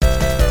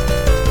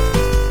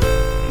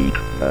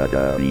Drive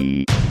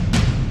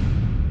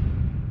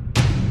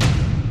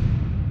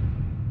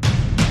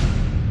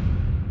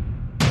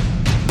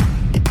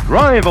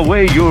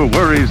away your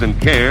worries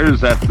and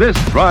cares at this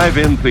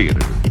drive-in theater.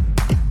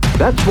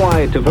 That's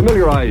why, to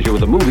familiarize you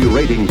with the movie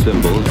rating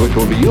symbols which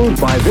will be used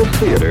by this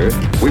theater,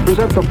 we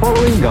present the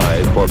following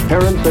guide for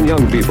parents and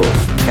young people.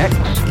 X,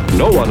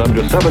 no one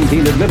under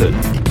 17 admitted.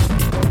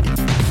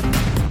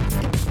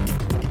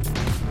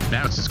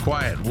 Now it's just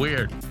quiet.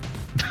 Weird.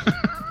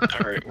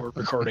 All right, we're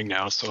recording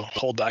now, so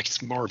hold back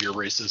some more of your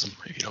racism,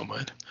 if you don't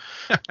mind.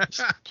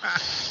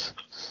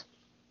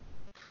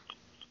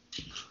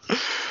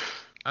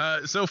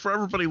 So for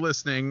everybody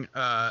listening,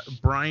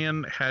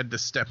 Brian had to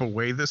step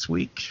away this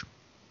week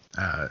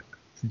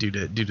due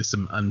to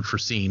some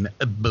unforeseen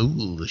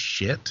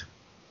bullshit.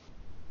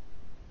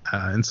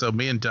 And so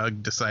me and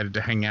Doug decided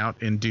to hang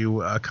out and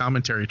do a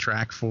commentary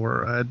track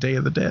for Day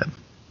of the Dead.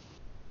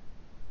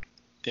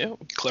 Yeah,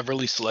 we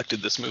cleverly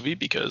selected this movie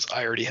because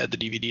I already had the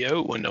DVD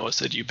out when Noah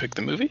said you picked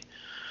the movie.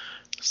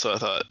 So I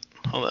thought,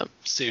 well, that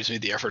saves me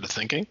the effort of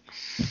thinking.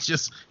 It's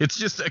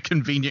just a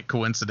convenient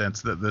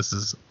coincidence that this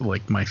is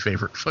like my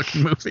favorite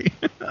fucking movie.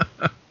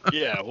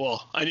 Yeah,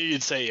 well, I knew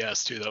you'd say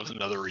yes too. That was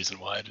another reason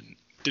why I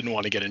didn't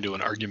want to get into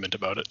an argument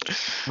about it.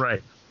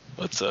 Right.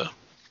 But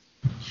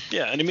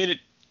yeah, and I mean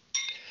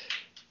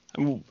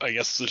I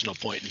guess there's no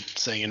point in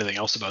saying anything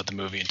else about the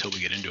movie until we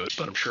get into it.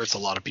 But I'm sure it's a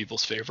lot of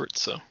people's favorite.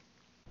 So.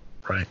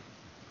 Right.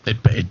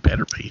 It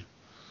better be.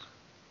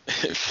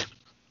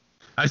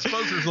 I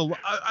suppose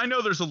I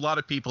know there's a lot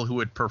of people who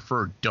would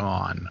prefer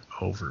Dawn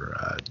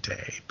over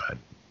Day, but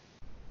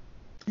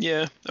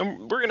yeah,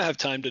 and we're gonna have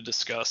time to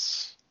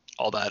discuss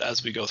all that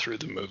as we go through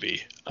the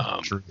movie.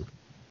 True.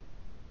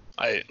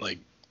 I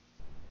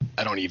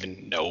don't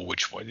even know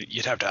which one.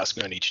 You'd have to ask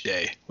me on each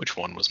day which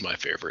one was my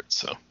favorite.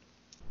 So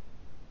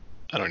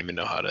I don't even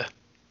know how to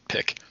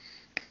pick.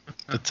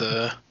 But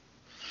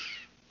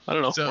I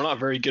don't know. We're not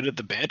very good at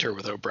the banter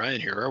with O'Brien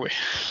here, are we?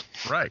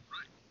 Right.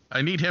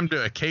 I need him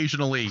to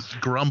occasionally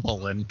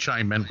grumble and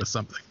chime in with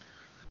something.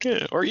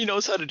 Yeah, or he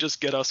knows how to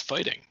just get us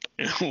fighting.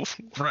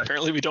 Right.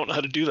 Apparently we don't know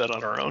how to do that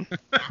on our own.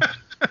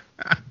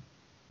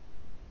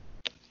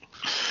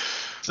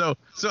 So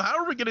how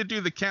are we going to do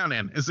the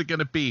count-in? Is it going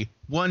to be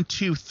 1,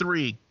 2,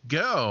 3,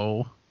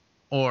 go,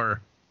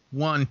 or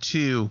 1,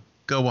 2,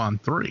 go on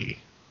 3?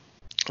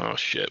 Oh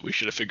shit! We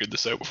should have figured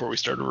this out before we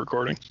started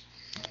recording.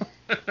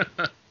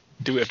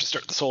 Do we have to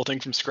start this whole thing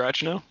from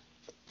scratch now?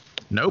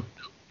 Nope.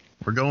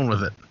 We're going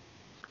with it.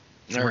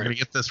 So All we're right. going to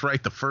get this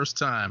right the first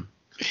time.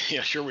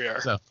 Yeah, sure we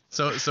are.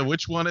 So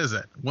which one is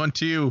it? 1,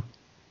 2,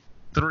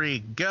 3,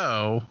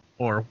 go,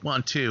 or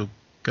 1, 2,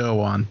 go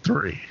on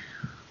 3?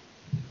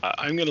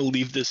 I'm going to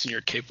leave this in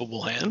your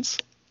capable hands,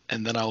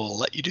 and then I will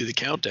let you do the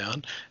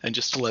countdown. And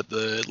just to let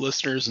the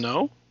listeners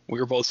know,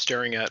 we're both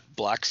staring at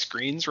black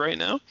screens right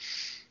now.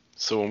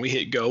 So when we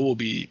hit go, we'll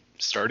be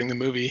starting the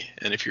movie.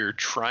 And if you're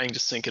trying to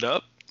sync it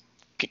up,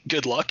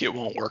 good luck. It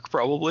won't work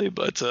probably,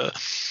 but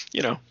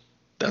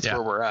that's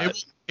where we're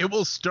at. It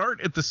will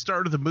start at the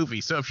start of the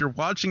movie. So if you're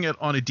watching it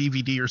on a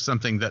DVD or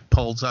something that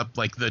pulls up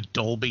like the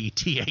Dolby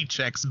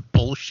THX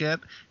bullshit,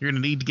 you're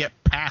going to need to get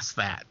past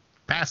that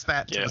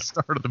to the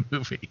start of the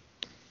movie.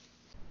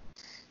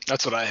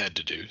 That's what I had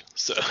to do.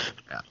 So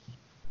yeah.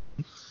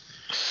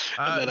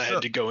 And then I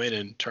had to go in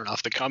and turn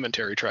off the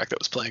commentary track that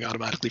was playing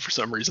automatically for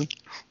some reason.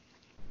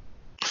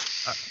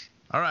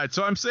 All right.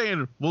 So I'm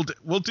saying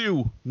we'll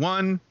do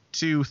 1,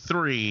 2,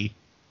 3,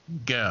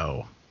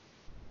 go.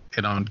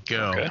 And on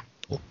go, okay.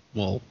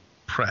 we'll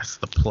press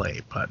the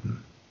play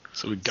button.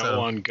 So we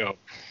go on go.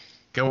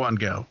 Go on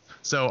go.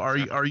 So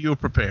are you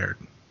prepared?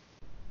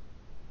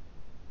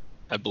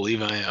 I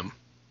believe I am.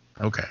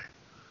 Okay.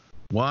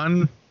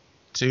 1,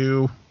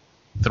 2,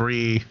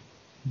 3,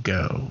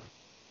 go.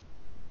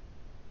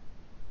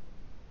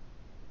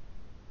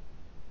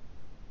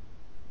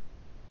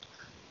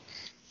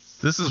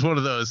 This is one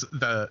of those,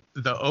 the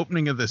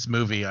opening of this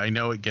movie, I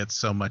know it gets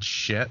so much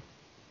shit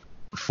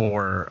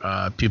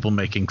for people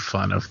making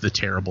fun of the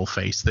terrible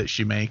face that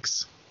she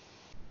makes.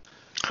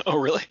 Oh,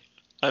 really?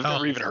 I've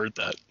never even heard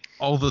that.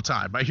 All the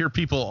time. I hear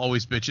people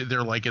always bitch it.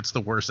 They're like, it's the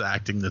worst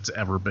acting that's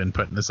ever been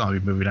put in a zombie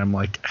movie. And I'm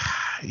like,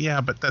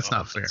 yeah, but that's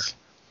not fair.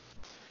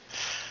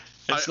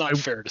 It's not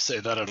fair to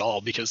say that at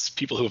all, because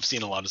people who have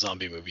seen a lot of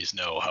zombie movies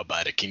know how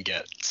bad it can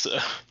get. So.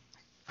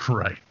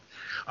 Right.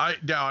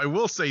 I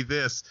will say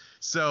this.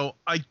 So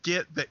I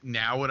get that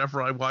now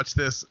whenever I watch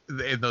this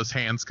and those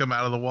hands come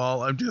out of the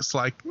wall, I'm just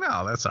like,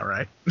 no, that's all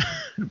right.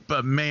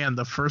 But man,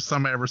 the first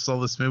time I ever saw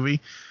this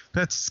movie,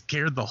 that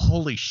scared the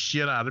holy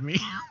shit out of me.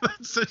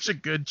 That's such a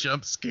good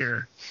jump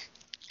scare.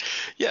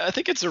 Yeah, I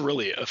think it's a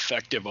really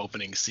effective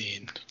opening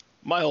scene.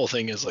 My whole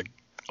thing is like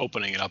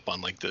opening it up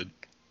on like the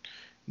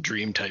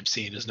dream type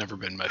scene has never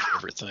been my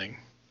favorite thing.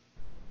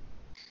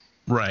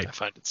 Right. I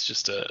find it's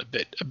just a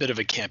bit of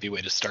a campy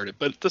way to start it.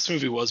 But this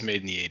movie was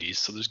made in the 80s,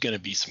 so there's going to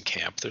be some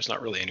camp. There's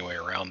not really any way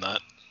around that.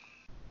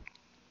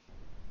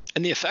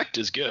 And the effect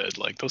is good.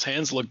 Like, those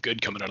hands look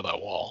good coming out of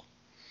that wall.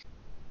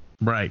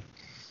 Right.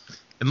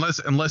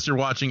 Unless you're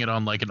watching it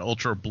on like an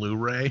ultra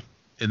Blu-ray,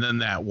 and then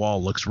that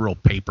wall looks real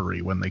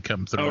papery when they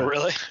come through. Oh,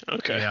 really?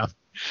 Okay. Yeah.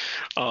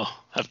 Oh,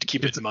 have to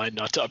keep it in mind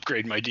not to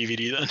upgrade my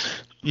DVD then.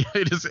 Yeah,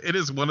 it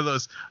is one of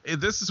those.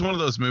 This is one of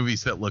those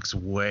movies that looks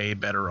way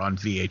better on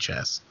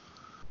VHS.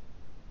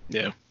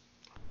 Yeah.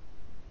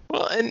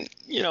 Well, and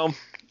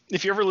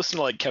if you ever listen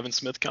to like Kevin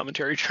Smith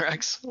commentary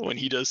tracks when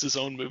he does his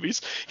own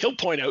movies, he'll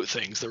point out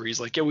things where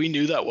he's like, yeah, we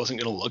knew that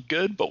wasn't going to look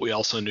good, but we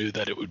also knew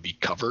that it would be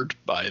covered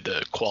by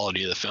the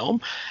quality of the film.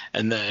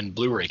 And then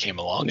Blu-ray came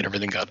along and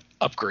everything got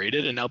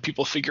upgraded, and now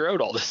people figure out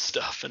all this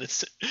stuff. And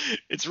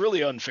it's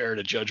really unfair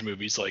to judge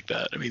movies like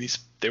that. I mean,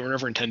 they were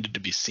never intended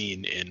to be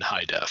seen in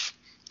high def.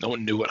 No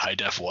one knew what high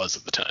def was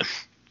at the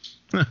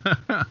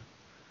time.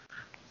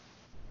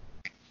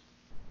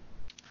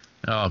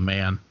 Oh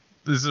man.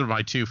 These are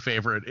my two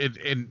favorite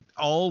in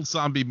all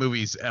zombie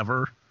movies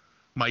ever.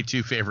 My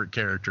two favorite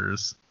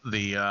characters,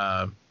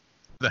 the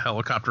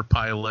helicopter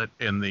pilot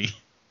and the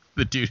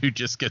dude who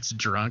just gets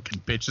drunk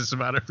and bitches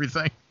about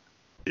everything.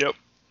 Yep.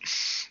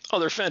 Oh,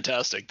 they're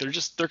fantastic.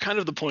 They're kind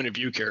of the point of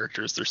view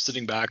characters. They're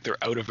sitting back,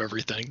 they're out of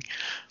everything,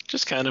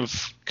 just kind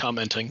of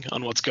commenting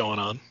on what's going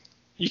on.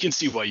 You can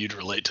see why you'd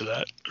relate to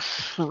that.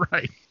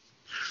 Right.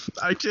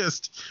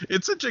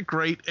 It's such a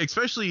great,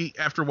 especially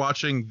after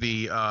watching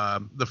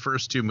the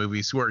first two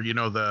movies where,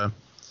 the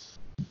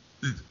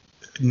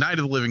Night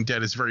of the Living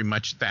Dead is very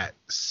much that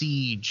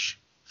siege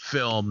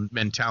film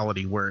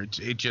mentality where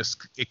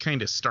it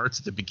kind of starts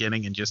at the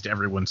beginning and just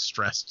everyone's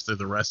stressed through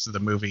the rest of the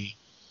movie.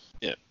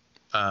 Yeah.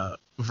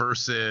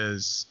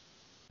 Versus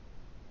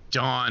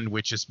Dawn,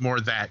 which is more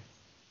that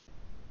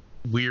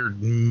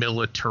weird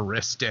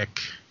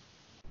militaristic,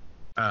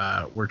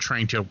 we're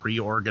trying to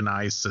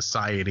reorganize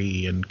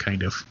society and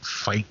kind of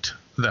fight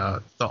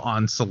the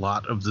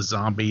onslaught of the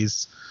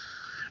zombies.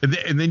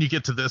 And then you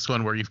get to this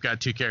one where you've got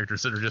two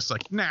characters that are just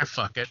like, nah,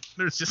 fuck it.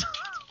 There's just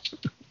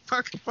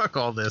fuck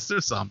all this.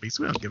 There's zombies.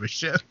 We don't give a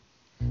shit.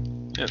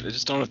 Yeah, they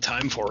just don't have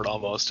time for it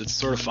almost. It's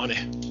sort of funny.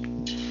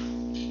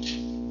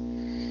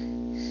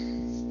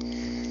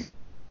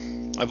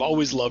 I've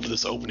always loved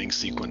this opening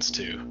sequence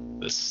too.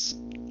 This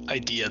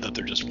idea that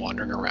they're just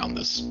wandering around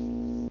this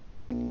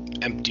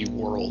empty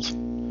world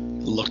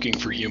looking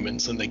for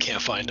humans and they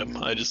can't find them.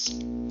 I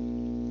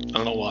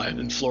don't know why.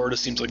 And Florida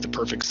seems like the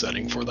perfect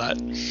setting for that,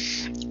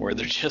 where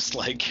they're just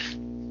like,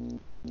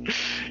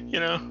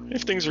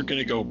 if things are going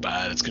to go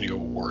bad, it's going to go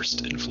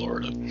worst in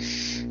Florida.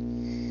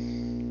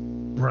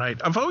 Right.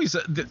 I've always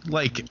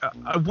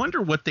I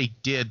wonder what they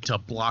did to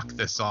block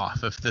this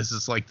off, if this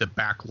is like the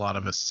back lot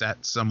of a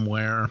set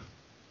somewhere.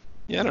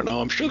 Yeah, I don't know.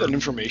 I'm sure that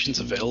information's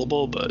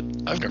available, but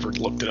I've never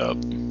looked it up.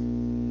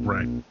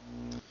 Right.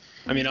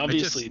 I mean,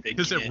 obviously they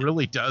because it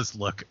really does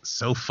look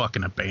so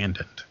fucking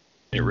abandoned.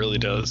 It really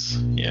does.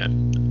 Yeah.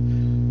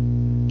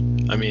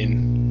 I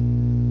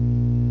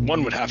mean,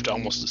 one would have to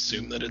almost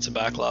assume that it's a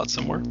backlot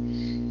somewhere.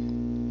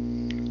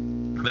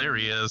 There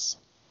he is.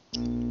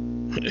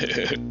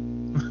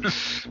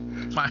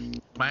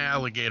 my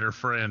alligator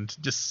friend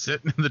just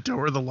sitting in the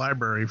door of the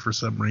library for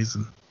some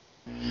reason.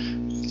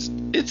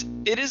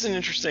 It is an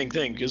interesting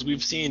thing because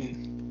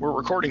we're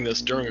recording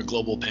this during a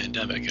global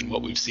pandemic, and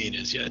what we've seen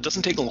is, it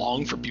doesn't take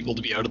long for people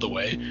to be out of the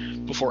way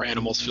before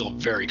animals feel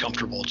very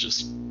comfortable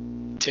just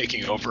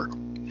taking over.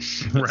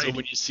 Right. So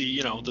when you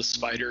see, the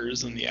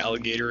spiders and the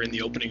alligator in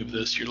the opening of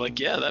this, you're like,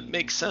 yeah, that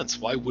makes sense.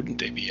 Why wouldn't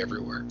they be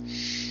everywhere?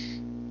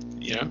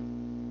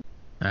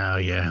 Oh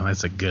yeah,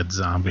 that's a good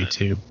zombie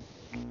too.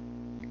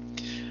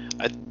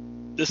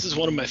 This is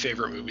one of my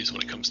favorite movies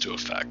when it comes to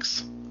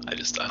effects.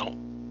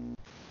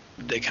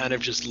 They kind of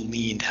just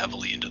leaned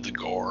heavily into the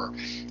gore,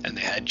 and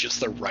they had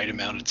just the right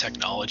amount of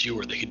technology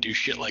where they could do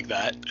shit like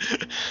that.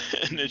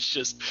 And it's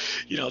just,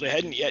 they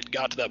hadn't yet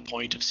got to that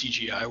point of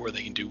CGI where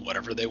they can do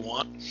whatever they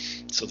want.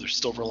 So they're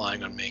still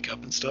relying on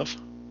makeup and stuff.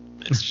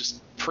 It's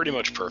just pretty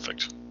much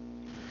perfect.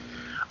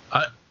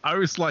 I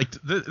always liked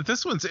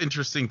this one's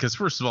interesting because,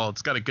 first of all,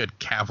 it's got a good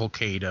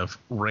cavalcade of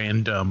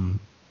random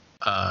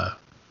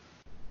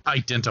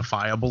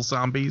identifiable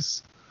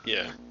zombies.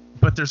 Yeah.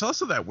 But there's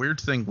also that weird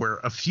thing where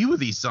a few of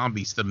these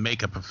zombies, the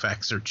makeup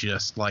effects are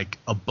just like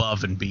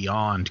above and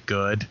beyond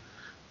good.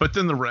 But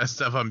then the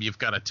rest of them, you've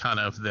got a ton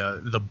of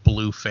the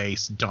blue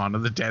face Dawn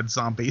of the Dead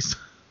zombies.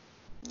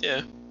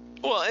 Yeah.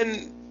 Well,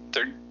 and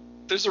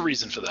there's a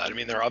reason for that. I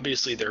mean, they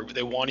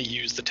want to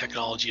use the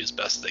technology as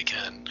best they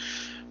can,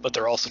 but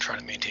they're also trying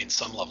to maintain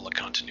some level of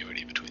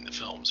continuity between the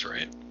films,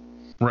 right?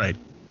 Right.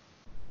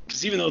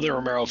 Because even though the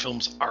Romero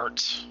films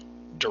aren't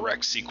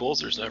direct sequels,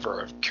 there's never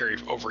a carry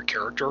over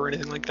character or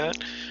anything like that,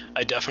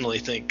 I definitely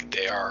think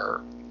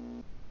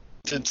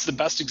it's the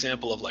best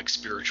example of like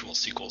spiritual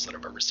sequels that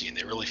I've ever seen.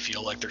 They really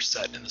feel like they're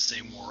set in the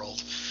same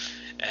world,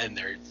 and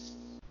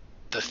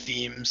the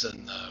themes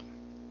and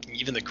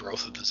even the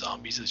growth of the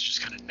zombies is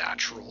just kind of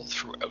natural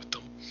throughout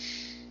them.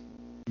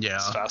 Yeah,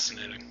 it's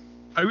fascinating.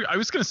 I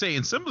was going to say,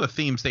 in some of the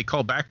themes they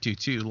call back to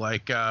too,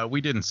 like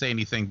we didn't say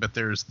anything, but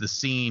there's the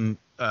scene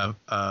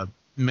a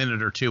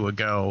minute or two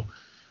ago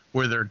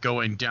where they're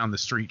going down the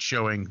street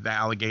showing the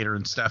alligator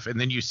and stuff, and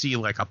then you see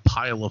like a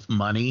pile of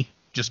money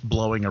just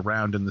blowing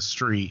around in the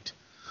street.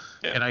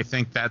 Yeah. And I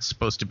think that's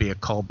supposed to be a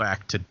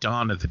callback to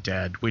Dawn of the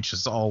Dead, which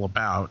is all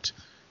about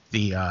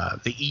the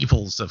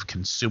evils of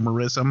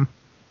consumerism.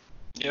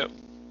 Yep.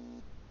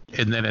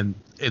 And then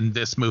in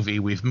this movie,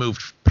 we've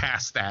moved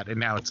past that, and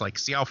now it's like,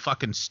 see how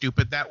fucking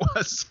stupid that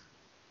was?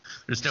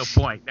 There's no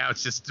point. Now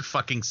it's just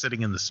fucking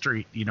sitting in the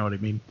street. You know what I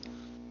mean?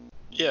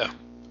 Yeah,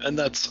 and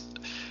that's...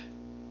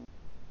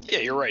 Yeah,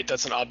 you're right.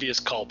 That's an obvious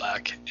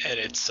callback, and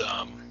it's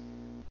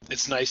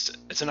nice.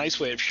 It's a nice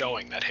way of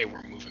showing that, hey,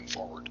 we're moving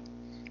forward.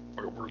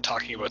 We're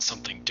talking about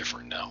something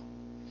different now.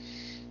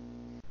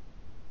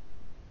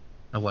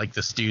 I like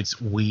this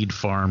dude's weed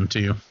farm,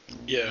 too.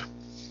 Yeah.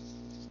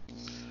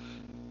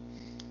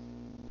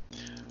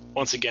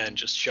 Once again,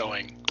 just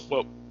showing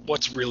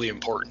what's really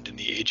important in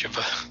the age of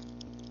a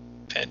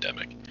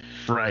pandemic.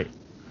 Right.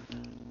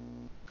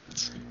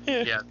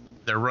 Yeah. Yeah.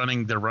 They're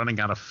running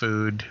out of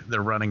food.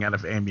 They're running out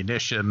of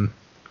ammunition.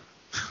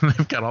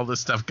 They've got all this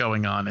stuff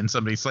going on, and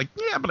somebody's like,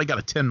 yeah, but I got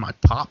to tend my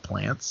pot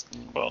plants.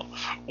 Well,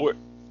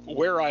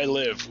 where I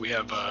live, we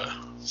have a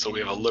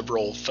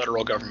liberal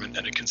federal government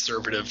and a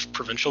conservative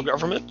provincial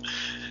government,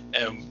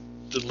 and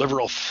the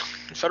liberal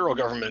federal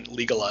government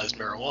legalized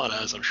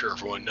marijuana, as I'm sure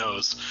everyone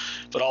knows,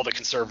 but all the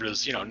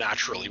conservatives,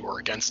 naturally were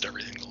against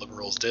everything the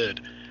liberals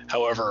did.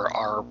 However,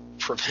 our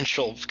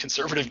provincial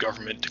conservative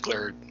government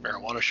declared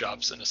marijuana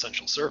shops an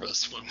essential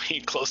service when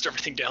we closed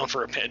everything down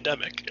for a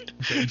pandemic.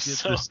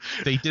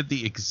 They did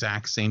the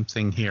exact same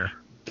thing here.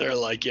 They're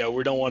like, yeah,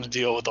 we don't want to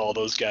deal with all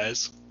those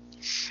guys.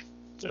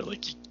 They're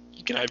like,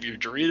 you can have your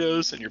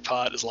Doritos and your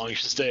pot as long as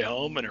you stay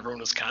home, and everyone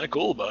was kind of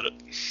cool about it.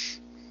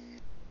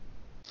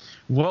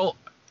 Well,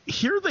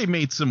 here they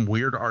made some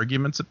weird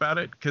arguments about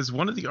it, because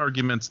one of the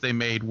arguments they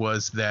made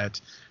was that,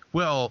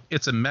 well,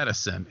 it's a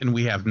medicine, and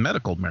we have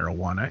medical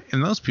marijuana,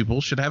 and those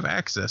people should have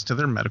access to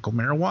their medical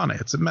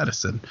marijuana. It's a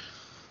medicine.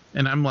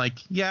 And I'm like,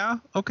 yeah,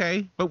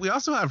 okay, but we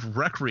also have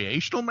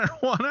recreational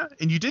marijuana,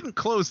 and you didn't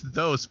close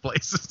those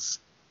places.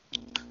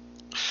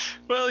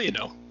 Well,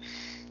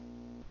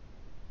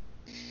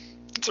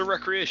 it's a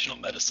recreational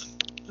medicine.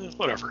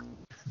 Whatever.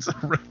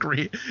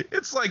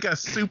 It's like a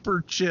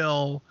super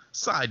chill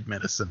side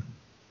medicine.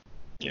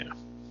 Yeah.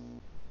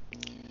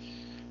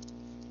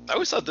 I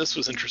always thought this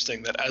was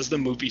interesting, that as the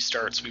movie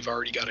starts, we've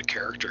already got a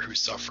character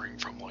who's suffering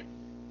from, like,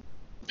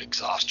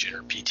 exhaustion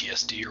or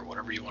PTSD or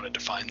whatever you want to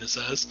define this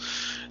as.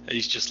 And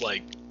he's just,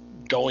 like,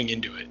 going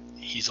into it.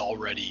 He's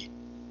already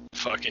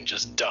fucking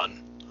just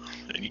done.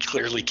 And he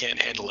clearly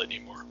can't handle it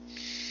anymore.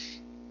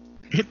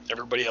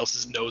 Everybody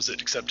else knows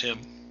it except him.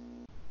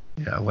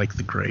 Yeah, I like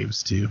the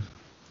graves, too.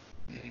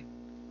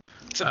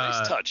 It's a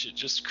nice touch. It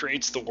just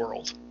creates the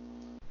world.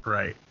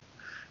 Right.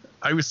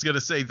 I was going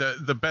to say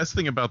the best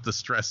thing about the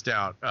stressed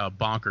out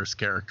Bonkers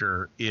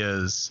character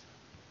is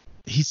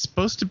he's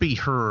supposed to be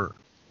her,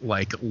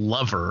 like,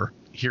 lover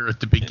here at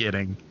the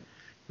beginning.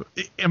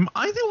 Am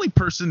I the only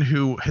person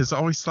who has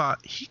always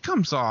thought he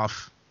comes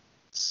off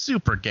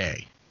super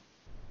gay?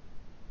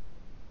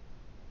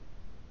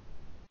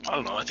 I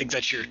don't know. I think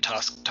that's your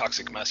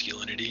toxic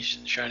masculinity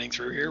shining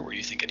through here, where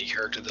you think any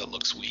character that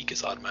looks weak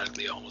is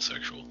automatically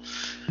homosexual.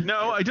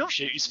 No, I don't.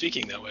 Appreciate you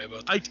speaking that way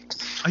about that.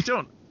 I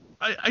don't.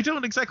 I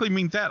don't exactly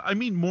mean that. I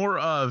mean more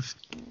of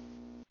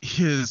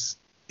his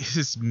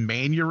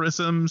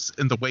mannerisms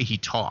and the way he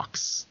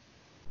talks.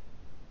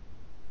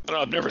 I don't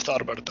know, I've never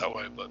thought about it that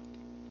way, but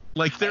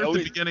like there at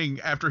the beginning,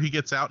 after he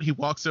gets out, he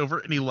walks over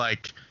and he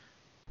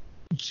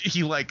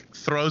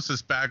throws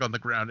his bag on the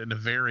ground in a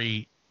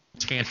very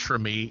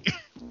tantrumy,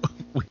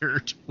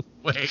 weird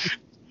way.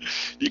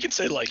 You can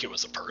say like it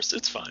was a purse.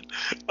 It's fine.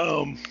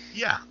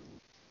 Yeah.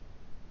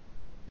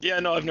 Yeah.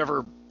 No, I've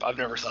never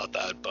thought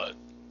that, but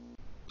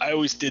I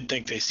always did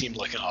think they seemed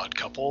like an odd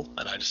couple,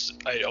 and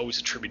I always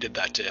attributed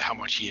that to how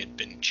much he had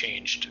been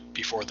changed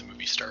before the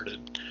movie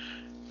started.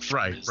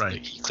 Right.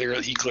 Like,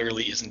 he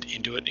clearly isn't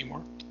into it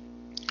anymore.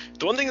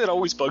 The one thing that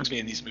always bugs me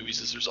in these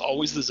movies is there's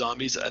always the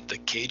zombies at the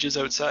cages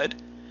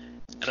outside,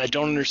 and I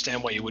don't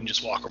understand why you wouldn't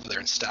just walk over there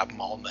and stab them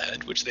all in the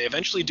head, which they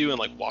eventually do in,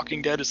 like,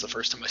 Walking Dead is the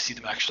first time I see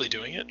them actually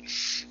doing it.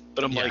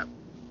 But I'm like,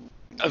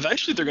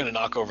 eventually they're going to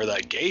knock over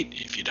that gate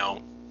if you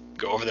don't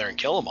go over there and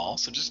kill them all,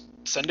 so just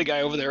send a guy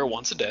over there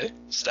once a day,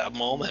 stab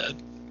them all in the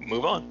head,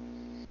 move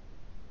on.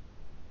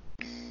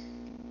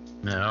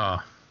 Yeah.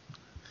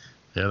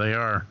 There they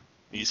are.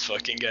 These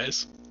fucking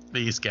guys.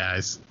 These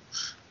guys.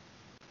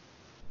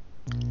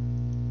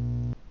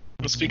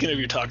 Well, speaking of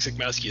your toxic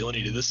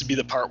masculinity, this would be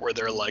the part where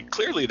they're like,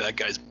 clearly that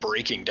guy's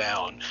breaking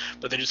down,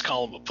 but they just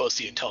call him a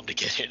pussy and tell him to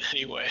get in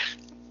anyway.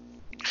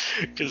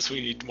 Because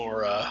we need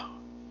more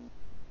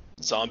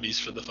zombies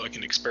for the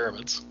fucking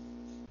experiments.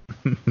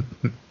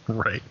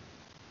 Right.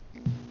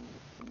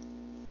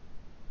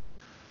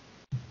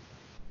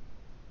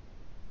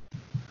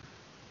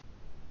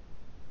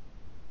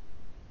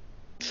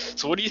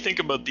 So what do you think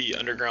about the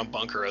underground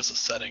bunker as a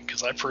setting?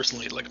 Because I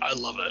personally, I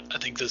love it. I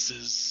think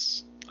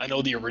I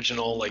know the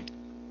original,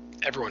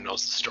 everyone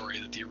knows the story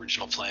that the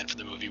original plan for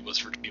the movie was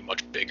for it to be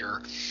much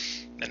bigger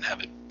and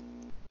have it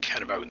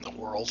kind of out in the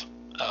world.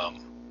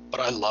 But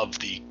I love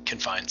the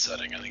confined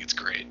setting. I think it's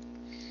great.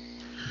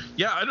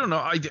 Yeah, I don't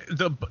know.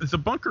 The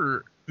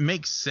bunker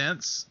makes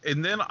sense,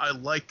 and then I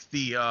like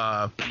the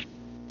I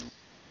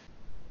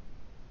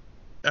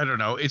don't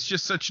know. It's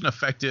just such an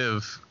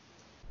effective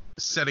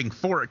setting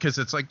for it, because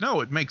it's like,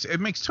 no, it makes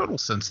total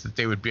sense that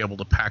they would be able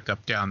to pack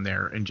up down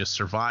there and just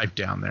survive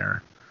down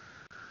there.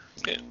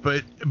 Yeah.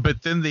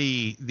 But then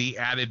the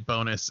added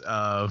bonus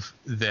of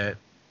that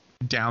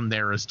down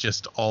there is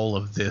just all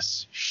of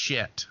this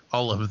shit,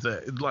 all of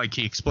the, like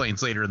he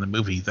explains later in the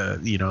movie,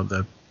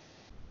 the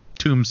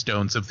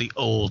tombstones of the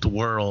old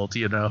world,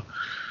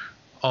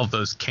 all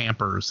those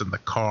campers and the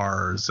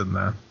cars and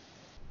the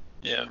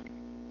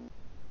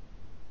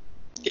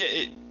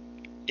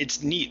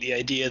it's neat, the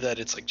idea that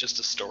it's like just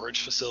a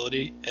storage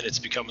facility, and it's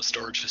become a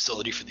storage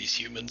facility for these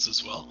humans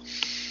as well.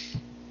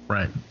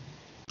 Right.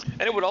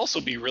 And it would also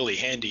be really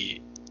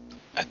handy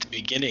at the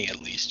beginning,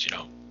 at least,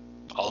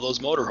 all those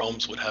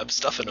motorhomes would have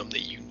stuff in them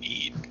that you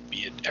need, be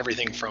it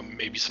everything from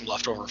maybe some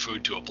leftover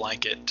food to a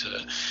blanket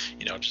to,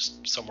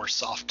 just somewhere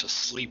soft to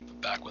sleep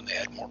back when they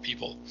had more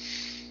people.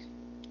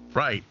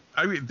 Right.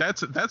 I mean,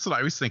 that's what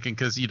I was thinking,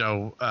 because,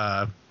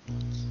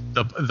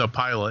 the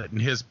pilot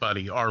and his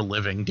buddy are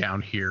living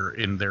down here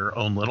in their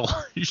own little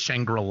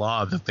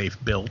Shangri-La that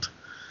they've built.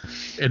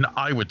 And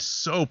I would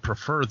so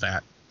prefer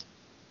that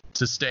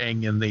to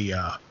staying in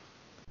the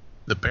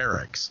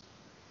barracks.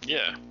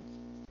 Yeah.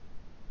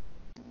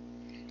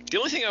 The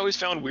only thing I always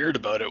found weird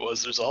about it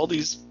was there's all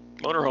these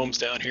motorhomes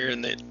down here,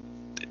 and they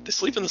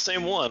sleep in the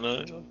same one.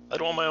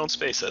 I'd want my own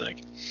space, I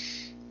think.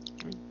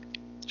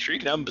 Sure, you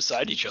can have them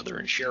beside each other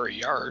and share a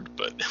yard,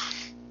 but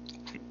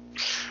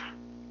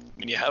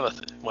when you have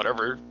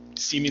whatever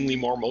seemingly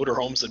more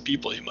motorhomes than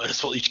people, you might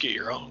as well each get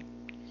your own.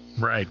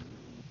 Right.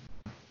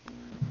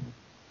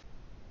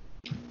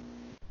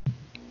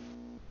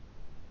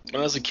 When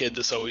I was a kid,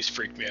 this always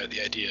freaked me out,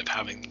 the idea of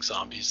having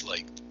zombies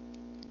like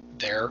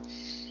there.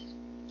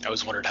 I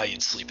always wondered how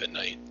you'd sleep at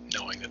night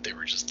knowing that they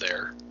were just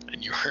there,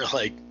 and you were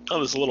like, oh,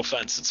 there's a little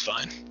fence, it's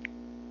fine.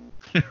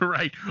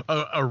 Right.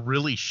 A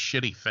really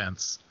shitty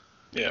fence.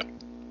 Yeah.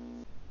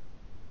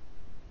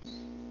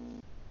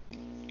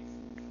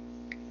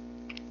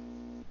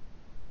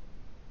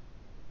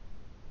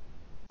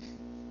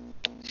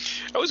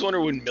 I always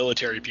wonder when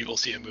military people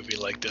see a movie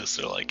like this,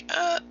 they're like,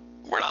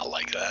 we're not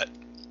like that.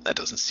 That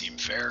doesn't seem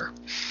fair.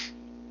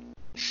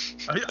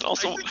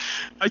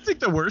 I think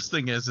the worst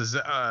thing is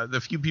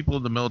the few people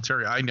in the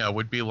military I know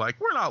would be like,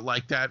 we're not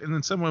like that. And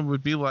then someone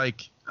would be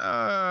like,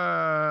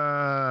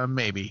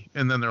 maybe.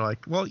 And then they're like,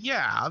 well,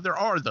 yeah, there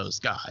are those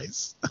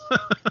guys.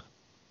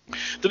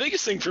 The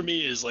biggest thing for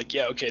me is like,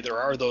 yeah, okay, there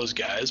are those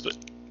guys, but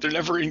they're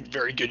never in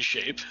very good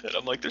shape. And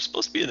I'm like, they're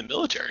supposed to be in the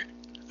military.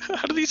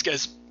 How do these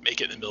guys make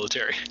it in the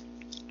military?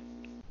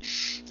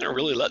 They're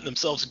really letting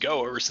themselves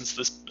go ever since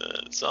this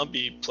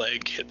zombie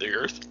plague hit the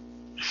earth.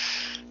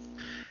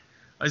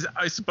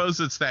 I suppose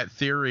it's that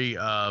theory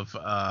of,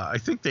 I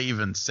think they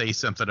even say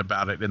something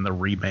about it in the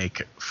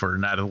remake for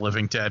Night of the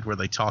Living Dead, where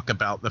they talk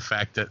about the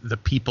fact that the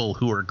people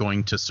who are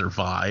going to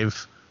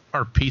survive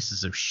are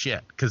pieces of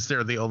shit because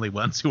they're the only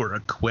ones who are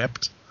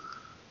equipped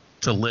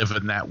to live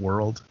in that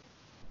world.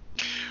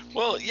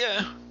 Well,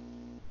 yeah.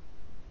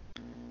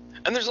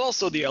 And there's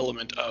also the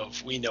element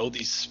of, we know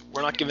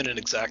we're not given an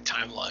exact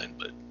timeline,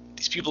 but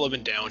these people have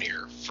been down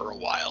here for a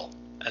while.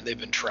 And they've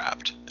been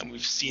trapped, and we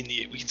can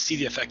see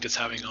the effect it's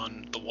having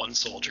on the one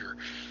soldier.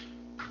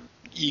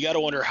 You got to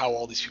wonder how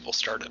all these people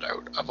started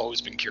out. I've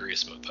always been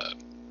curious about that.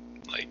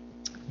 Like,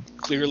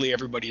 clearly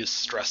everybody is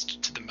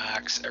stressed to the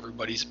max.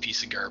 Everybody's a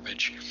piece of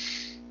garbage.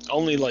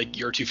 Only like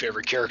your two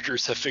favorite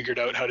characters have figured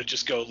out how to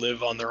just go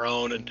live on their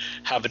own and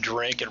have a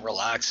drink and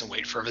relax and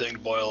wait for everything to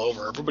boil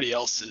over. Everybody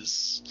else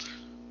is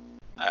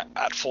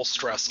at full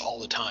stress all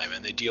the time,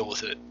 and they deal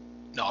with it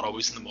not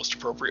always in the most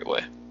appropriate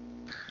way.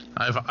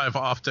 I've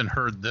often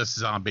heard this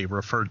zombie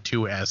referred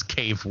to as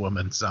Cave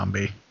Woman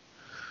zombie.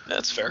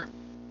 That's fair.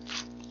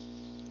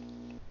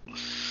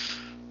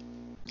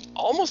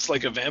 Almost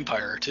like a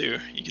vampire too.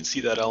 You can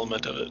see that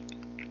element of it.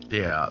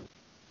 Yeah.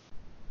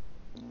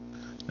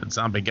 That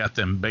zombie got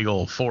them big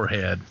old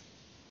forehead.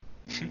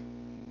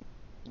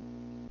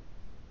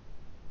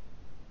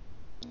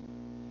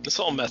 This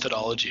whole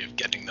methodology of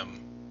getting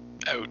them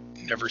out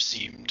never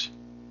seemed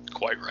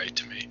quite right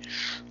to me.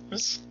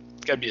 There's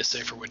got to be a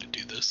safer way to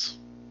do this.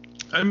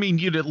 I mean,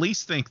 you'd at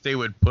least think they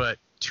would put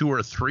 2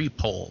 or 3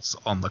 poles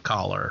on the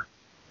collar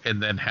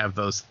and then have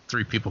those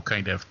 3 people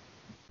kind of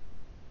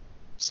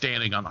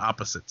standing on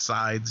opposite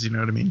sides, you know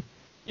what I mean?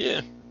 Yeah.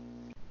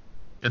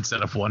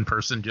 Instead of one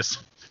person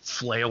just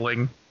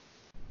flailing.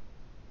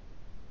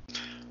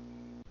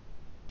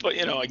 But,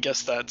 I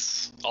guess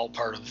that's all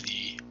part of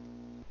the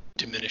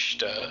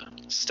diminished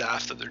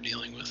staff that they're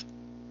dealing with.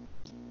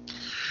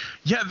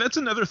 Yeah, that's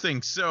another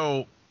thing.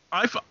 So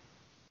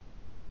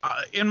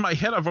in my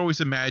head, I've always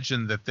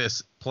imagined that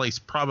this place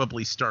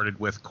probably started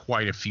with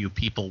quite a few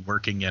people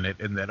working in it,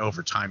 and that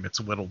over time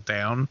it's whittled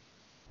down.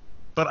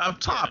 But up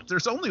top,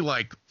 there's only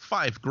like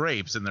 5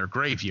 graves in their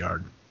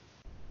graveyard.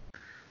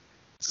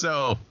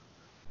 So,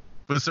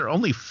 was there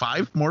only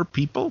 5 more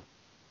people?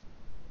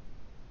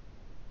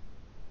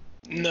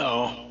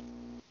 No.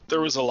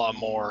 there was a lot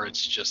more.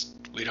 It's just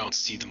we don't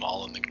see them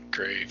all in the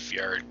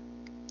graveyard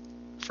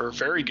for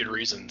very good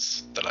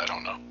reasons that I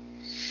don't know.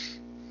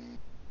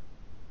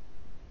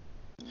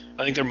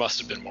 I think there must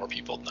have been more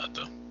people than that,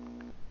 though.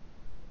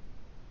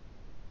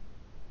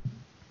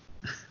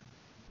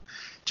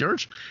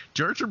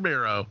 George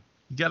Romero,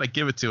 you gotta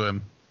give it to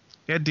him.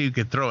 That dude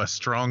could throw a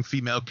strong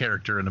female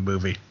character in a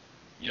movie.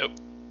 Yep.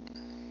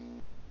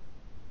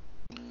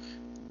 And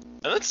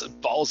that's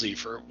ballsy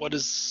for what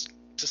is,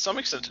 to some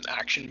extent, an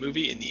action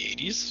movie in the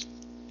 80s.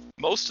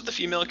 Most of the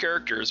female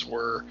characters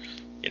were,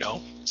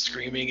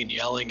 screaming and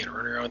yelling and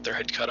running around with their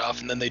head cut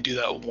off, and then they do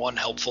that one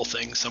helpful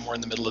thing somewhere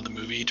in the middle of the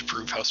movie to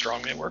prove how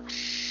strong they were.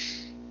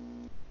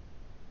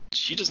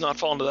 She does not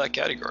fall into that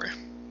category.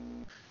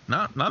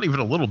 Not even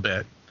a little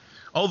bit.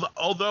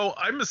 Although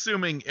I'm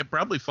assuming it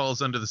probably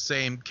falls under the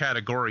same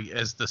category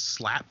as the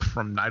slap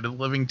from Night of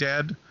the Living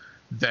Dead,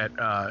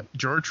 that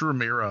George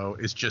Romero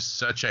is just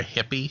such a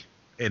hippie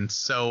and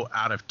so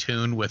out of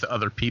tune with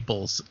other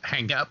people's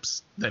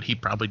hang-ups that he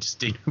probably just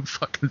didn't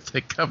fucking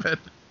think of it.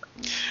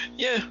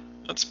 Yeah,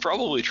 that's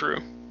probably true.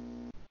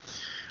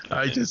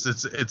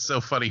 It's so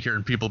funny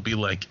hearing people be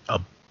like,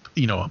 a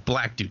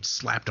black dude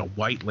slapped a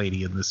white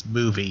lady in this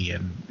movie,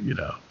 and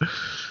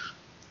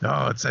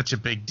oh, it's such a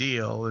big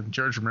deal. And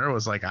George Romero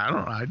was like, I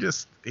don't know,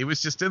 it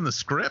was just in the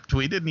script.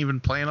 We didn't even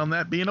plan on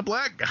that being a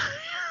black guy.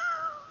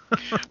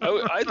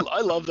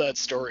 I love that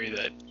story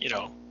that,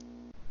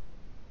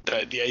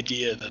 the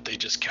idea that they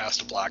just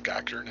cast a black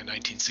actor in a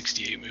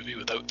 1968 movie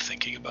without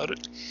thinking about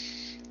it,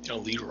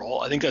 lead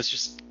role. I think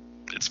it's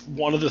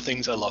one of the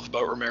things I love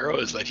about Romero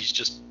is that he's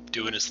just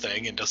doing his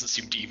thing and doesn't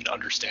seem to even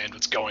understand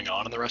what's going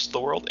on in the rest of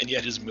the world. And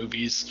yet his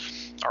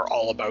movies are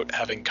all about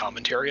having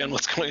commentary on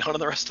what's going on in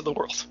the rest of the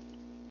world.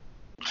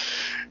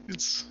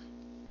 It's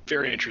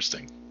very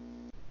interesting.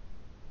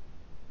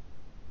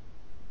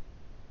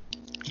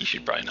 He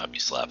should probably not be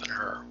slapping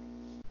her.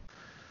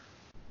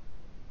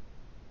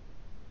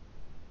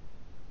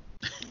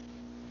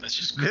 That's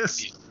just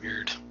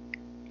weird.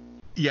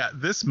 Yeah,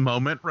 this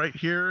moment right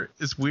here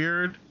is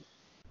weird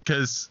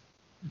because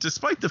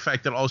despite the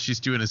fact that all she's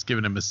doing is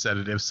giving him a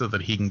sedative so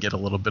that he can get a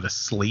little bit of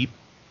sleep,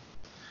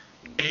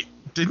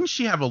 didn't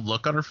she have a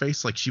look on her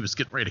face like she was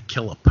getting ready to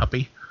kill a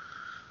puppy?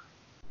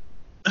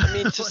 I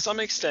mean, to some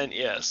extent,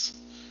 yes.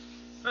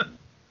 But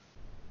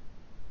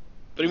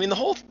I mean, the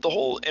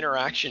whole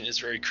interaction is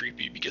very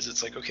creepy because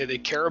it's like, okay, they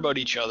care about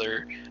each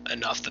other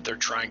enough that they're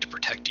trying to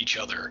protect each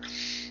other,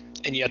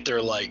 and yet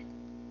they're like,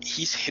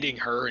 he's hitting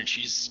her and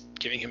she's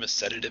giving him a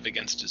sedative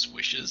against his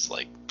wishes.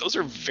 Like, those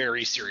are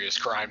very serious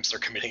crimes they're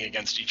committing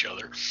against each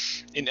other.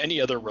 In any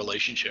other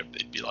relationship,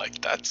 it'd be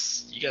like,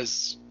 you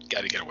guys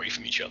got to get away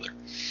from each other.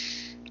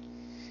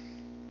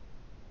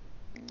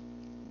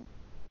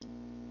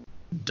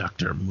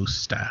 Dr.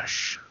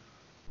 Mustache.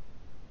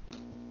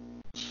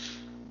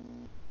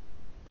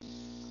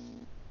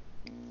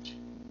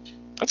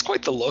 That's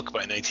quite the look by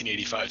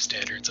 1985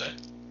 standards.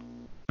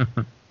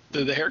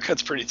 The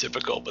haircut's pretty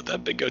typical, but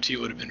that big goatee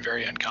would have been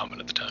very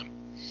uncommon at the time.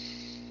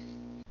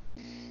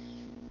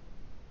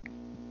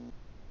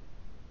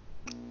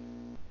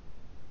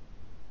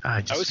 I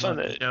just want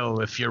to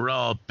know if you're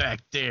all back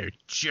there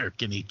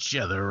jerking each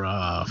other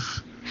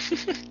off.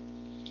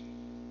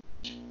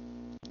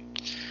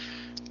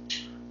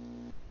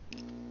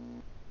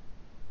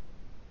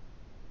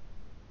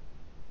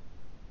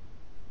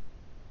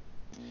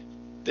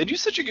 They do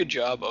such a good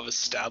job of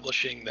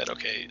establishing that,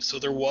 okay, so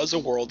there was a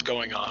world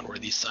going on where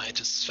these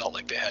scientists felt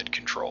like they had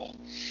control.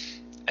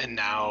 And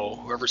now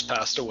whoever's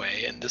passed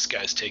away and this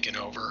guy's taken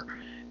over,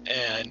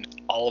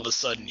 and all of a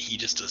sudden he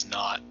just does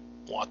not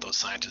want those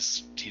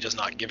scientists. He does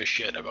not give a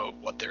shit about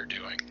what they're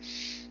doing.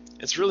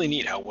 It's really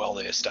neat how well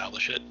they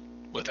establish it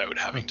without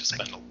having to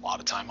spend a lot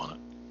of time on it.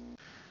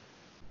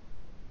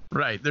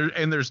 Right.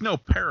 There's no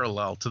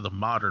parallel to the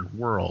modern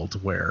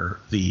world where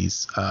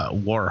these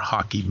war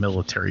hockey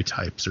military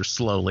types are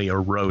slowly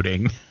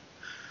eroding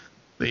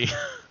the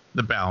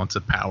balance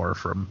of power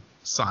from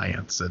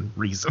science and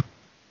reason.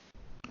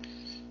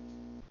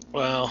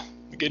 Well,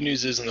 the good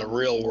news is in the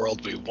real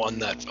world we won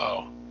that.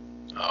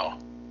 Oh,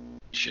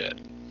 shit.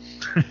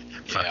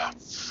 Yeah.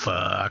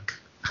 Fuck.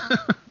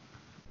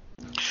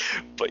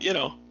 But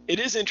it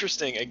is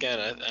interesting.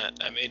 Again,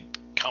 I made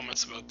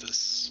comments about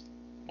this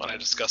when I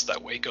discussed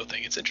that Waco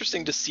thing. It's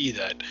interesting to see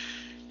that,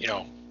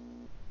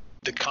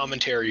 the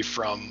commentary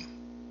from,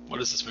 what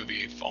is this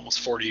movie, almost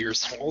 40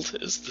 years old,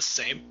 is the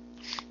same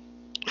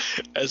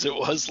as it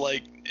was,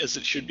 as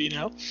it should be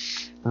now.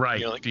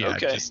 Right. Okay.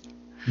 Just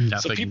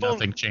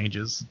nothing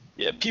changes.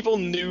 Yeah, people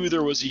knew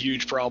there was a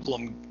huge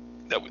problem,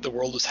 that the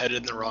world was headed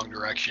in the wrong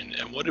direction,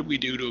 and what did we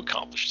do to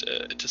accomplish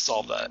to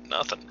solve that?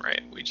 Nothing, right?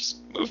 We just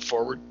moved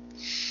forward.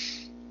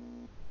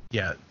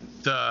 Yeah,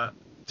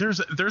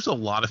 there's a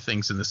lot of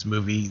things in this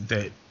movie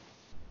that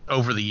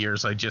over the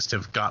years I just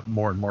have got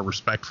more and more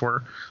respect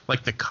for,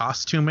 like the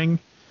costuming.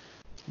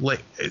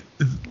 Like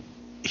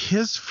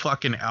his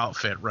fucking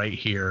outfit right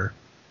here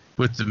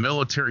with the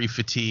military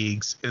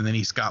fatigues, and then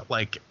he's got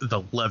like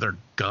the leather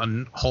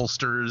gun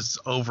holsters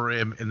over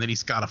him, and then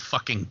he's got a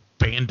fucking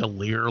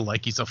bandolier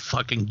like he's a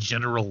fucking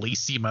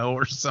generalissimo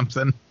or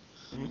something.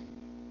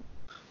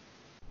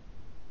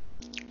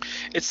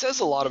 It says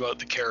a lot about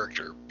the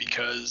character,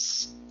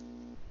 because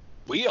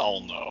we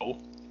all know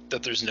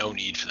that there's no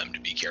need for them to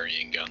be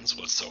carrying guns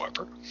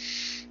whatsoever.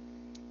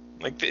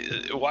 Like,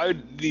 why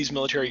would these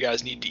military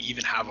guys need to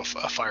even have a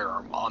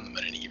firearm on them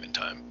at any given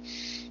time?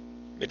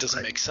 It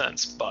doesn't make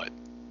sense, but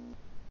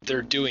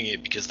they're doing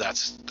it because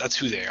that's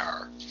who they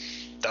are.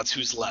 That's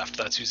who's left.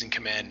 That's who's in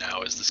command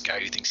now, is this guy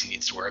who thinks he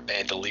needs to wear a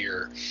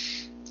bandolier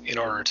in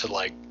order to,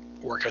 like,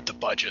 work out the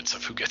budgets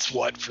of who gets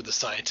what for the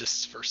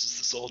scientists versus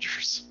the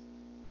soldiers.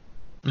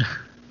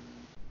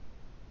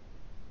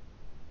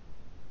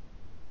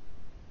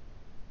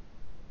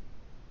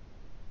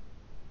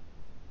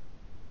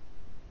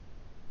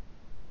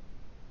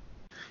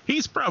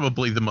 He's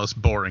probably the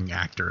most boring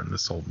actor in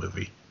this whole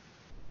movie.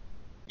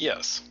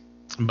 Yes.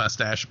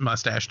 Mustache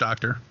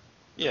doctor.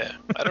 Yeah,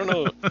 I don't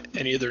know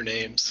any of their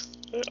names,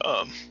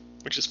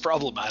 which is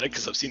problematic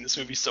because I've seen this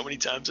movie so many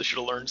times. I should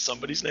have learned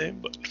somebody's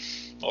name, but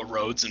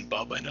Rhodes and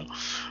Bub I know.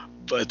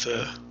 But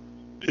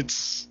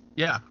it's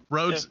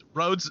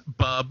Rhodes,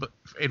 Bub,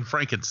 and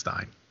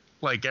Frankenstein.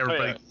 Like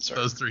everybody,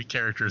 those three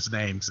characters'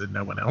 names and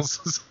no one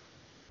else's.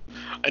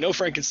 I know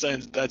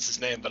Frankenstein, that's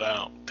his name, but I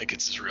don't think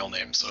it's his real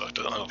name, so I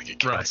don't think it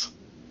counts. Right.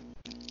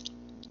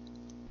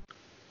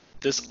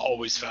 This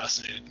always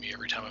fascinated me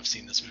every time I've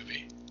seen this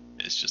movie.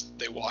 It's just,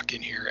 they walk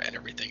in here and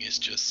everything is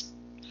just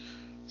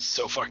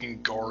so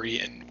fucking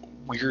gory and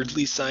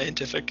weirdly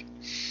scientific.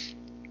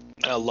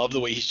 And I love the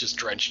way he's just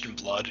drenched in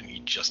blood and he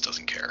just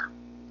doesn't care.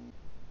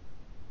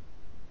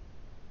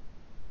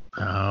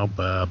 Oh,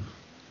 Bub.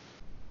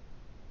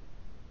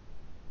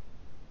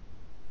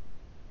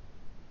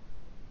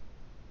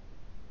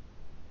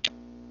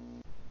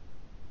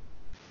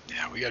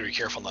 Yeah, we gotta be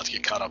careful not to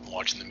get caught up in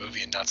watching the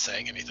movie and not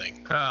saying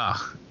anything.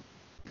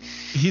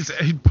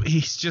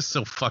 He's just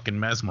so fucking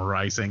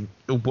mesmerizing.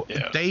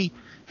 Yeah.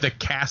 The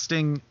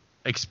casting,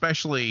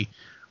 especially,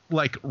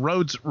 like,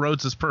 Rhodes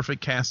is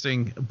perfect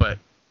casting, but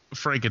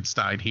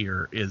Frankenstein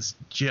here is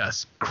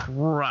just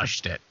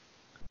crushed it.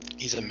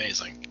 He's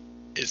amazing.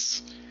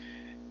 It's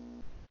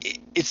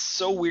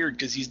so weird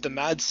because he's the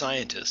mad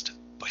scientist,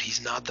 but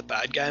he's not the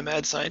bad guy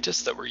mad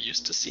scientist that we're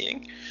used to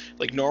seeing.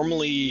 Like,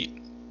 normally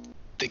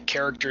the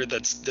character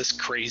that's this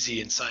crazy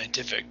and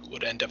scientific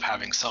would end up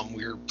having some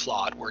weird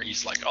plot where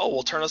he's like, oh,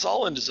 we'll turn us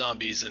all into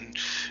zombies and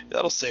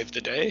that'll save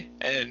the day.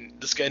 And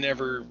this guy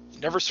never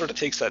sort of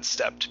takes that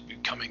step to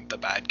becoming the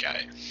bad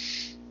guy.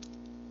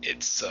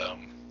 It's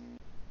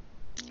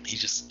he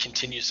just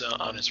continues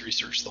on his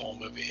research the whole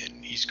movie,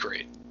 and he's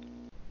great.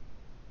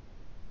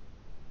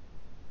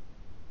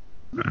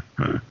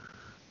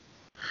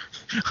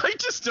 I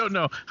just don't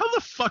know. How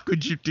the fuck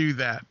would you do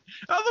that?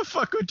 How the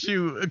fuck would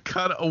you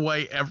cut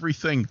away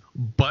everything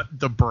but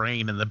the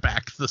brain and the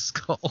back of the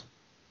skull?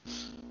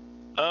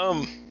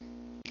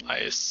 I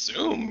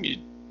assume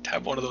you'd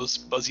have one of those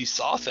buzzy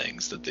saw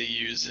things that they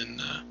use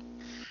in.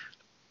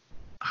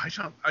 I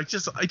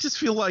just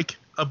feel like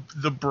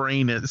the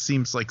brain, it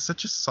seems like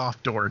such a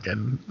soft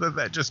organ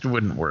that just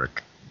wouldn't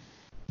work.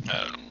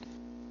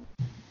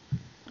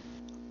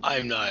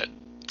 I'm not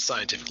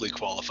scientifically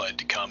qualified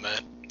to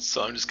comment,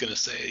 so I'm just gonna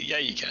say, yeah,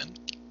 you can.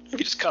 If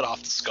you just cut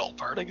off the skull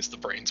part, I guess the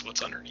brain's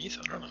what's underneath.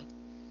 I don't know.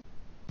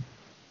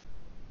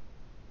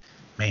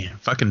 Man,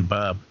 fucking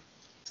Bub,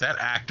 that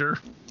actor.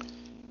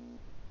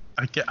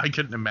 I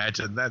couldn't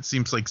imagine. That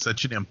seems like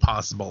such an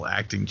impossible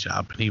acting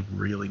job, and he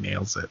really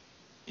nails it.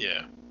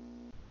 Yeah.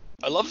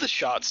 I love the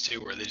shots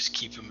too, where they just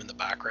keep him in the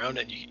background,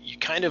 and you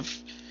kind of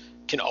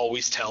can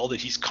always tell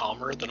that he's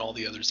calmer than all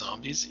the other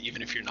zombies,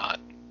 even if we're not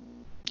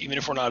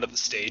at the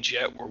stage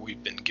yet where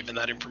we've been given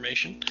that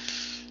information.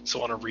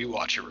 So on a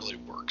rewatch, it really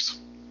works.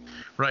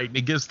 Right, and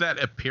it gives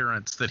that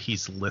appearance that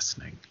he's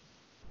listening.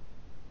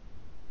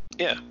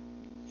 Yeah,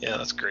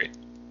 that's great.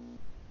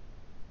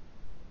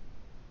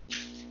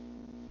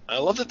 I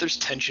love that there's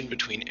tension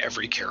between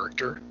every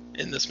character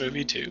in this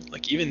movie too.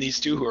 Like, even these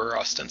two who are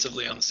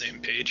ostensibly on the same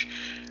page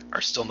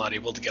are still not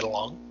able to get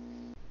along.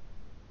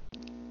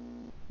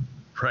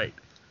 Right.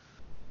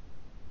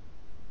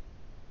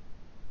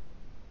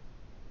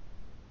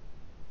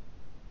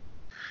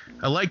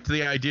 I liked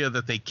the idea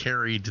that they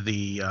carried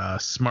the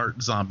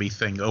smart zombie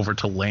thing over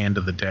to Land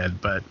of the Dead,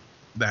 but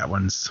that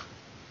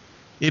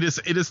it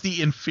is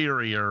the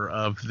inferior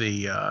of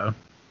the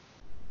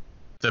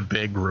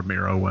big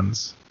Romero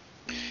ones.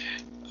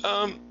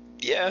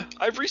 Yeah,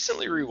 I've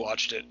recently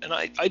rewatched it, and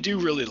I do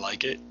really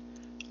like it.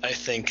 I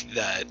think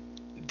that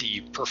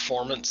the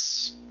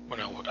performance, I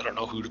don't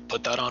know who to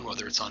put that on,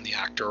 whether it's on the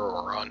actor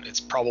or it's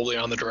probably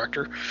on the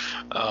director.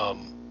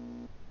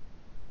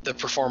 The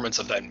performance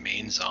of that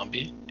main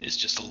zombie is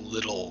just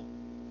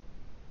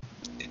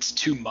it's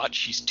too much.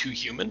 He's too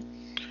human.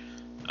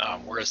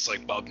 Whereas,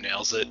 like, Bub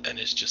nails it, and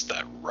it's just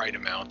that right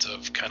amount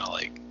of kind of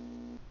like,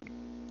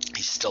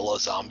 he's still a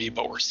zombie,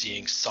 but we're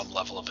seeing some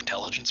level of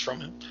intelligence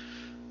from him.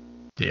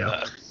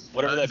 Yeah.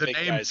 Whatever that the big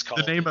name, guy's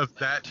called. The name of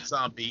that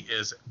zombie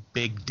is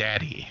Big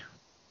Daddy.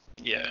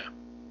 Yeah.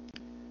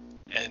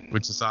 And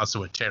which is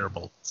also a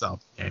terrible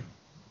zombie name.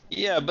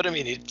 yeah, but I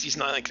mean, he's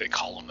not like they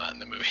call him that in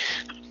the movie.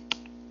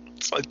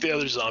 It's like the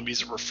other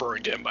zombies are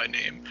referring to him by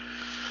name.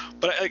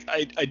 But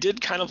I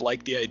did kind of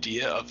like the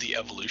idea of the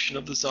evolution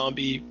of the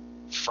zombie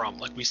from,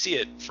 like, we see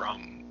it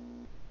from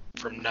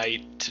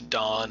night to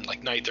dawn.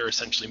 Like, night, they're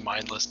essentially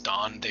mindless.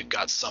 Dawn, they've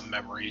got some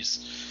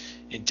memories.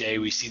 In day,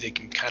 we see they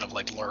can kind of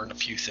like learn a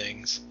few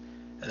things.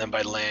 And then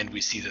by land,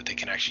 we see that they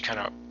can actually kind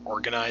of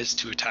organize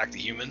to attack the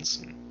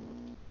humans. And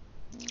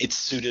it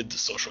suited the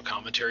social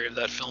commentary of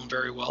that film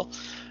very well.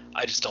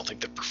 I just don't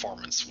think the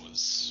performance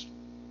was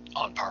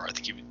on par. I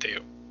think they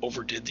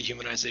overdid the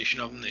humanization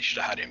of him. They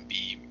should have had him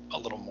be a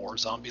little more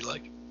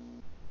zombie-like.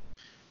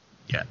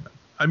 Yeah.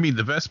 I mean,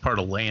 the best part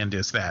of Land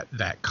is that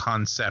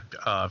concept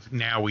of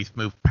now we've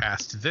moved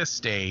past this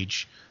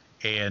stage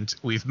and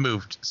we've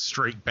moved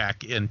straight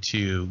back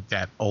into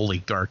that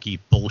oligarchy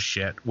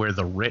bullshit where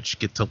the rich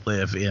get to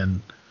live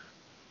in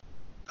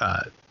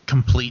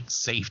complete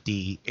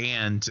safety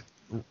and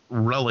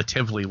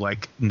relatively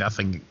like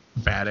nothing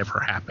bad ever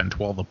happened,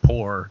 while the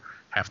poor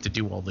have to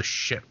do all the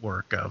shit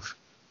work of,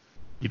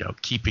 you know,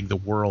 keeping the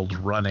world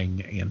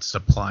running and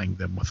supplying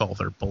them with all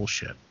their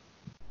bullshit.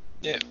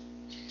 Yeah.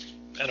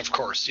 And of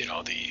course, you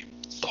know, the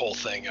whole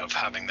thing of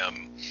having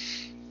them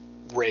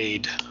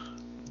raid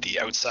the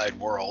outside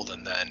world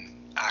and then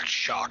act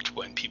shocked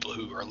when people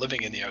who are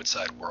living in the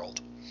outside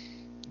world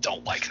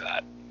don't like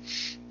that.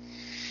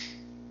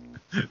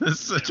 This is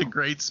such a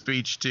great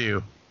speech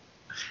too,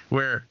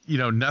 where, you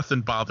know,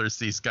 nothing bothers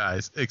these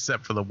guys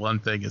except for the one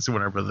thing is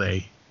whenever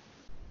they,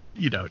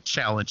 you know,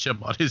 challenge him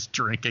on his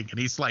drinking, and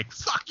he's like,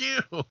 fuck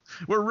you,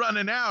 we're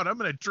running out, I'm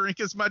gonna drink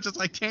as much as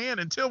I can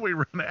until we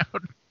run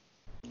out.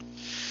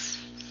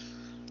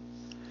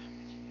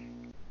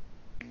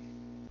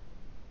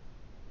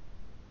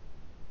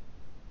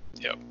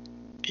 Yep.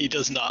 He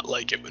does not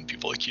like it when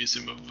people accuse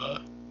him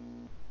of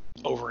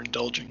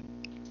overindulging.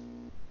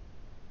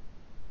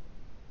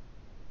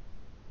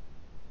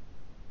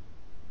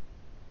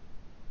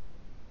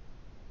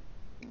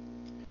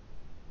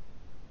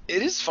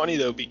 It is funny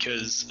though,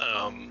 because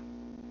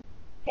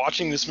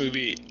watching this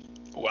movie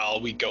while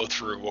we go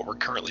through what we're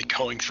currently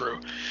going through,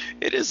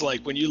 it is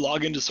like when you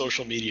log into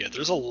social media,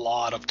 there's a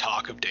lot of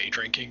talk of day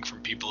drinking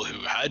from people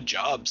who had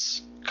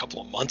jobs a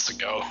couple of months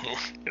ago who,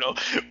 you know,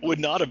 would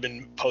not have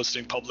been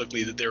posting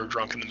publicly that they were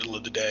drunk in the middle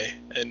of the day,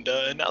 and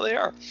now they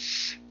are,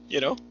 you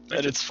know.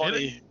 And it's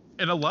funny.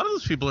 And a lot of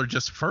those people are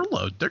just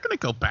furloughed. They're going to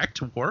go back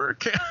to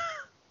work.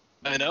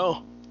 I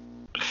know.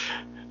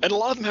 And a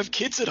lot of them have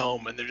kids at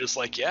home, and they're just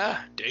like,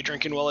 yeah, day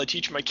drinking while I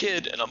teach my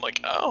kid. And I'm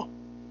like, oh,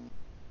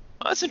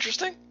 that's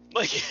interesting.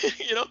 Like,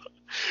 you know,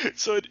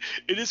 so it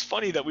is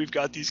funny that we've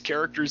got these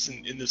characters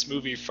in this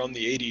movie from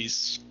the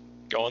 80s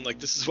going like,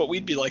 this is what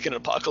we'd be like in an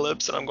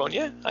apocalypse. And I'm going,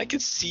 yeah, I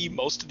could see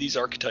most of these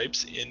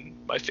archetypes in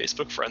my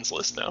Facebook friends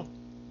list now.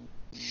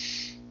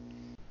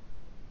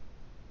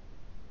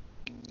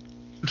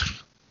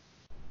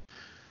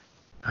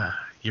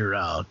 You're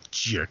all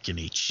jerking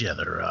each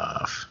other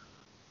off.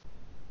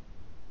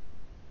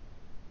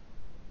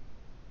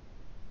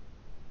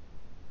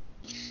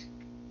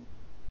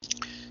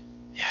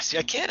 Yeah, see,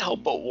 I can't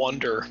help but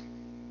wonder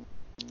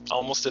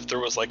almost if there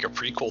was like a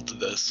prequel to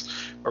this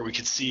where we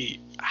could see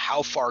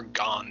how far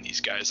gone these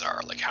guys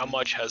are. Like, how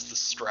much has the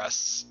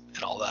stress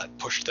and all that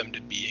pushed them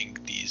to being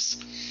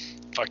these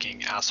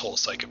fucking asshole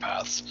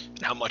psychopaths,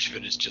 and how much of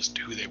it is just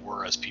who they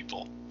were as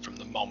people from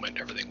the moment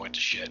everything went to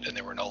shit and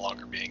they were no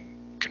longer being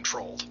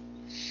controlled.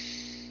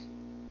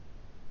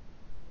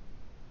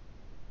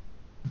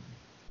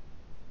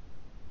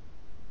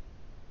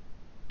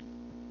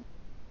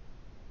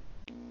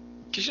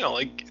 Because, you know,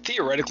 like,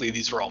 theoretically,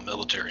 these were all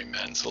military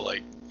men. So,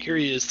 like, here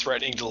he is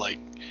threatening to, like,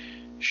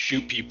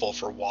 shoot people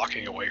for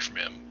walking away from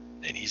him.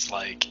 And he's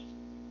like,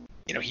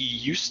 you know, he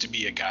used to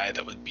be a guy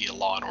that would be a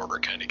law and order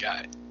kind of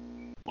guy,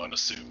 one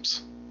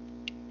assumes.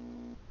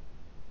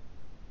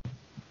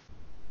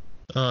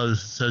 Oh,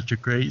 this is such a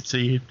great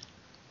scene.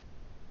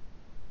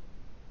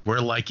 Where,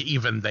 like,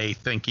 even they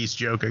think he's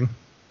joking.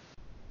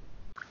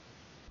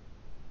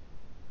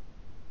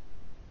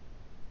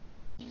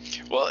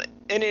 Well,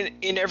 and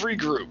in every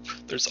group,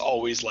 there's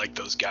always like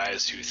those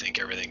guys who think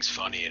everything's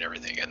funny and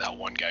everything, and that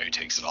one guy who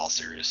takes it all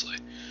seriously.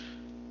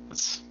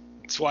 That's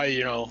why,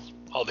 you know,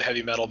 all the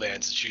heavy metal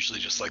bands, it's usually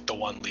just like the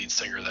one lead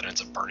singer that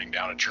ends up burning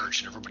down a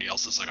church, and everybody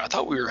else is like, I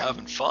thought we were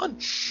having fun,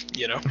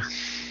 you know?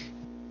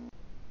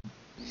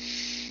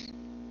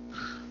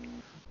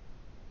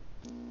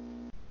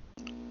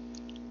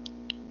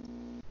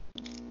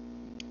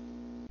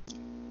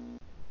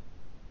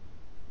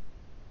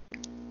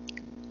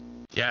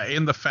 Yeah,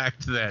 and the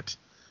fact that,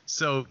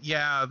 so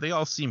yeah, they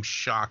all seem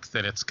shocked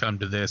that it's come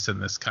to this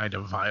and this kind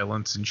of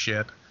violence and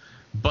shit,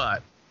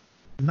 but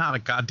not a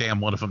goddamn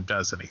one of them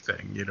does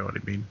anything, you know what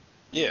I mean?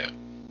 Yeah.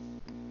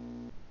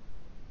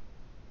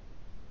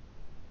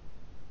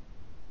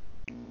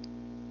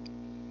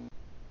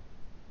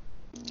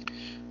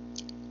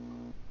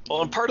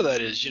 Well, and part of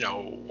that is,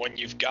 when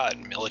you've got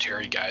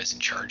military guys in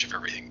charge of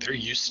everything, they're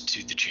used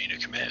to the chain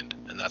of command,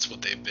 and that's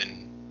what they've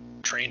been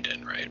trained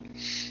in, right?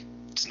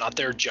 It's not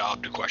their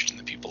job to question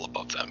the people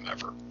above them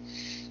ever.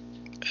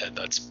 And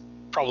that's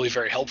probably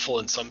very helpful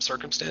in some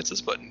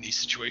circumstances, but in these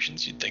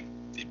situations, you'd think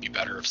it'd be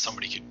better if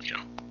somebody could,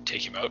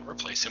 take him out and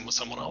replace him with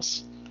someone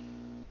else.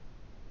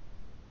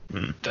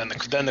 Then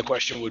the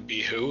question would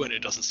be who, and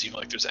it doesn't seem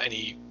like there's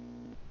any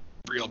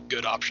real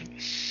good option.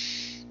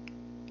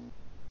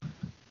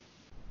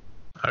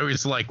 I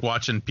always like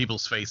watching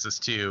people's faces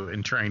too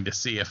and trying to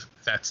see if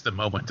that's the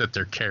moment that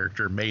their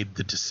character made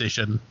the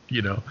decision,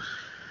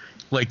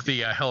 like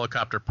the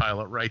helicopter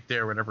pilot right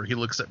there. Whenever he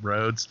looks at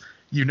Rhodes,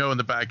 in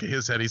the back of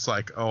his head, he's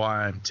like, oh,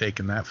 I'm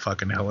taking that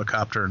fucking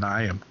helicopter and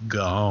I am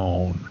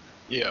gone.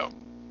 Yeah.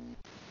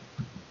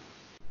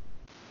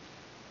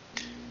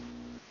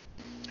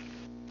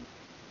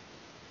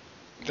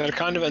 That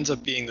kind of ends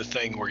up being the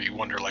thing where you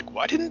wonder, like,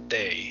 why didn't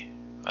they?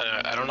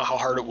 I don't know how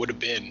hard it would have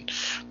been,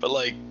 but,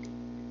 like,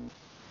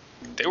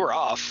 they were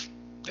off.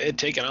 They had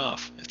taken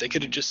off. If they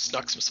could have just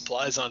snuck some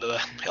supplies onto the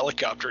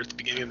helicopter at the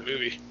beginning of the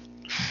movie,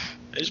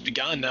 they'd just be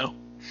gone now.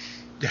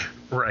 Yeah,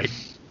 right.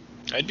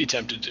 I'd be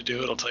tempted to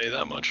do it, I'll tell you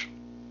that much.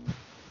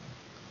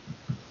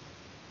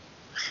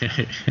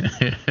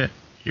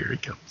 Here he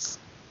comes.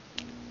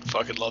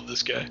 Fucking love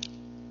this guy.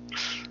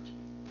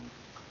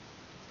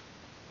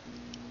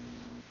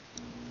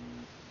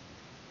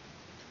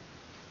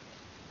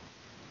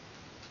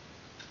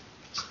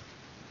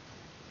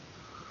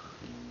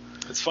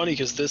 It's funny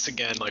because this,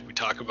 again, like we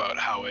talk about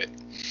how it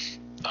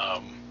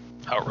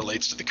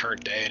relates to the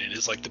current day, and it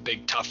is like the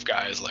big tough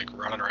guys like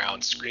running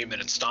around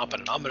screaming and stomping,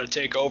 and I'm gonna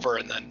take over,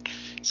 and then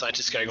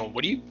scientist guy going,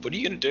 what are you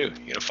gonna do?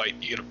 You gonna fight?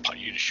 You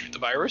gonna shoot the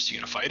virus? You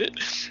gonna fight it?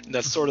 And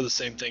that's sort of the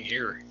same thing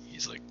here.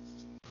 He's like,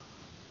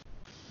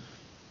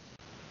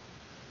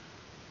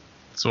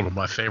 it's one of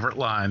my favorite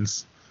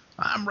lines.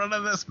 I'm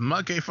running this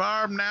monkey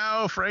farm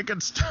now,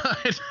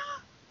 Frankenstein.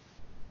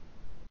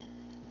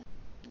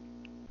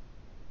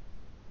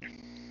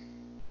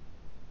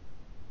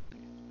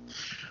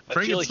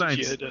 I feel like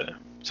if you had,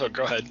 so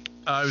go ahead.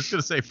 I was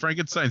gonna say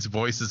Frankenstein's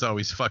voice has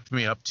always fucked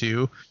me up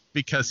too,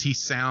 because he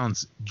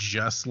sounds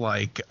just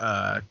like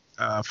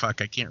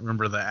fuck, I can't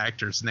remember the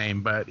actor's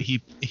name, but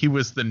he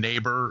was the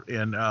neighbor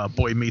in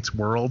Boy Meets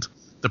World,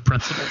 the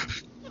principal.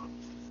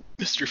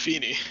 Mr.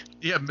 Feeney.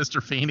 Yeah,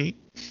 Mr. Feeney.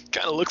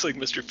 Kind of looks like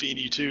Mr.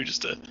 Feeney too,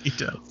 just he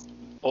does.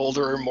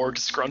 Older, more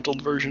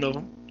disgruntled version of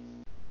him.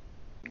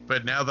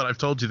 But now that I've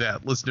told you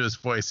that, listen to his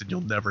voice and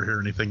you'll never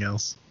hear anything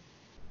else.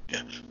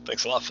 Yeah,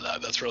 thanks a lot for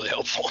that. That's really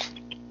helpful.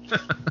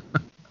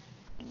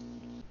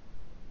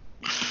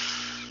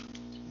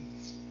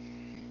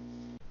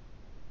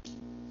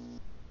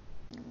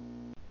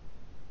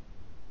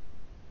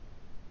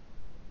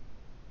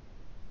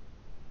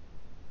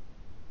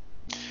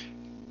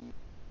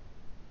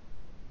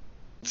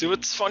 See,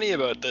 what's funny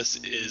about this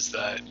is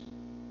that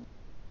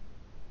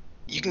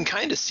you can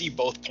kind of see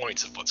both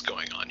points of what's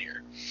going on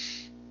here.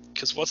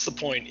 Because what's the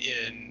point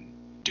in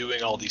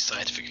doing all these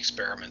scientific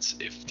experiments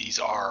if these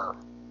are,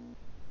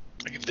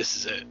 like, if this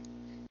is it?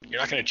 You're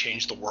not going to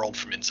change the world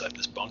from inside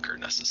this bunker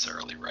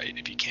necessarily, right?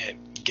 If you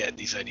can't get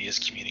these ideas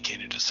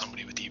communicated to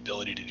somebody with the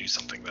ability to do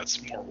something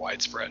that's more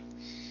widespread.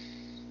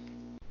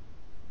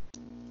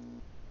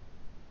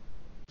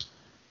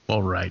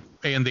 Well, right.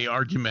 And the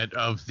argument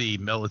of the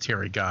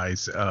military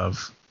guys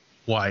of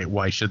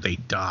why should they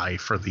die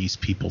for these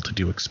people to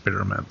do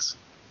experiments?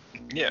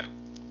 Yeah.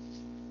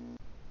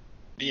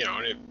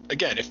 And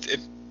again, if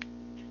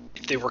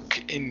they were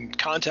in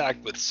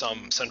contact with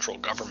some central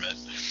government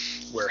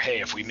where,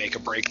 hey, if we make a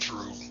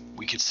breakthrough,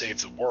 we could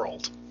save the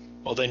world,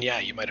 well, then, yeah,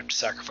 you might have to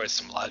sacrifice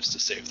some lives to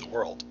save the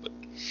world. But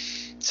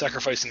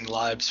sacrificing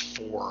lives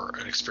for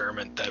an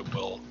experiment that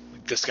will,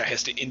 like, this guy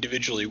has to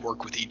individually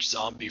work with each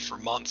zombie for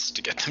months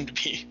to get them to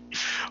be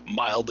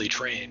mildly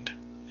trained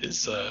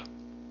is,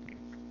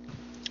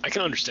 I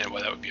can understand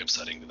why that would be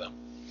upsetting to them.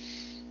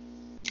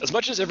 As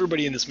much as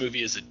everybody in this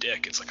movie is a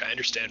dick, it's like I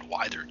understand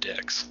why they're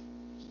dicks.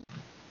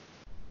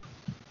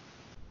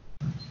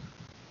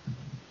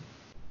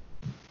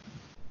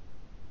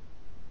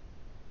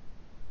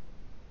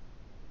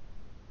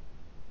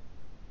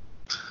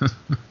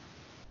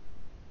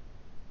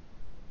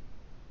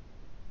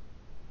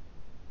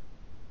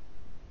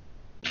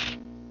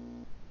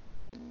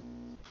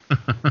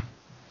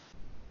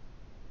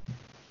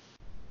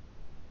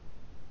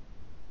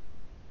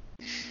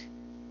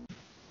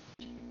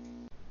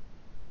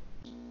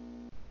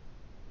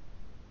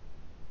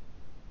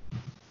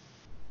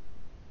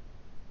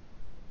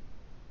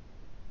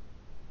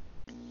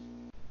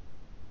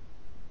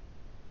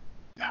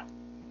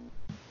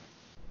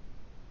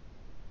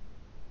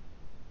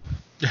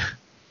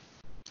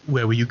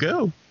 Where will you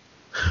go?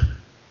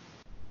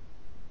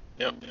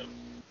 Yep.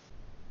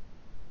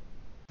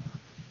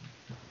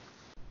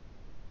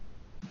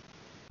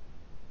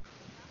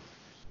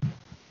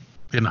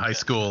 In high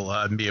school,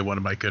 me and one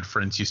of my good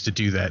friends used to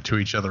do that to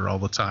each other all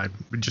the time.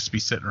 We'd just be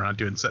sitting around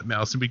doing something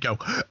else, and we'd go,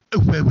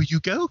 "Where will you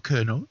go,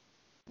 Colonel?"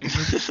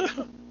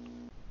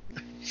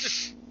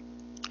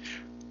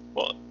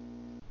 Well,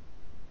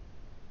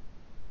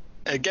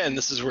 again,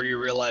 this is where you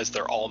realize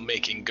they're all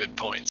making good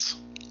points.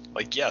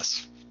 Like,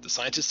 yes, the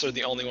scientists are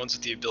the only ones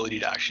with the ability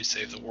to actually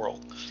save the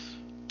world,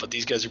 but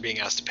these guys are being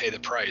asked to pay the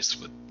price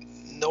with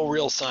no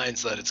real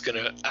signs that it's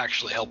going to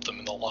actually help them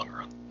in the long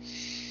run.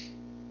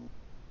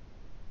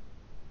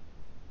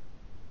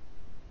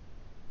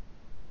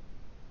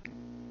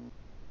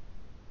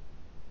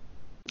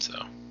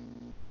 So,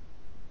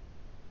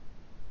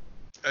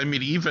 I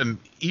mean, even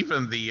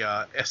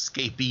the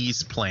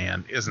escapees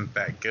plan isn't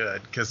that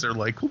good, because they're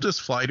like, we'll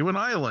just fly to an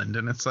island,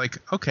 and it's like,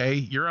 okay,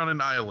 you're on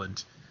an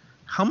island.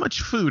 How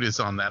much food is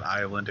on that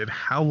island, and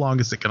how long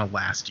is it going to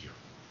last you?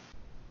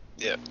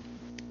 yeah.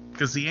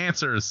 Because the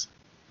answer is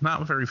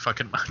not very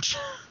fucking much.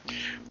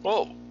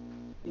 Well,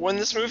 when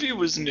this movie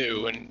was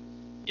new, and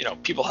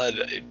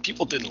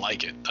people didn't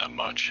like it that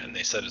much, and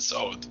they said it's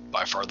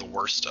by far the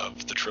worst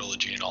of the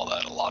trilogy and all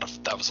that.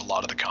 That was a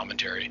lot of the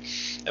commentary,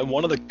 and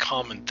one of the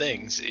common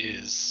things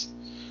is,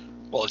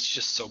 well, it's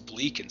just so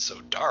bleak and so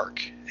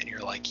dark, and you're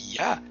like,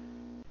 yeah,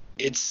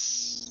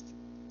 it's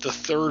the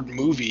third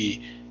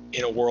movie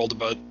in a world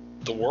about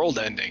the world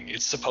ending.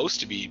 It's supposed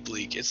to be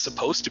bleak. It's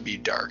supposed to be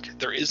dark.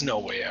 There is no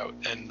way out,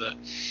 and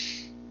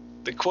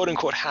the quote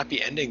unquote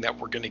happy ending that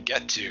we're going to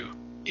get to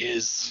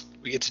is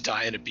we get to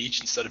die on a beach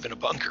instead of in a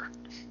bunker.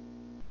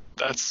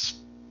 That's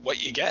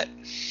what you get.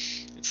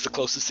 It's the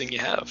closest thing you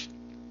have.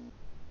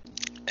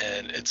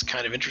 And it's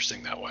kind of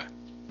interesting that way.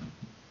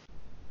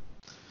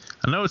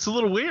 I know it's a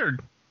little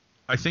weird.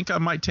 I think I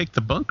might take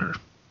the bunker.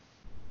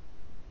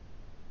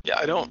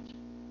 Yeah,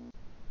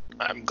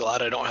 I'm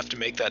glad I don't have to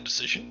make that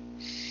decision.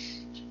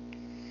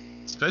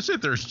 Especially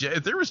if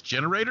there was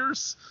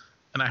generators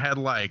and I had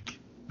like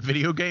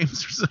video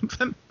games or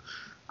something.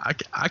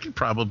 I could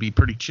probably be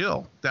pretty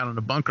chill down in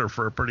a bunker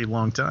for a pretty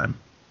long time.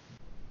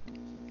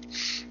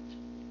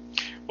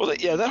 Well,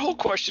 yeah, that whole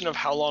question of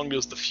how long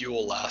does the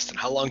fuel last and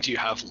how long do you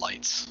have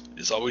lights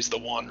is always the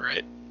one,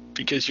 right?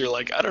 Because you're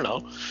like, I don't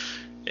know.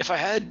 If I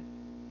had,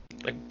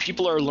 like,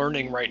 people are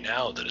learning right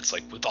now that it's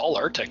like with all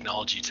our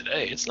technology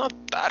today, it's not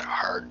that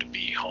hard to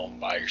be home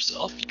by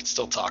yourself. You can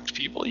still talk to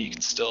people. You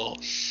can still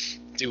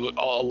do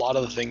a lot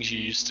of the things you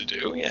used to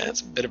do. Yeah,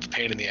 it's a bit of a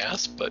pain in the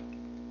ass, but,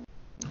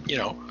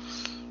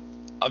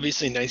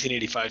 obviously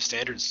 1985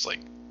 standards, like,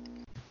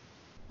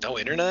 no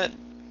internet,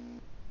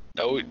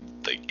 no,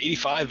 like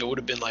 85, it would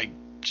have been like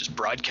just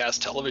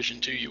broadcast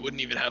television too. You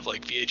wouldn't even have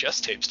like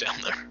VHS tapes down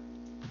there.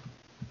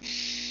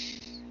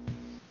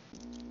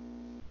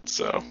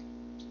 So,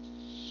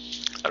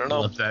 I don't know.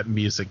 I love that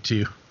music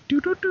too.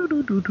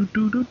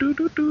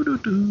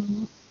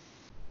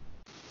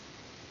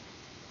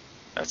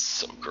 That's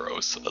so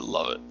gross. I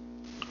love it.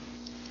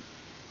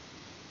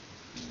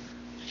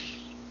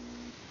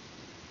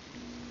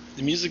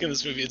 The music in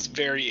this movie, it's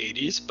very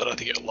 80s, but I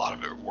think a lot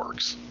of it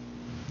works.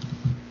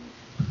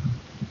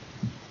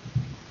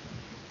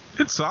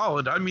 It's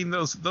solid. I mean,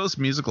 those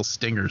musical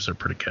stingers are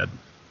pretty good.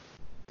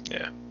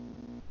 Yeah.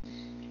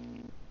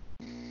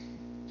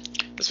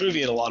 This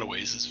movie, in a lot of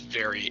ways, is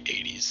very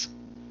 80s.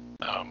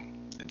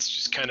 It's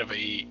just kind of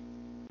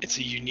it's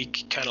a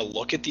unique kind of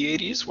look at the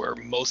 80s, where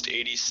most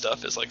 80s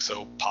stuff is like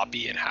so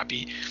poppy and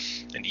happy,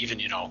 and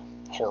even,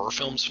 horror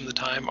films from the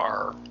time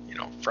are,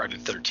 Friday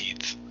the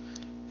 13th.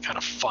 Kind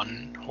of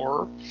fun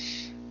horror,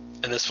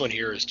 and this one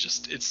here is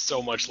just, it's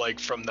so much like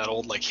from that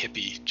old like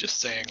hippie just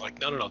saying like,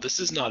 no,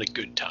 this is not a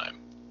good time,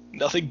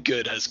 nothing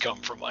good has come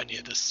from any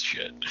of this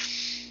shit.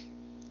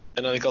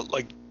 And I think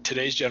like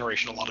today's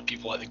generation, a lot of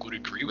people I think would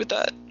agree with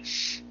that,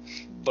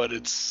 but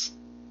it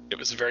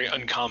was a very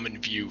uncommon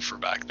view for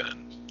back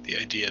then, the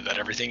idea that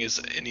everything is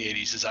in the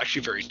 80s is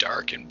actually very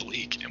dark and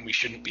bleak, and we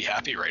shouldn't be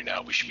happy right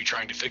now, we should be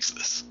trying to fix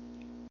this.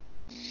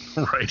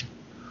 Right.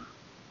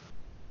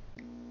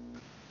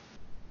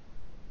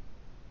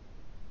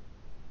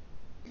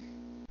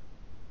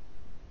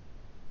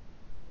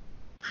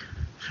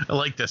 I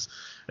like this.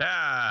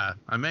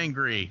 I'm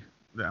angry.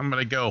 I'm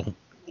going to go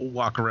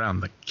walk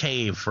around the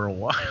cave for a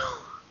while.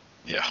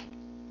 Yeah.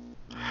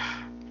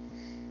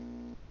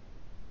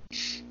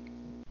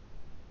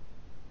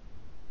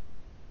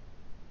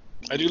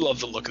 I do love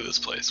the look of this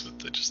place with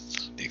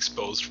the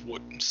exposed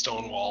wood and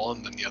stone wall,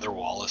 and then the other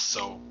wall is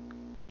so,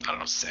 I don't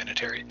know,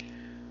 sanitary.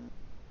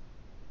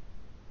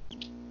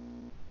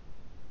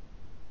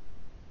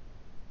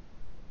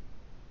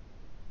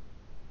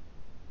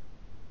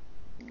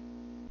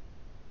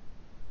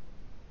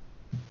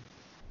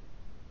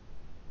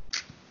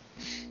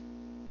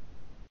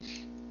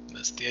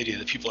 That's the idea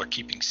that people are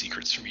keeping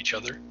secrets from each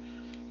other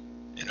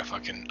in a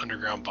fucking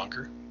underground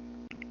bunker.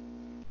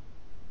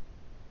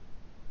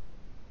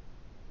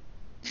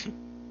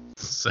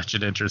 Such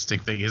an interesting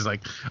thing. He's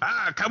like,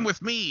 come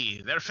with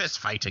me. They're fist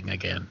fighting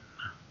again.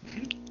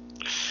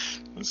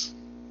 These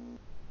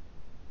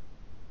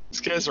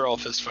guys are all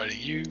fist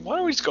fighting. Why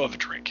don't we just go have a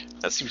drink?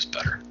 That seems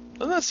better.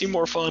 Doesn't that seem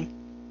more fun?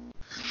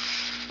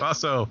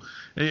 Also,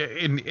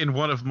 in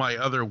one of my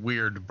other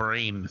weird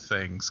brain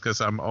things, because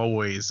I'm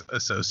always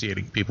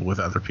associating people with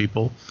other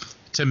people,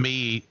 to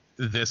me,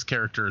 this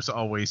character has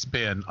always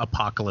been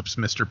Apocalypse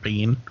Mr.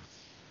 Bean.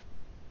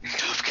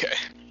 Okay.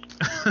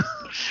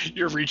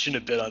 You're reaching a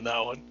bit on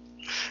that one,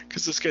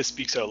 because this guy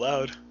speaks out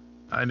loud.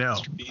 I know.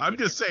 I'm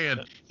just saying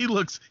he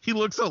looks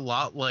a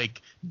lot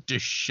like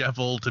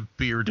disheveled,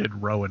 bearded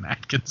Rowan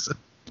Atkinson.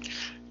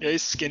 Yeah,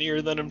 he's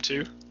skinnier than him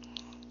too.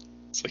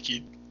 It's like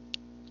he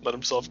let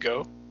himself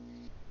go.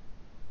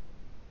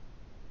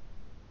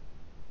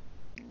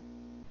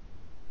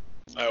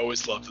 I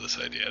always loved this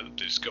idea that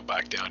they just go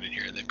back down in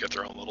here and they've got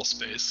their own little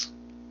space.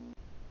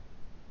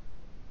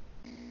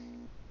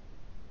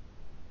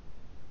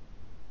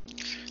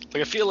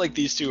 Like, I feel like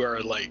these two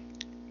are like,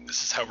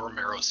 this is how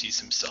Romero sees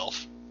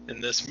himself in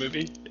this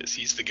movie, is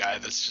he's the guy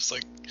that's just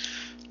like,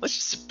 let's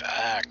just sit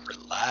back,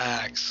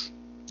 relax,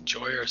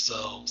 enjoy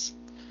ourselves.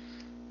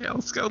 Yeah,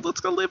 let's go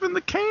live in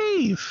the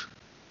cave.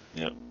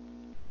 Yep.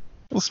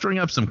 We'll string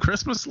up some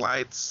Christmas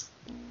lights.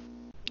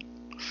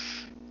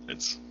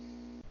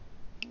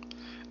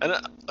 And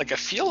I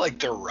feel like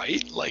they're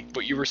right, like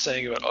what you were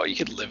saying about, you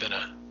could live in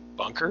a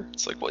bunker.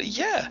 It's like, well,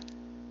 yeah,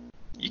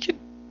 you could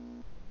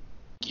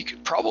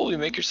probably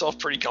make yourself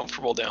pretty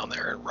comfortable down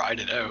there and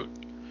ride it out.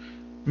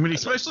 I mean,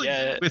 especially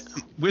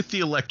with the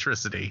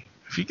electricity.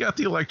 If you got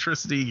the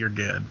electricity, you're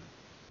good.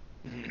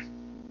 Mm-hmm.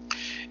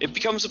 It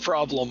becomes a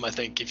problem, I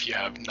think, if you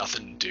have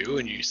nothing to do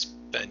and you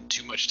spend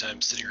too much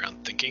time sitting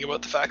around thinking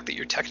about the fact that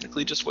you're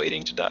technically just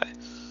waiting to die.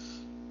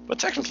 But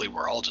technically,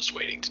 we're all just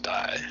waiting to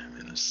die. I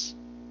mean,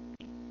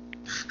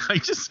 I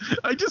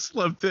just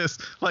love this.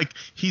 Like,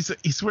 he's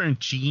wearing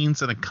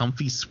jeans and a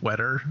comfy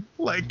sweater.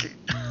 Like,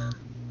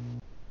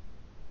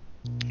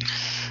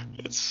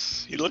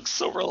 he looks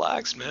so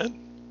relaxed, man.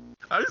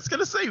 I was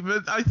gonna say,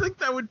 but I think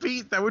that would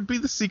be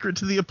the secret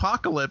to the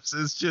apocalypse,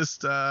 is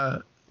just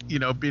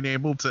being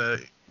able to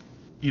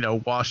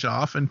wash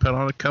off and put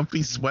on a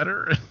comfy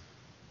sweater.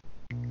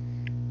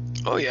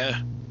 Oh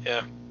yeah.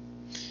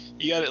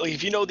 You got it. Like,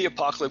 if you know the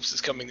apocalypse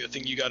is coming, the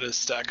thing you got to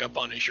stack up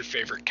on is your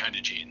favorite kind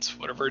of jeans.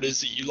 Whatever it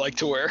is that you like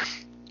to wear,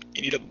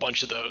 you need a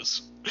bunch of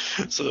those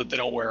so that they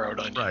don't wear out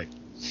on you. Right.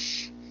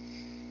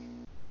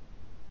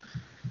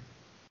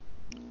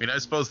 I mean, I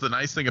suppose the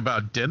nice thing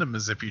about denim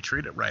is if you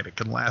treat it right, it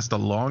can last a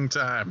long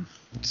time.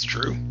 It's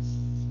true.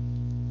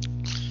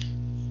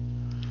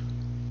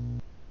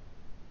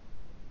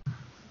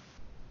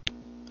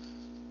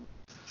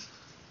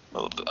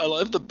 I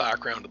love the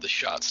background of the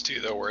shots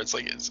too, though, where it's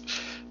like it's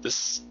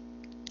this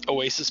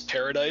oasis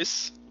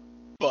paradise,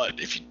 but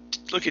if you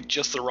look at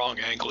just the wrong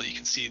angle, you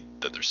can see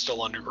that they're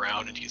still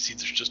underground, and you can see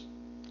there's just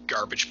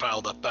garbage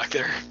piled up back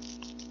there.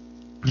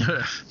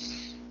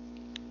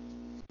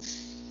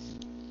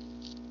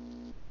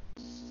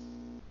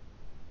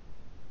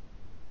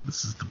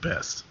 This is the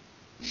best.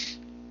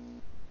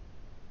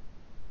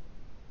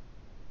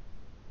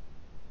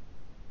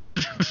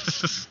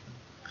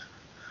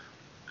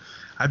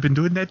 I've been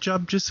doing that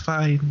job just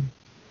fine.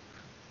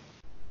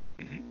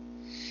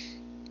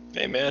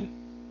 Hey man,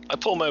 I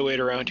pull my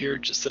weight around here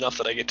just enough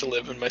that I get to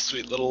live in my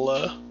sweet little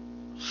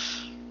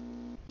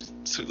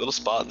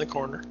spot in the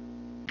corner.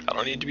 I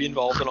don't need to be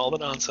involved in all the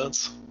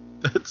nonsense.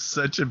 That's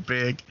such a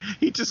big...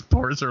 He just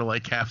pours her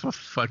like half a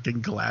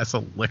fucking glass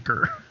of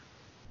liquor.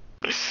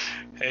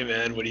 Hey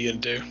man, what are you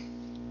gonna do?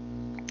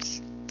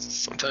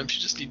 Sometimes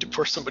you just need to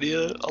pour somebody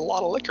a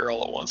lot of liquor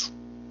all at once.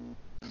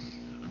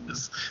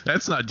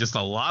 That's not just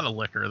a lot of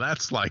liquor.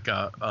 That's like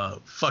a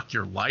fuck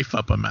your life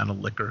up amount of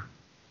liquor.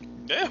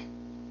 Yeah.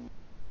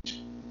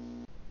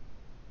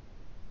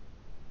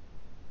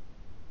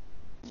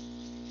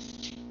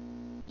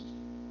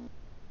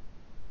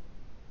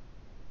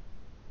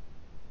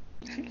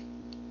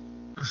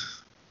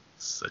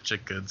 Such a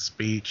good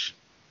speech.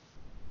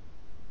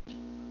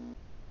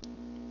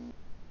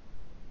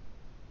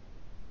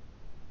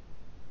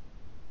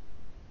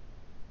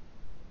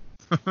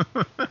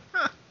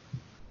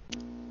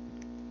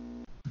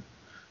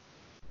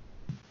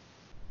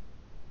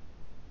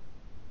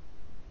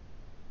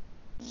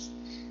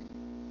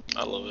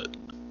 I love it.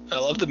 I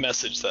love the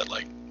message that,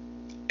 like,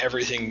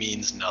 everything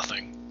means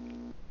nothing.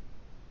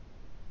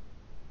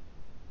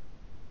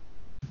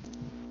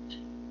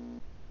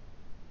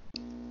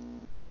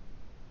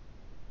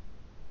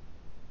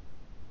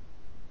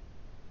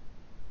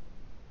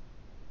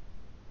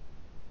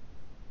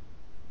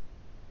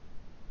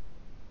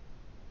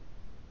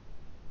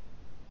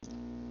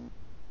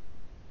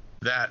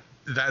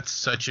 That's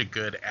such a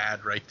good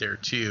ad right there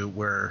too,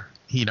 where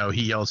he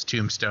yells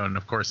Tombstone, and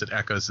of course it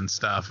echoes and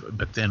stuff,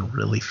 but then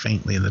really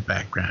faintly in the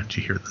background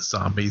you hear the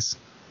zombies.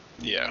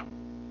 Yeah,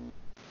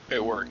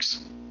 it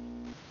works.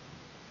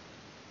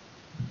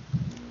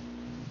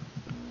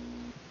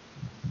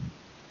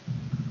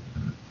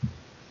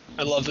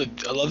 I love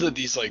that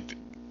these, like,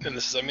 and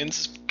this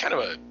is kind of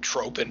a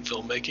trope in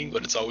filmmaking,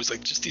 but it's always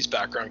like just these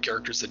background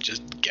characters that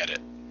just get it.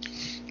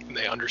 And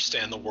they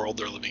understand the world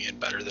they're living in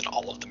better than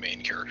all of the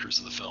main characters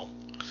of the film.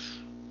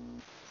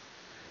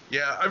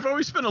 Yeah, I've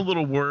always been a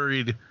little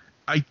worried.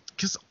 I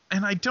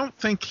don't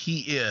think he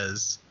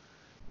is,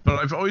 but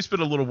I've always been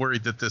a little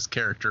worried that this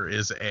character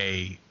is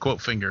a quote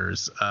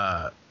fingers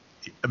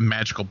a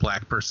magical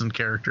black person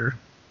character.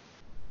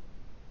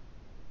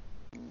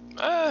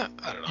 I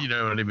don't know. You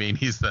know what I mean?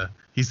 He's the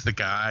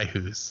guy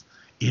who's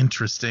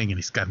interesting and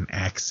he's got an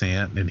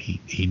accent and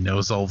he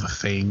knows all the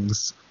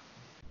things.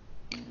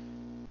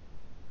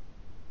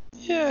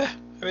 Yeah,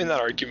 I mean, that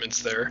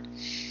argument's there,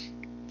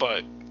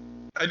 but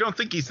I don't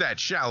think he's that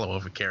shallow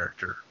of a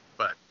character,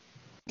 but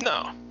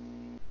no.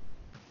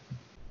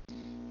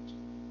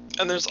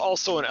 And there's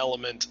also an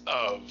element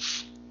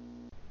of,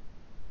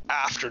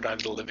 after Night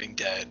of the Living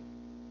Dead,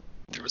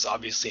 there was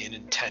obviously an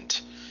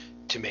intent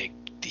to make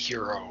the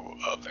hero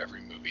of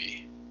every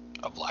movie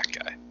a black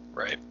guy,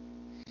 right?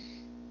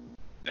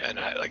 And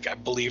I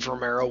believe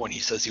Romero when he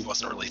says he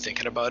wasn't really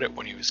thinking about it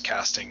when he was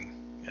casting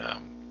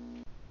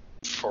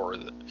for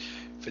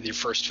the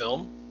first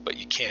film, but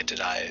you can't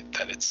deny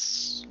that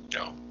it's, you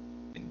know,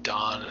 in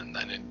Dawn and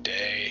then in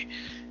Day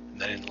and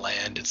then in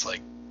Land, it's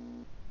like,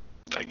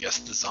 I guess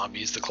the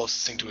zombie is the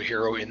closest thing to a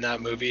hero in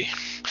that movie,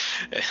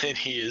 and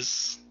he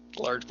is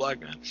a large black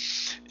man.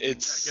 I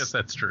guess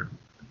that's true.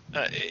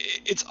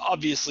 It's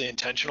obviously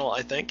intentional,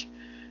 I think.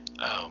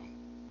 And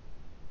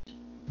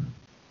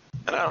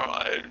I don't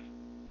know.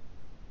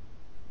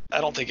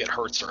 I don't think it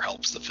hurts or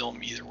helps the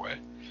film either way.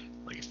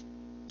 Like,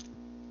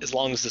 as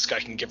long as this guy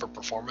can give a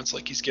performance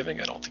like he's giving,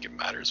 I don't think it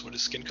matters what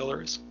his skin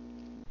color is.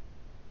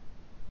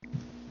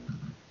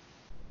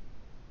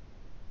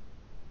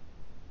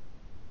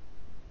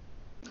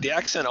 The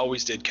accent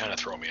always did kind of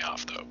throw me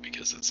off, though,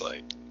 because it's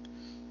like,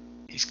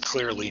 he's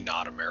clearly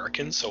not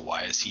American, so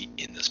why is he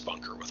in this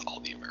bunker with all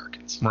the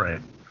Americans?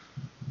 Right.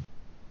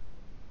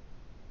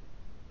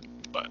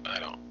 But I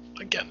don't.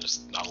 Again,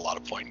 there's not a lot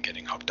of point in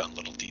getting hooked on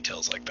little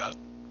details like that.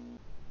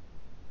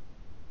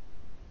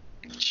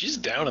 She's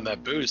down in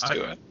that booze,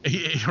 too.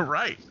 You're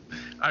right.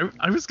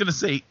 I was going to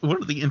say,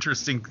 one of the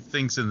interesting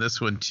things in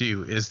this one,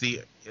 too, is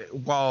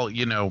while,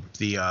 you know,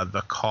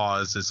 the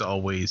cause is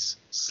always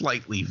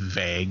slightly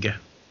vague,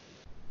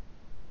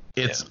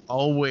 it's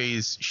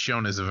always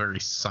shown as a very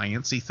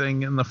sciencey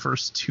thing in the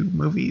first two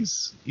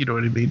movies. You know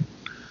what I mean?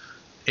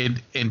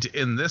 And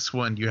in this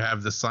one, you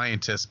have the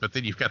scientist, but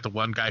then you've got the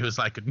one guy who's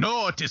like,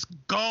 no, it is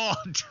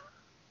God.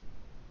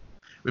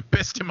 We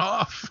pissed him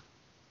off.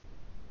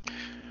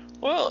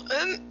 Well,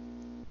 and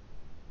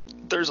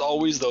there's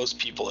always those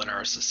people in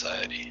our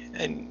society,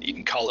 and you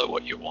can call it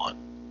what you want,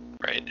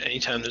 right?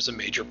 Anytime there's a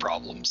major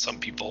problem, some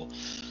people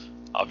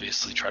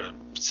obviously try to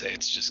say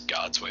it's just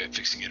God's way of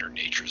fixing it or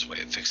nature's way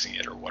of fixing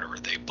it or whatever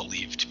they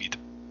believe to be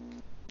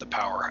the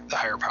power, the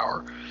higher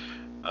power.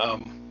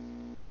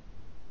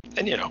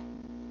 And, you know,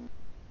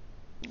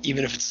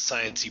 even if it's a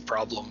sciencey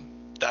problem,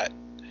 that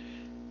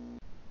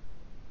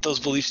those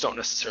beliefs don't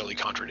necessarily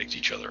contradict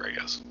each other, I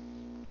guess.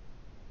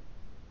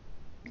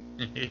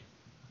 I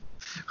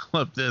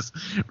love this,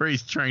 where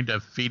he's trying to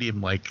feed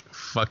him like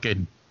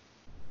fucking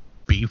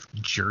beef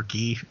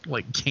jerky,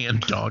 like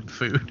canned dog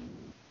food.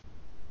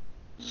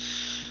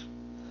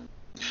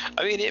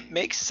 I mean, it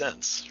makes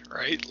sense,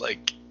 right?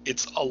 Like,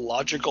 it's a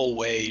logical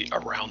way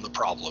around the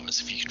problem is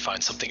if you can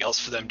find something else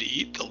for them to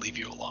eat, they'll leave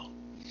you alone.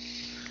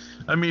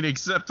 I mean,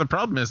 except the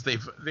problem is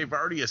they've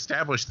already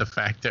established the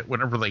fact that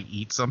whenever they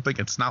eat something,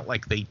 it's not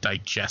like they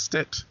digest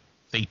it.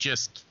 They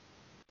just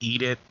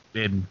eat it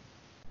and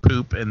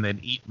poop and then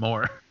eat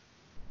more.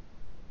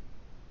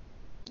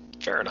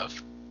 Fair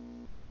enough.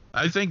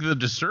 I think the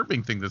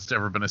disturbing thing that's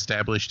never been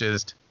established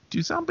is,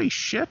 do zombies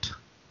shit?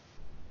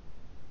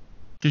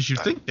 Because you'd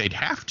think they'd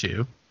have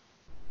to.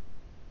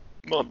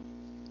 Well,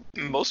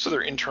 most of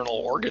their internal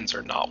organs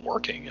are not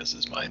working, as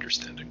is my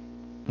understanding.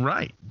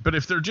 Right. But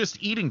if they're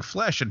just eating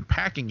flesh and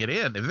packing it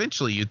in,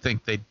 eventually you'd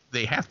think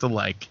they have to,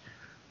 like,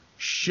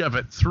 shove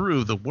it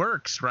through the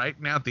works, right?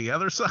 And out the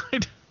other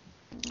side.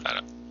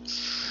 I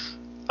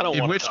don't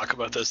want to talk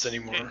about this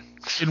anymore.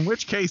 In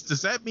which case,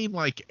 does that mean,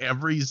 like,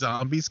 every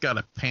zombie's got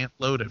a pant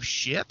load of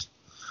shit?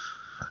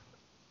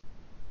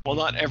 Well,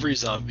 not every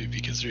zombie,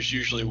 because there's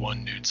usually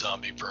one nude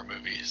zombie per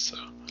movie, so,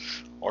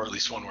 or at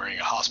least one wearing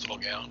a hospital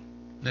gown.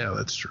 Yeah,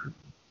 that's true.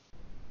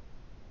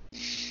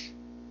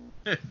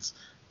 That's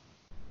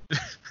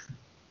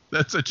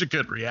such a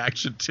good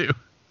reaction, too.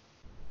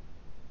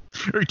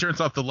 Or he turns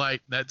off the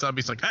light, and that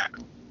zombie's like, ah,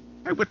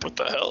 hey, what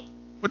the hell?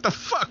 What the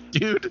fuck,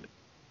 dude?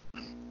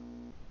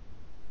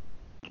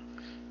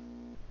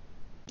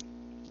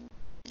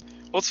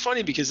 Well, it's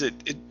funny because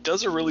it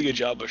does a really good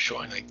job of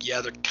showing, like, yeah,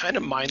 they're kind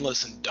of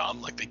mindless and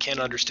dumb. Like, they can't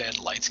understand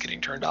lights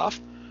getting turned off,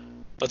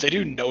 but they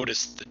do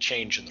notice the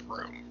change in the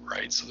room,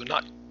 right? So they're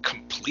not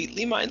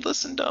completely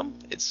mindless and dumb.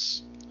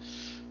 It's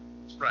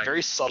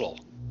very subtle.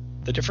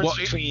 The difference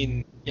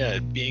between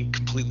being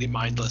completely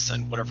mindless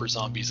and whatever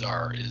zombies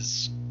are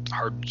is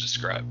hard to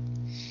describe.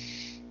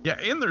 Yeah,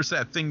 and there's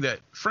that thing that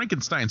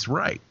Frankenstein's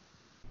right.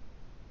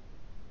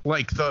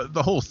 Like,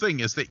 the whole thing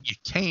is that you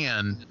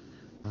can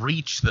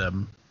reach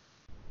them,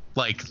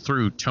 like,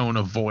 through tone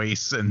of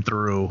voice and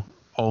through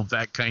all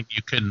that kind.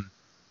 You can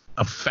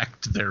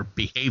affect their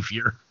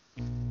behavior.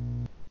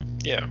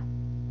 Yeah.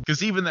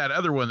 Because even that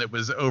other one that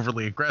was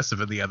overly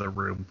aggressive in the other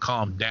room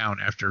calmed down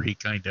after he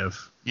kind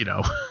of, you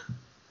know,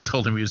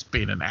 told him he was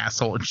being an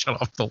asshole and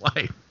shut off the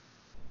light.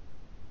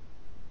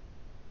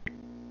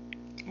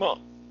 Well,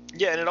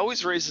 yeah, and it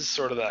always raises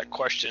sort of that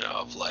question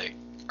of, like,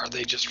 are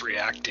they just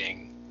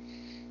reacting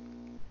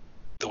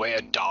the way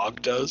a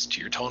dog does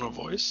to your tone of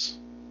voice?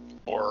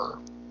 Or,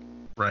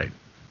 right,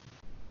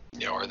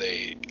 you know, are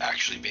they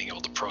actually being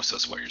able to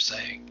process what you're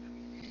saying?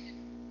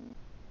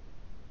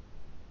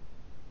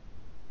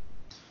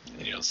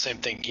 And, you know, the same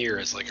thing here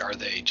is, like, are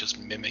they just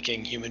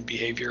mimicking human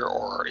behavior,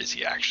 or is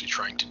he actually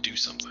trying to do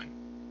something?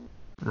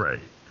 right.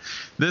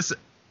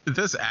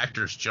 This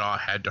actor's jaw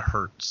had to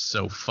hurt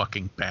so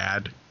fucking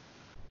bad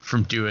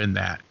from doing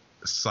that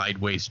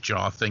sideways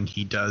jaw thing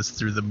he does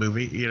through the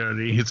movie. You know what I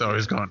mean? He's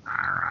always going,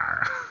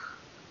 "Arr."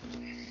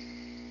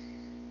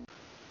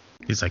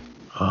 He's like,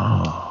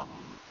 oh.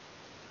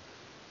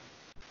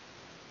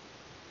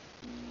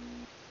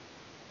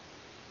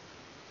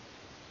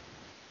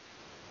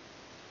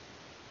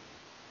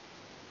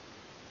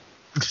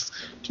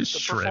 Just The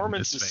shredding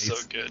performance his is face.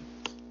 so good.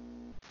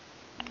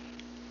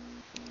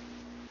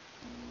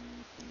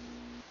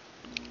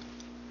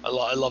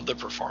 I love the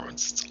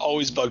performance. It's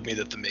always bugged me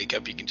that the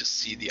makeup, you can just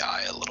see the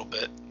eye a little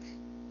bit.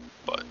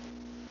 But,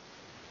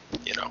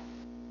 you know,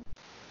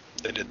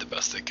 they did the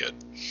best they could.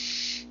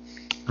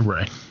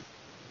 Right.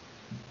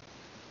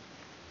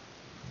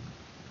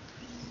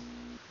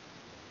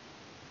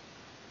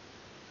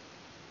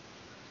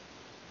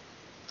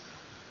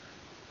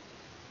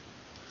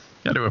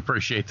 Got to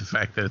appreciate the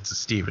fact that it's a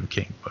Stephen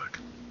King book.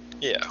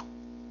 Yeah.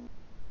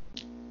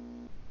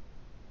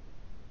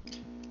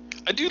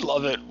 I do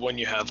love it when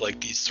you have, like,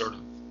 these sort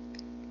of,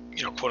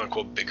 you know, quote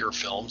unquote bigger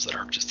films that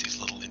aren't just these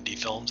little indie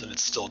films, and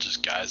it's still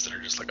just guys that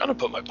are just like, I'm gonna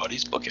put my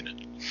buddy's book in it.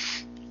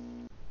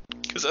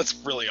 Because that's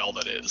really all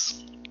that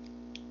is.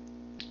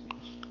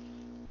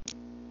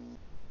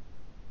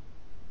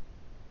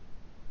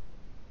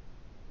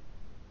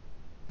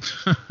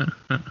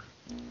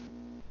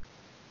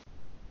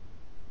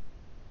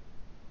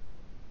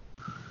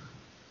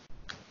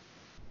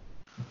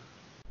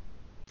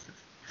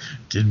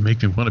 Didn't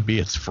make me want to be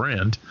its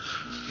friend.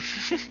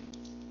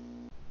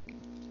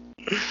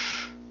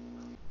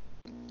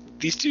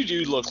 These two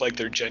do look like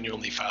they're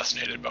genuinely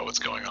fascinated about what's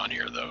going on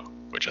here, though,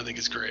 which I think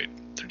is great.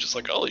 They're just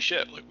like, holy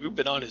shit, like, we've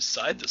been on his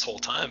side this whole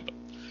time, but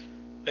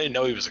I didn't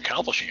know he was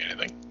accomplishing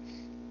anything.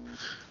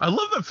 I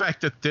love the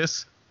fact that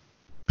this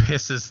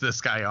pisses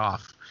this guy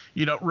off.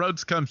 You know,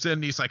 Rhodes comes in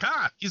and he's like,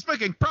 he's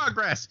making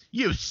progress,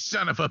 you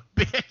son of a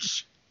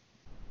bitch.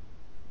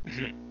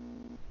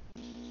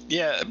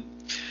 Yeah,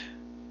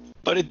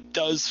 but it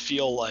does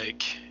feel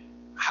like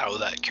how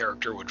that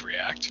character would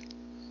react.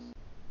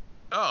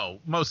 Oh,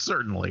 most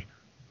certainly.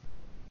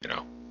 You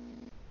know,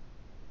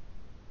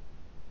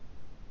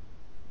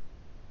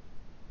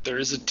 there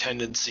is a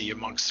tendency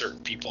amongst certain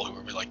people who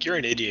will be like, you're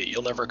an idiot,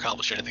 you'll never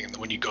accomplish anything, and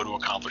then when you go to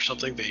accomplish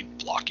something, they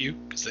block you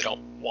because they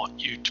don't want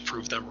you to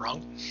prove them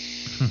wrong.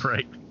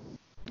 Right.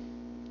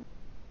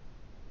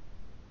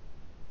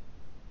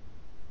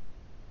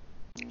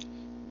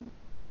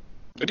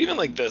 But even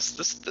like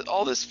this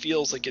all this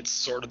feels like it's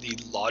sort of the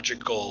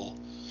logical,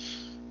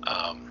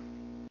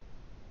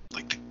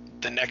 like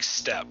the next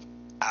step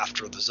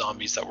after the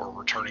zombies that were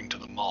returning to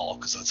the mall,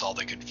 because that's all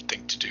they could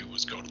think to do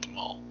was go to the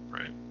mall,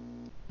 right?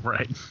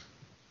 Right.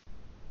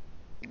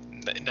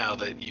 Now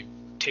that you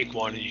take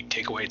one and you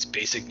take away its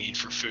basic need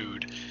for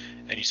food,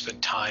 and you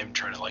spend time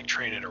trying to, like,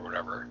 train it or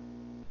whatever,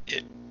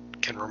 it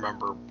can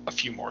remember a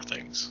few more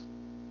things.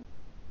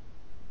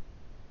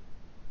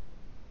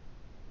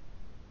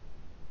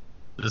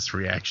 This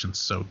reaction's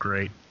so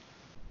great.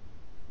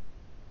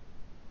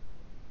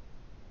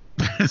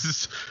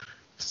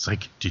 It's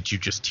like, did you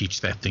just teach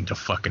that thing to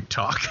fucking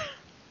talk?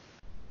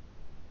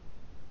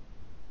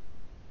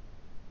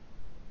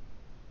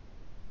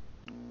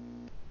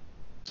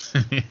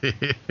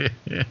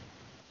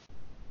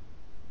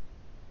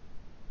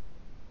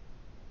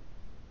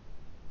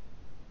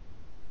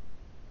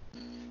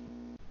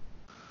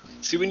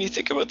 See, when you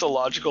think about the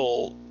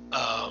logical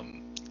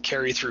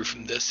carry through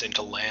from this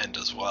into Land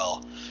as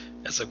well,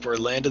 it's like where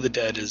Land of the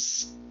Dead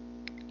is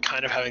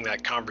kind of having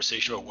that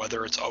conversation about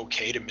whether it's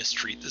okay to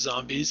mistreat the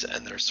zombies,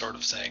 and they're sort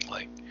of saying,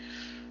 like,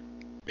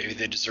 maybe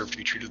they deserve to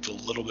be treated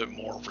with a little bit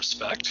more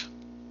respect,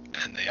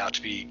 and they ought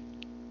to be,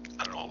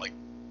 I don't know, like,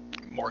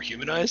 more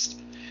humanized.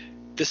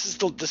 This is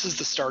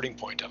the starting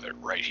point of it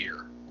right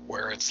here,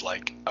 where it's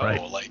like, oh,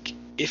 right. Like,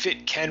 if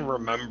it can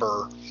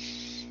remember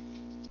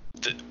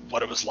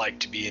what it was like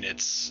to be in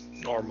its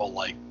normal,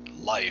 like,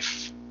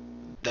 life,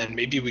 then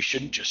maybe we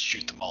shouldn't just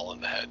shoot them all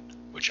in the head.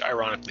 Which,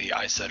 ironically,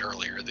 I said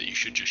earlier that you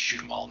should just shoot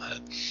them all in the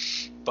head.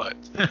 But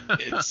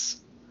it's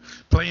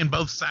playing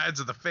both sides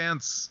of the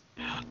fence.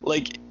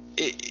 Like,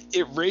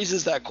 it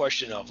raises that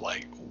question of,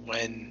 like,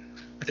 when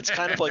it's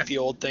kind of like the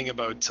old thing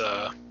about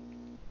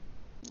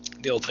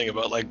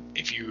like,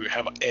 if you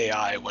have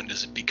AI, when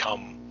does it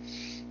become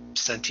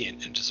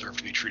sentient and deserve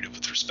to be treated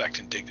with respect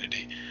and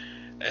dignity?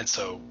 And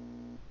so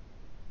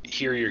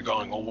here you're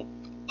going, well,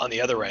 on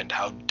the other end,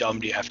 how dumb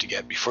do you have to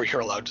get before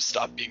you're allowed to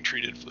stop being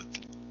treated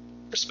with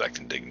respect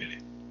and dignity?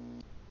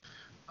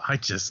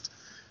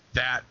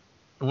 that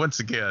once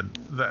again,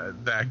 the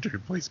actor who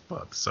plays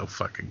Bub so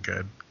fucking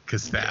good,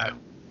 because that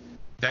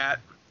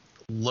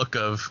look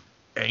of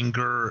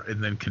anger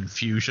and then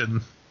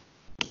confusion.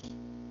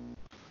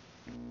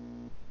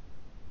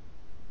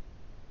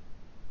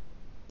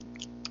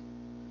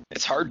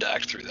 It's hard to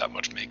act through that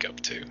much makeup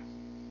too.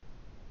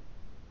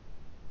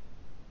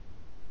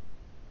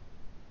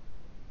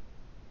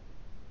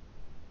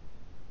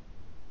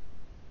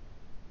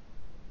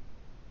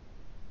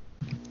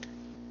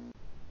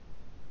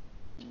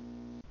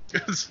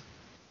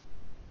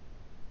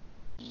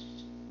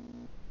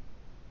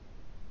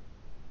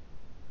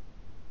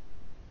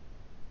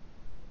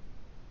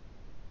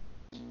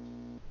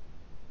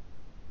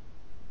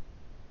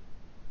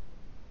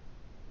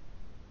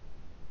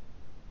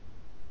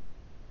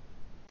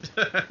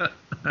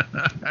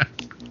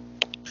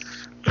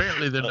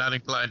 Apparently they're not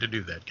inclined to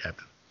do that,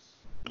 Captain.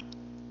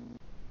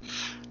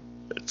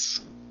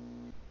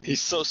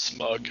 He's so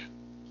smug.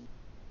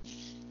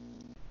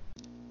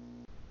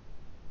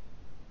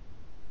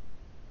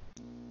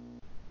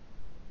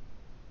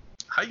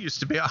 I used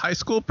to be a high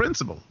school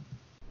principal.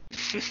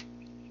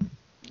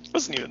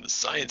 Wasn't even the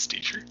science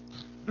teacher.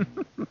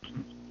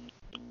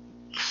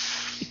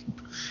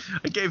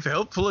 I gave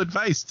helpful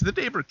advice to the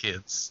neighbor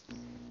kids.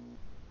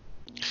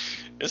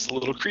 It's a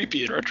little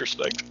creepy in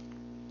retrospect.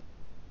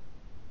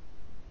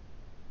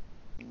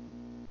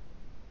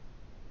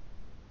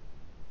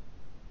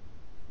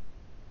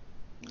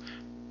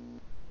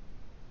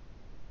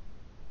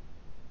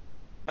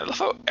 I love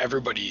how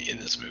everybody in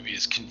this movie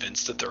is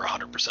convinced that they're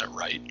 100%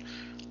 right.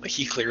 Like,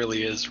 he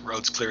clearly is,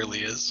 Rhodes clearly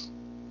is.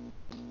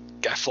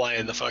 Guy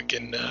flying the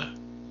fucking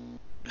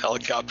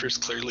helicopter's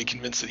clearly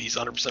convinced that he's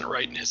 100%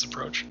 right in his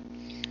approach.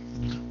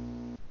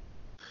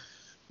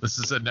 This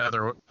is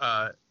another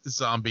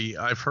zombie.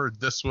 I've heard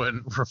this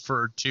one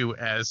referred to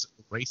as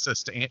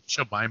racist Aunt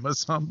Jemima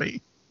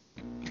zombie.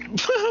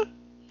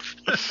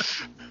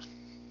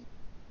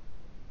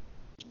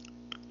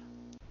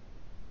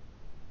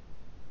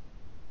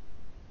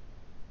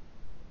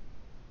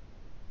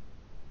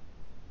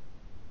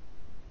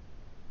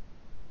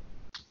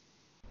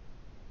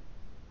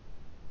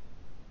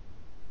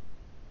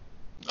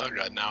 Oh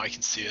god, now I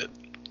can see it.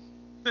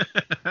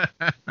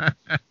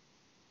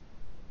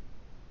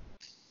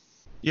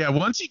 Yeah,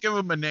 once you give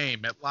him a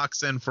name, it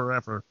locks in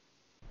forever.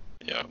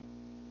 Yeah.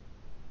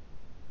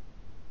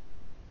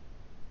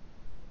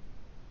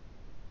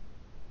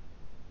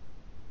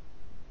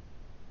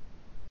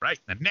 Right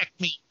in the neck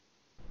meat.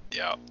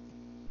 Yeah.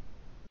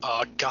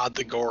 Oh god,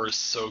 the gore is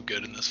so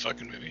good in this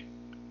fucking movie.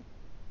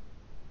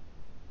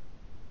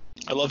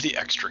 I love the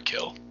extra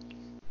kill.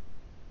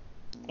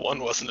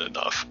 One wasn't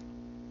enough.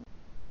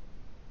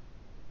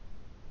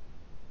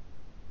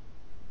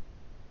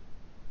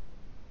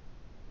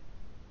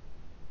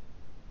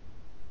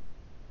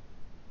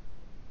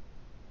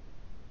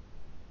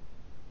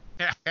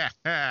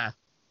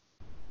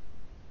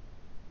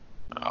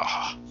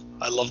 Oh,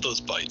 I love those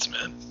bites,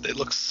 man. They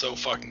look so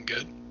fucking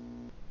good.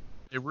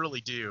 They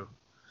really do.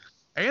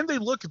 And they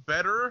look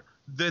better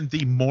than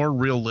the more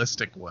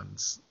realistic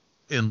ones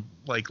in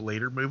like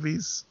later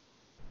movies.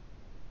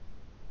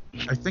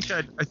 I think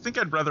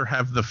I'd rather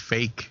have the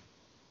fake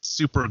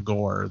super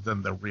gore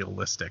than the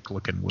realistic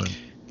looking wound.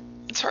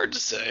 It's hard to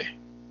say,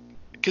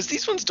 because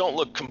these ones don't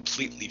look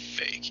completely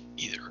fake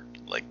either.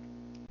 Like,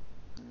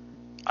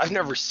 I've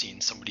never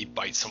seen somebody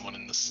bite someone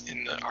in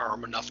the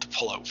arm enough to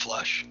pull out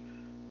flesh.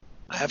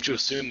 I have to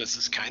assume this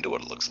is kind of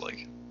what it looks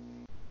like.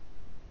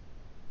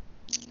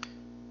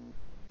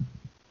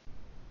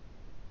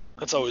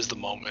 That's always the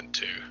moment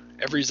too.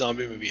 Every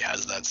zombie movie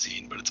has that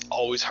scene, but it's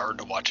always hard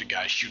to watch a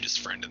guy shoot his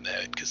friend in the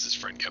head because his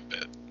friend got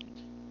bit.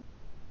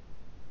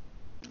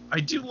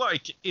 I do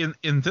like in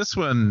this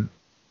one,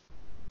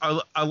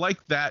 I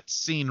like that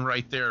scene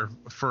right there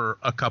for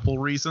a couple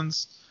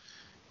reasons.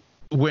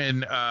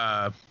 When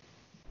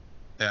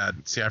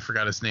see, I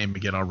forgot his name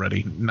again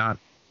already. Not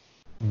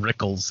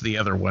Rickles, the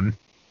other one,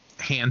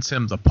 hands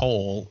him the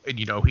pole, and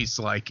he's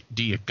like,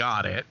 "Do you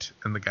got it?"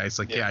 And the guy's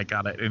like, "Yeah, I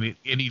got it." And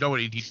he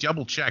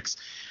double checks,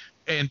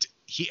 and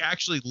he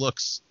actually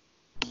looks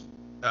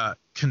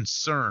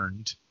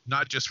concerned,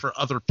 not just for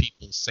other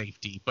people's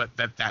safety, but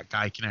that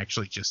guy can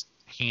actually just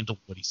handle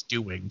what he's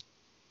doing.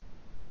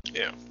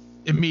 Yeah.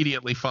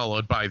 Immediately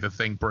followed by the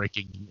thing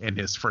breaking and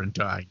his friend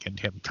dying and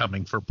him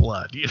coming for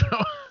blood.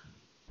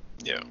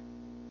 Yeah.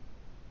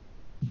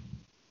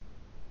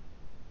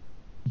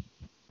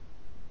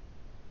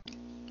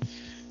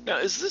 Now,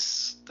 this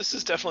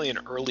is definitely an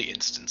early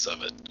instance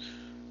of it.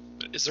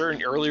 Is there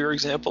an earlier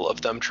example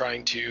of them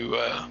trying to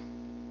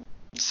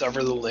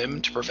sever the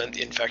limb to prevent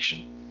the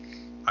infection?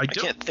 I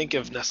can't think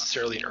of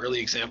necessarily an early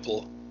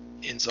example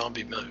in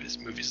zombie movies.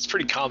 It's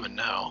pretty common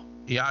now.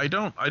 Yeah, I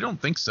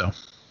don't think so.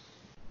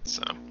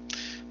 So,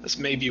 this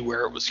may be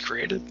where it was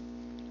created.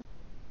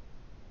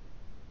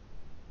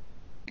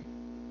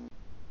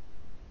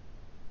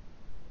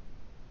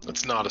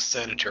 That's not a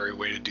sanitary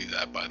way to do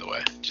that, by the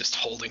way. Just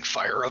holding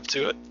fire up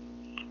to it.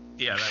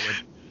 Yeah,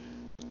 that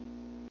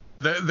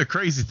would... The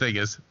crazy thing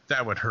is,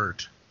 that would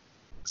hurt.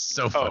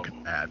 so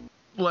fucking bad.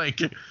 Like,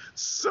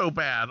 so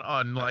bad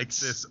on, like,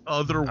 this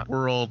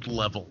otherworld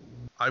level.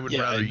 I would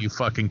rather you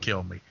fucking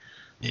kill me.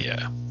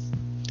 Yeah.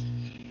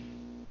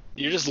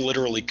 You're just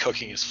literally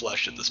cooking his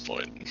flesh at this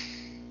point.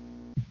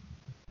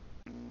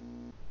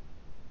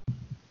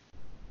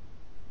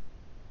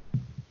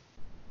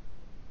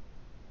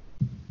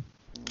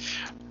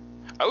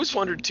 I always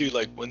wondered too,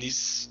 like, when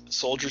these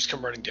soldiers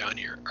come running down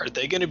here, are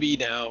they going to be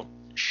now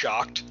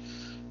shocked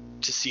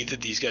to see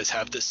that these guys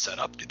have this set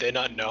up? Do they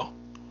not know?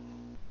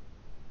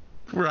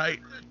 Right.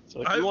 So,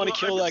 like, we want to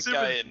kill that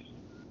guy. And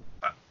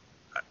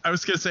I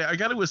was going to say, I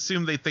got to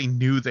assume that they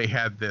knew they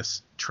had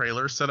this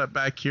trailer set up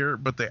back here,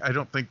 but I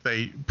don't think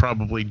they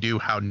probably knew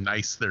how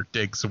nice their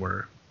digs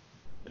were.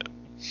 Yeah.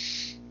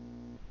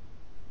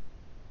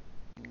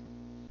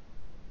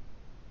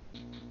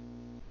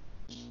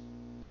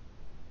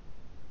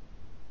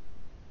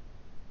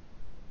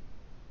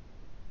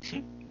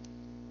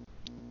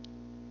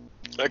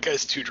 That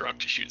guy's too drunk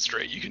to shoot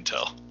straight, you can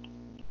tell.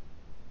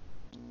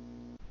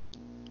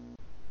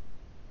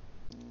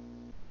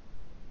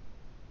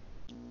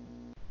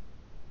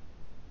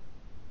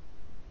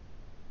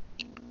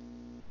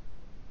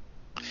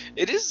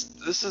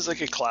 This is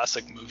like a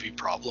classic movie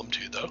problem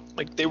too, though.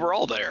 Like, they were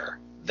all there.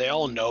 They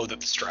all know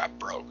that the strap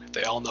broke.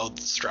 They all know that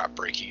the strap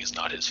breaking is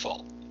not his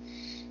fault.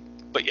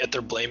 But yet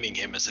they're blaming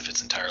him as if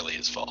it's entirely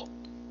his fault.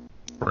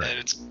 Right.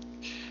 And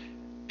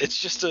it's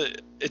just a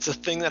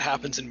thing that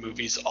happens in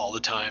movies all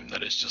the time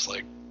that is just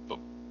like,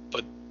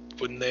 but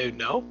wouldn't they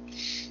know?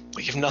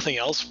 Like, if nothing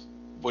else,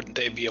 wouldn't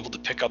they be able to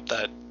pick up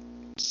that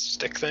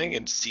stick thing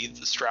and see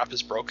the strap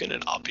is broken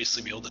and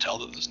obviously be able to tell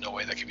that there's no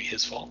way that could be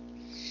his fault?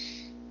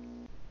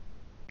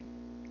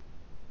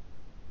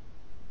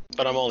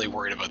 But I'm only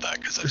worried about that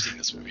because I've seen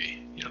this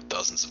movie,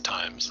 dozens of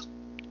times.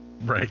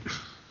 Right.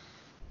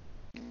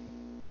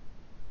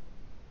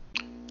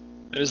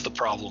 It is the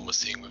problem with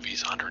seeing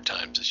movies 100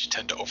 times, is you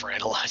tend to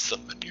overanalyze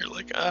them, and you're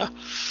like, now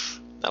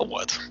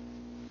what?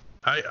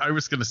 I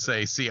was gonna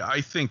say, see, I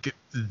think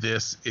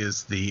this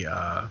is the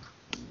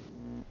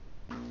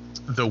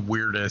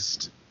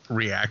weirdest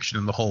reaction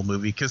in the whole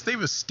movie, because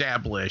they've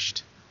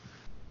established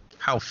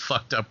how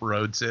fucked up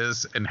Rhodes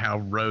is and how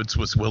Rhodes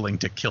was willing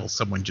to kill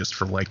someone just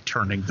for, like,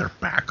 turning their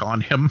back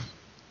on him.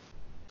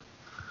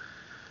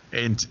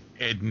 And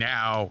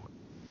now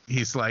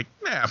he's like,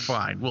 nah,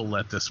 fine, we'll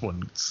let this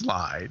one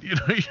slide. You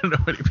know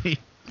what I mean?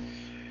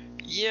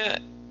 Yeah,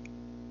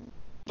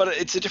 but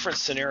it's a different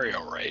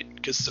scenario, right?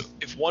 Because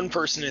if one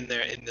person in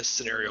this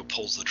scenario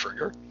pulls the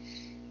trigger,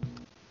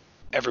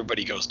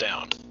 everybody goes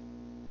down.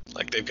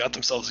 Like, they've got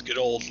themselves a good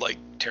old, like,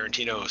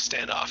 Tarantino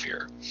standoff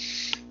here.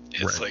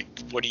 It's right.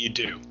 Like, what do you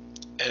do?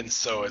 And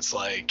so it's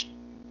like,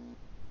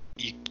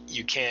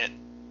 you can't.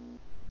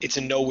 It's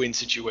a no-win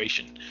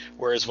situation.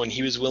 Whereas when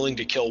he was willing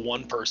to kill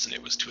one person,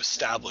 it was to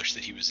establish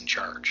that he was in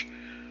charge.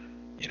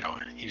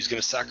 He was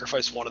going to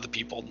sacrifice one of the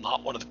people,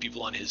 not one of the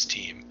people on his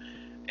team,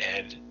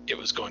 and it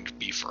was going to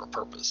be for a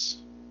purpose.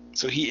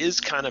 So he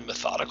is kind of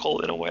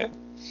methodical in a way.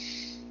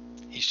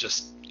 He's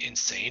just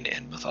insane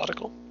and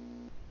methodical.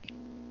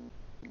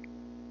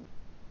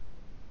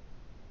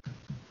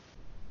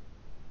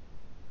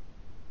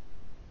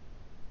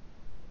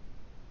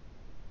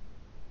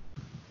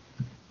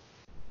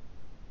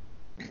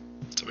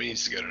 Somebody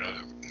needs to get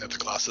another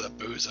glass of that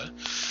booze.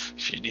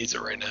 She needs it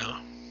right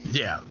now.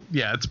 Yeah,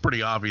 it's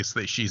pretty obvious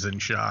that she's in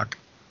shock.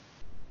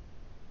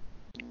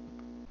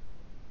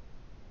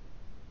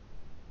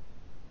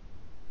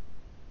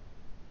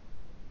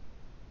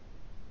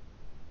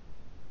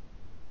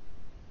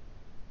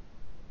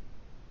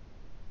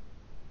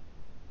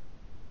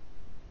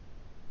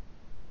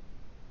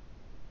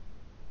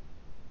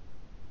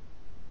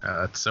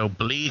 It's so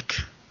bleak.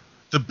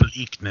 The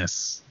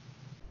bleakness.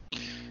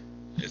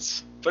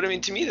 But I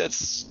mean, to me,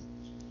 that's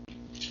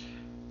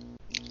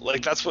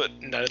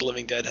what Night of the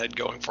Living Dead had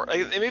going for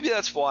it. Maybe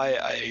that's why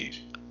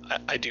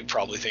I do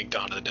probably think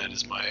Dawn of the Dead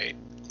is my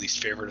least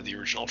favorite of the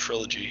original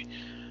trilogy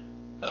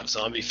of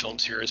zombie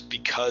films here, is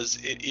because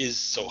it is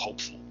so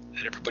hopeful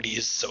and everybody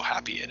is so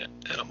happy in it.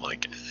 And I'm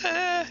like,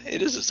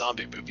 it is a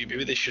zombie movie.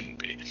 Maybe they shouldn't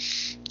be,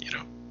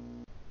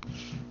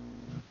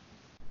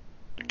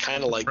 I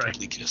kind of like the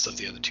bleakness of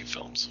the other two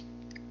films.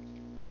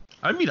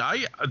 I mean,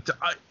 I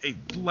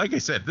like I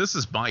said, this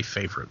is my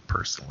favorite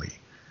personally.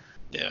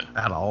 Yeah.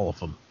 Out of all of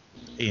them,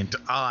 and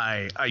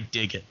I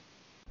dig it,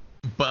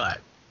 but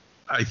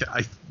I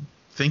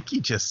think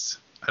you just,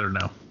 I don't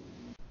know.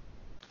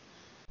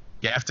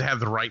 You have to have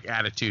the right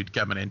attitude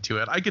coming into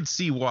it. I could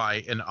see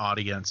why an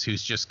audience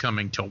who's just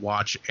coming to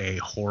watch a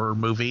horror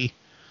movie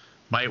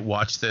might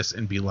watch this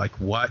and be like,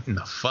 "What in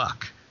the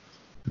fuck?"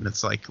 And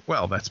it's like,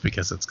 well, that's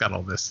because it's got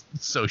all this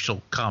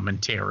social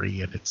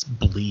commentary and it's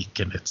bleak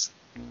and it's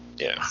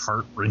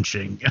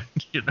heart-wrenching,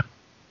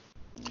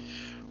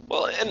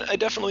 Well, and I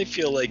definitely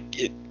feel like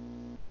it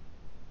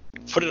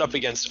put it up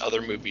against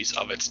other movies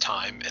of its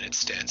time and it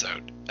stands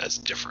out as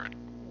different.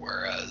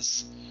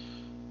 Whereas,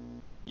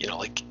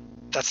 like,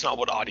 that's not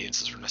what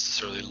audiences were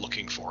necessarily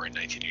looking for in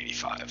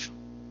 1985.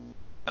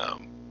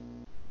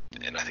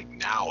 and I think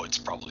now it's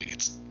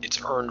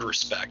earned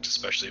respect,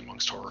 especially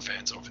amongst horror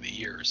fans over the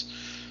years.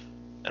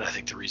 And I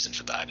think the reason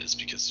for that is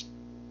because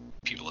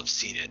people have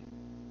seen it.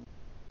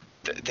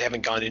 They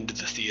haven't gone into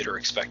the theater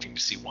expecting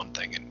to see one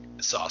thing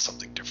and saw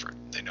something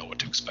different. They know what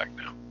to expect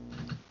now.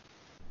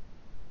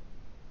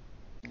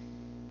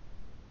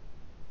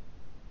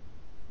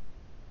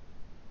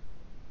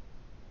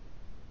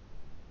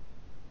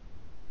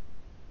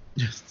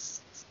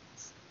 Yes.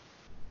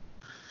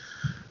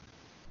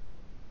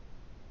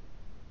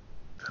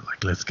 They're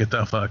like, let's get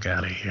the fuck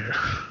out of here.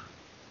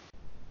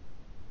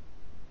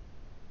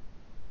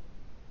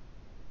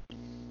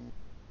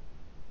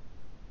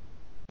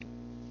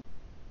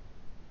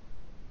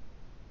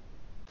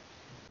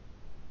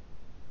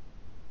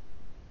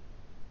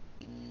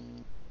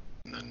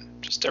 And then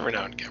just every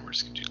now and again, we're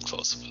just gonna do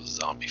close-ups of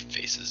zombie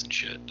faces and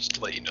shit, just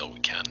to let you know we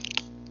can.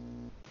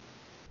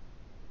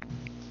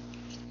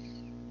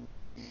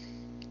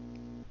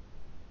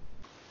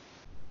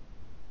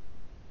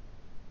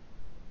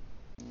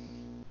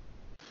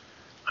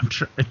 I'm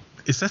sure.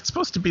 Is that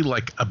supposed to be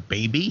like a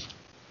baby?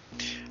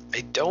 I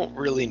don't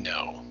really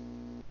know.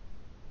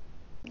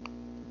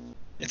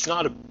 It's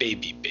not a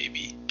baby,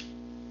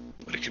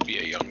 but it could be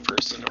a young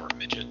person or a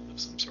midget of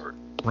some sort.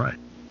 Right.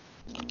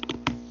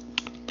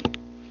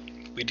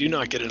 We do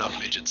not get enough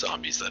midget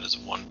zombies. That is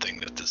one thing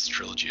that this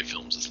trilogy of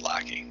films is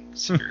lacking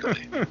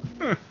severely.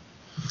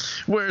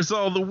 Where's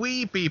all the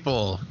wee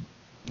people?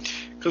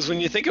 Because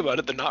when you think about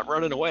it, they're not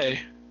running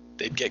away.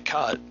 They'd get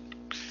caught.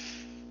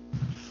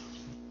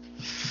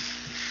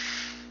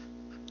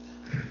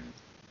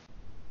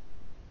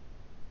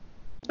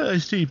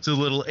 Seems a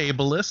little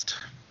ableist.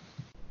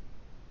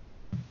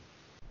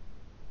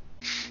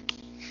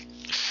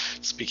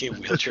 Speaking of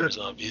wheelchair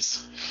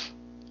zombies,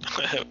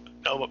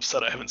 I'm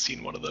upset I haven't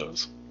seen one of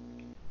those.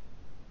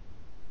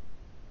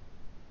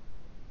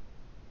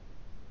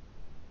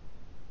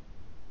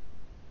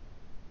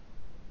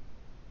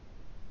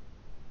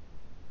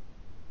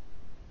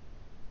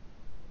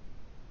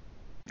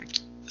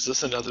 Is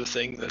this another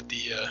thing that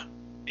the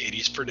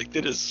 80s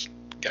predicted? Is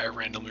guy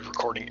randomly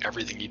recording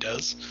everything he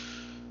does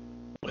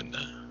when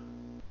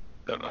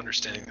without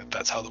understanding that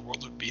that's how the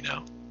world would be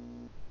now?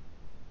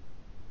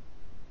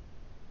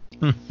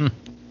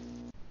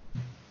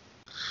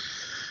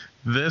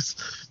 This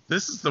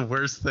is the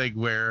worst thing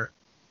where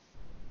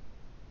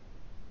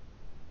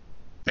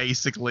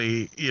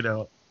basically, you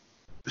know,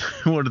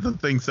 one of the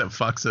things that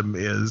fucks him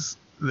is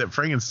that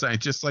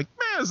Frankenstein's just like,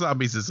 man, a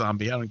zombie's a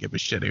zombie. I don't give a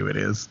shit who it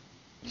is.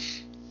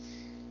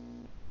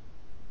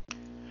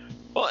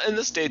 Well, and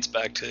this dates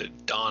back to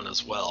Dawn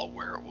as well,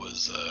 where it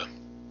was,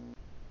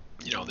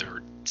 you know, they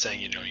were saying,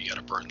 you know, you got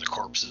to burn the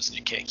corpses and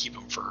you can't keep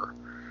them for,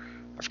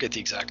 I forget the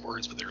exact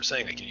words, but they were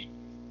saying, like,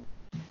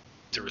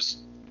 there was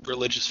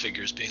religious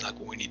figures being like,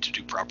 well, we need to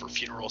do proper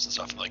funerals and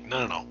stuff. And like,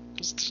 no.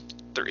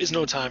 There is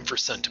no time for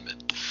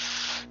sentiment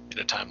in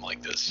a time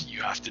like this.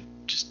 You have to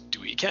just do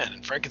what you can.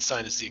 And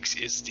Frankenstein is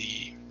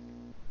the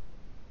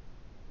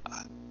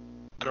I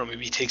don't know,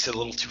 maybe he takes it a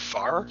little too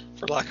far,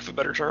 for lack of a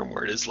better term,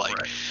 where it is like,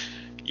 right.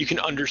 You can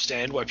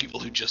understand why people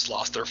who just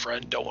lost their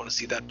friend don't want to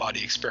see that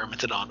body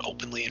experimented on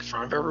openly in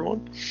front of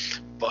everyone.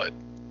 But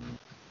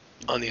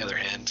on the other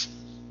hand,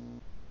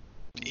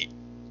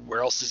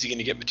 where else is he going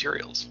to get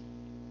materials?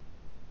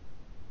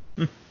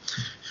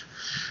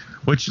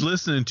 What you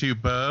listening to,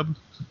 bub?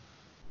 A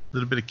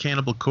little bit of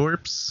Cannibal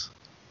Corpse.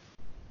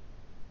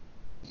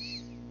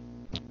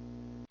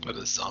 What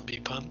a zombie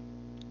pun.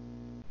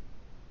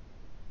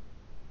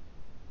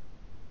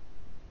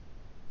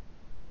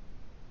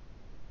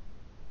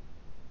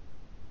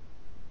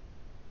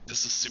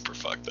 This is super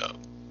fucked up.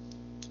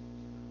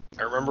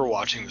 I remember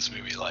watching this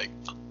movie, like,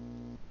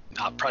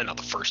 probably not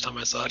the first time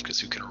I saw it, because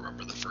who can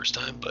remember the first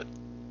time, but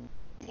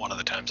one of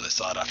the times I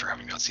saw it after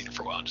having not seen it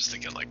for a while, and just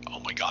thinking, like, oh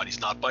my god, he's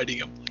not biting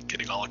him, like,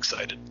 getting all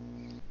excited.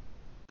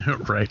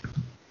 Right.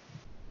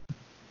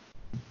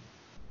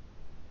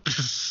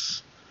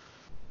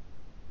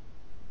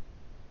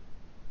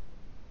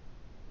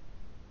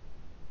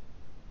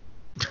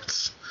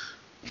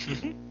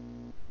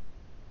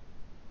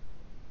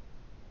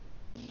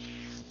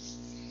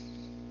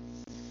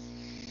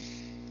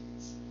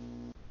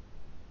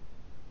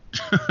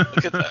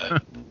 Look at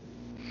that.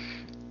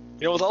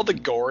 You know, with all the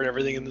gore and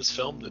everything in this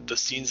film, the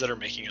scenes that are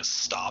making us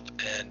stop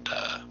and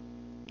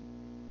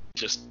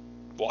just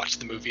watch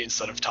the movie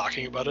instead of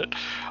talking about it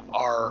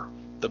are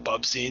the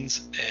bub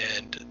scenes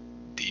and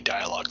the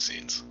dialogue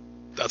scenes.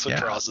 That's what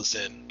draws us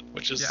in,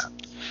 which is a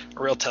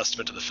real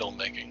testament to the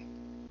filmmaking.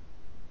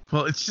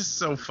 Well, it's just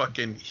so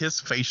fucking, his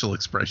facial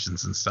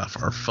expressions and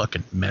stuff are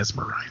fucking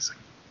mesmerizing.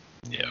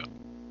 Yeah.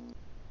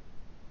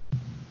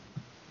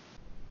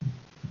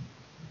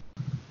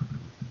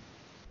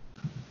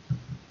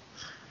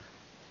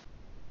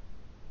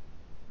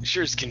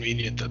 Sure, it's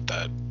convenient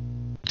that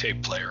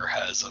tape player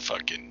has a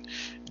fucking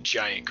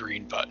giant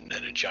green button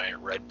and a giant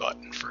red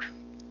button for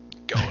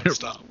go and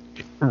stop.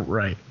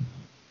 Right.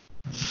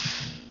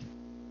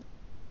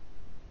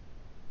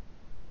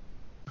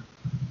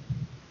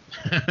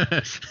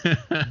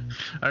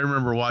 I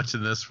remember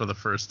watching this for the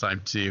first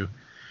time too,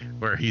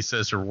 where he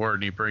says reward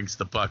and he brings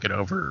the bucket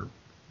over,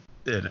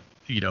 and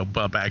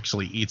Bub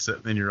actually eats it,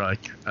 and then you're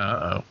like,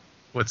 uh-oh,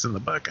 what's in the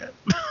bucket?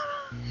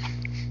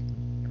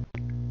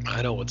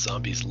 I know what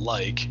zombies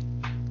like.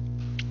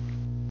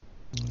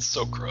 It's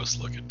so gross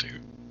looking too.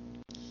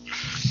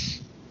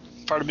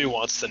 Part of me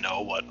wants to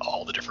know what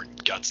all the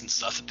different guts and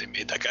stuff that they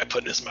made that guy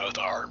put in his mouth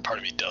are, and part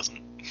of me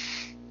doesn't.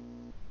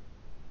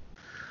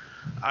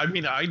 I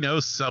mean, I know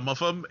some of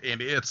them,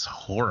 and it's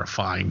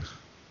horrifying.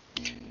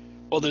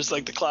 Well, there's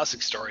like the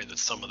classic story that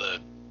some of the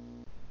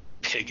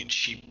pig and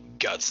sheep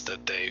guts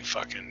that they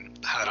fucking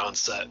had on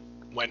set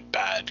went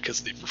bad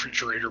because the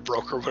refrigerator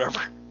broke or whatever.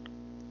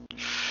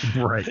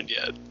 Right. And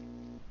yet.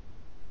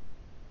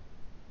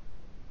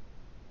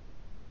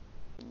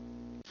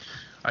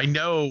 I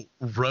know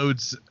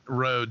Rhodes,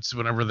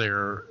 whenever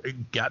they're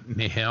gutting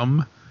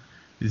him,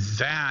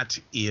 that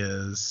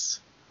is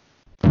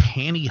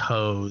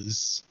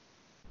pantyhose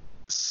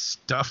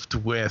stuffed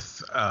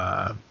with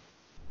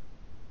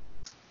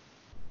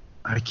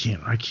I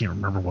can't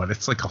remember what.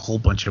 It's like a whole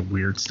bunch of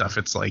weird stuff.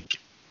 It's like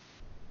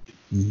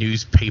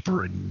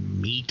newspaper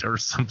and meat or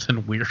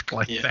something weird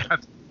like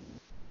that.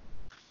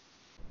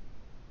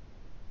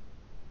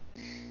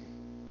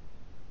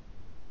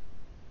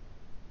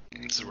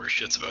 This is where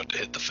shit's about to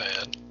hit the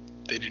fan.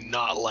 They do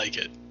not like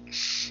it.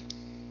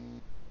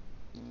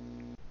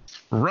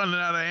 Running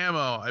out of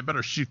ammo. I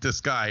better shoot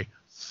this guy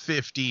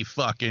 50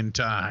 fucking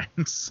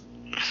times.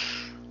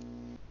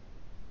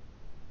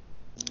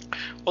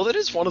 Well, that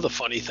is one of the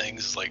funny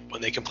things, like,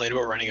 when they complain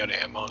about running out of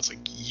ammo, it's like,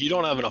 you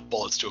don't have enough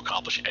bullets to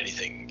accomplish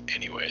anything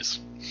anyways.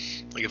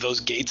 Like, if those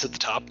gates at the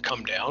top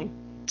come down,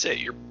 that's it,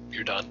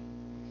 you're done.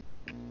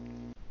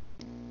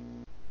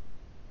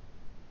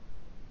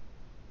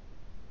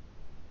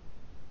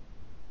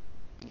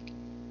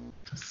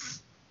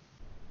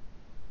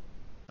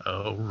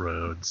 Oh,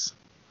 Rhodes.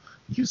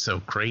 You so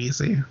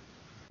crazy.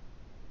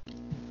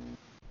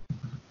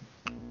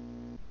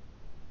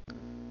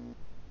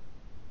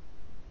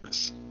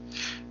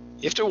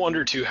 You have to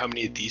wonder, too, how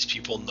many of these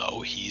people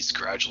know he's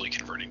gradually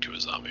converting to a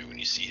zombie when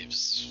you see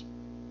his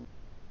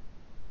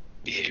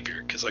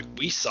behavior. Because, like,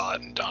 we saw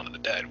it in Dawn of the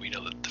Dead. We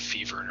know that the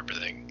fever and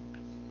everything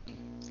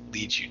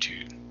leads you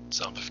to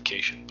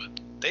zombification, but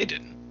they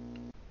didn't.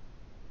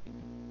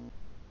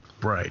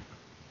 Right.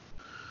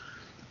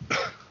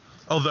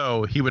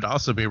 Although he would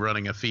also be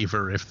running a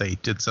fever if they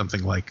did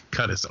something like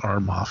cut his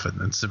arm off and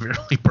then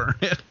severely burn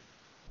it.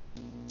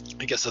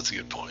 I guess that's a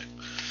good point.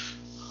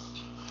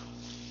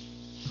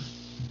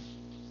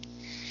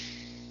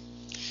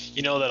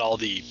 You know that all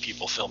the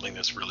people filming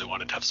this really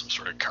wanted to have some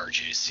sort of car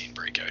chase scene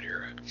break out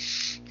here.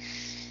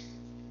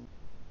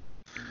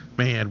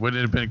 Man, wouldn't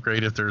it have been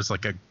great if there's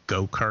like a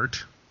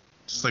go-kart?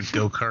 Just like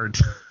go-kart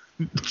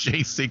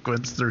chase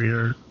sequence through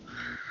here.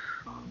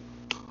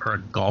 Or a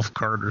golf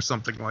cart or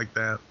something like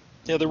that.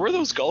 Yeah, there were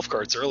those golf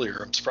carts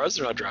earlier. I'm surprised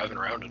they're not driving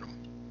around in them.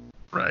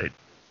 Right.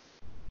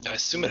 I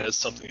assume it has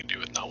something to do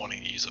with not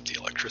wanting to use up the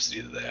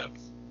electricity that they have.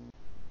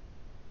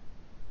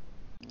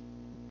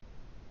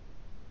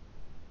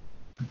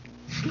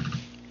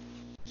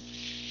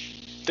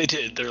 They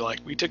did. They're like,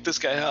 we took this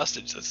guy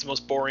hostage. That's the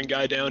most boring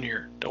guy down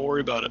here. Don't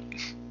worry about it.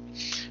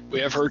 We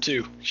have her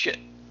too. Shit.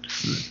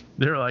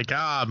 They're like,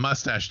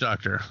 mustache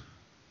doctor.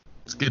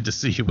 It's good to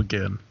see you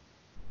again.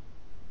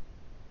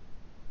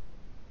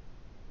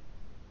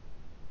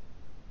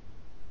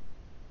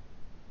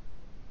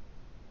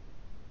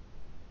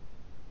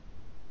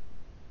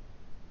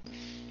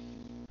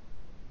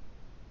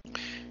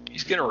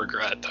 He's gonna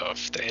regret, though,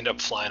 if they end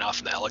up flying off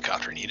in the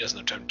helicopter and he doesn't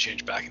have time to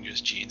change back into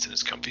his jeans and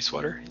his comfy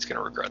sweater. He's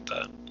gonna regret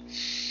that.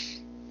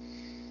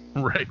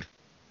 Right.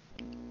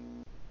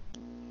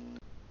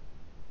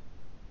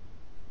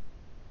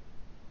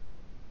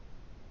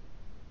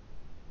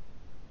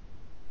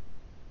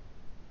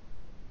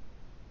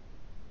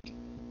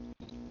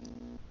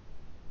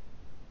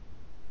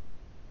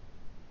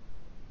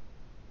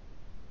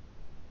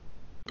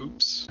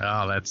 Oops.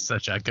 Oh, that's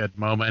such a good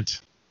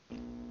moment.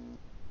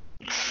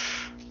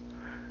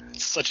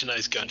 It's such a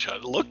nice gunshot.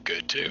 It looked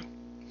good, too.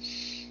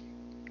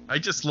 I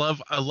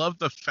love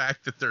the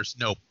fact that there's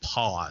no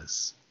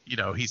pause. You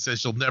know, he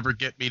says, you'll never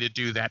get me to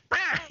do that.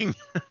 Bang!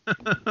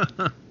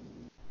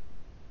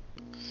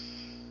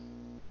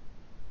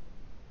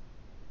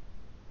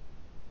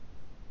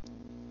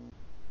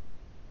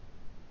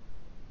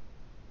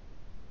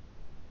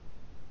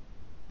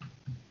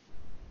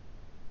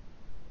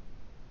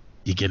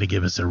 You gonna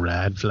give us a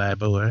ride,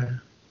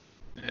 Flyboy?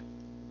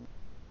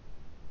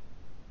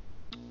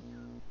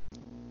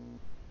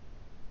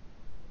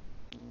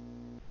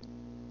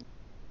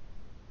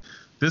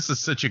 This is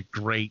such a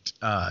great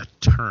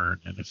turn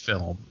in a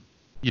film.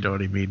 You know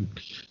what I mean?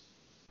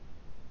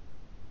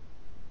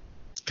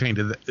 It's kind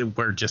of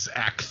where just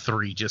Act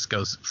 3 just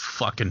goes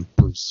fucking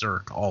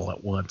berserk all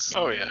at once.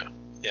 Oh, yeah.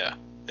 Yeah.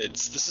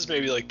 This is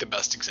maybe like the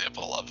best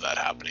example of that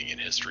happening in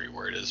history,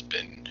 where it has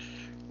been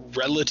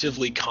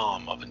relatively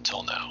calm up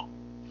until now.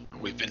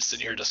 we've been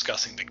sitting here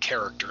discussing the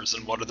characters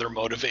and what are their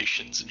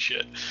motivations and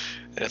shit.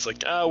 And it's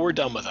like, we're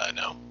done with that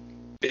now.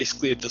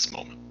 Basically at this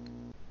moment.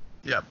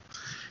 Yep.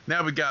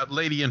 Now we got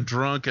Lady and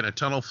Drunk in a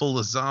tunnel full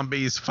of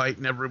zombies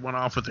fighting everyone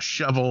off with a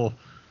shovel.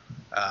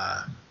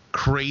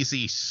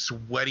 Crazy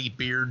sweaty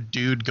beard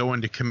dude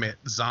going to commit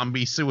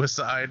zombie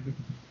suicide.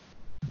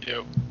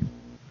 Yep.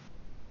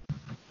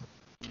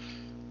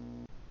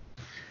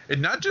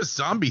 And not just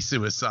zombie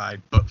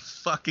suicide, but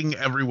fucking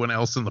everyone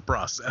else in the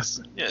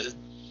process. Yeah,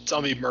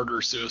 zombie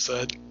murder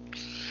suicide.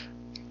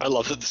 I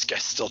love that this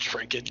guy's still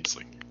drinking. He's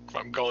like, if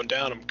I'm going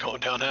down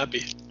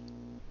happy.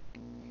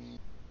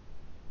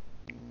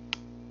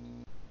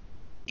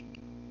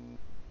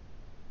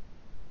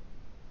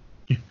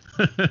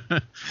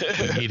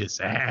 Eat his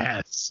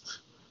ass.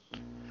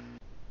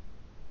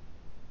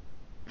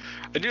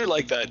 I do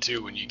like that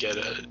too when you get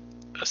a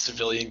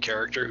civilian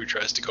character who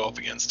tries to go up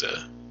against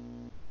a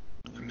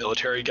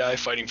military guy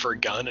fighting for a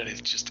gun, and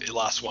it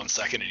lasts 1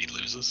 second and he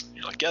loses.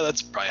 You're like, yeah,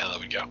 that's probably how that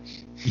would go.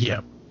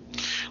 Yep.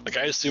 Like,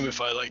 I assume if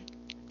I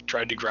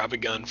tried to grab a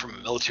gun from a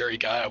military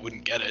guy, I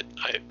wouldn't get it.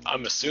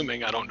 I'm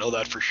assuming, I don't know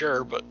that for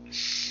sure, but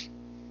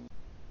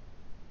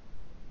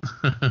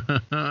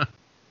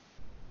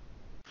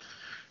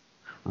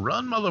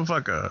Run,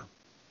 motherfucker.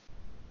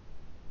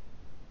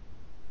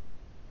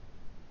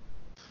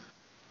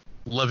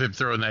 Love him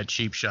throwing that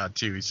cheap shot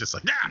too. He's just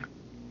like, nah.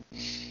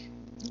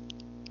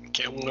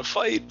 Can't win a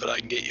fight, but I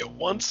can get you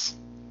once.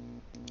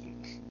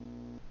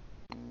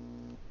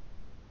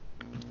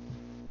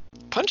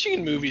 Punching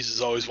in movies is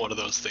always one of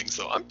those things,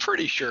 though. I'm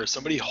pretty sure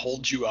somebody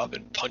holds you up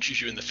and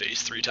punches you in the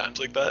face 3 times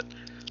like that.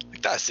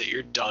 Like, that's it.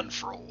 You're done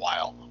for a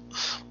while.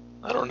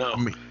 I don't know. I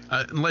mean,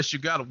 unless you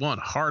got one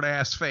hard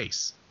ass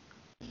face.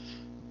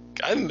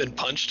 I haven't been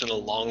punched in a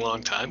long,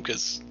 long time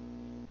because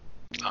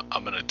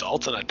I'm an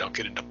adult and I don't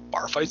get into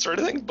bar fights or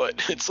anything.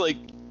 But it's like,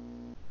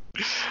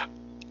 I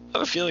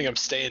have a feeling I'm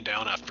staying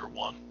down after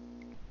one.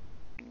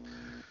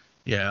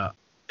 Yeah.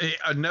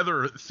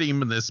 Another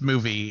theme in this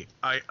movie,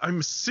 I'm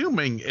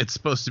assuming it's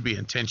supposed to be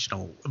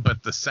intentional,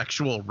 but the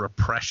sexual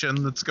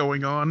repression that's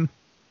going on.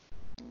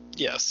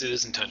 Yes, it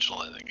is intentional,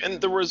 I think. And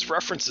there was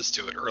references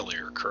to it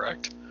earlier,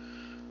 correct?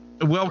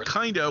 Well,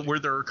 kind of, where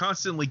they're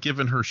constantly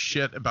giving her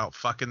shit about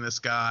fucking this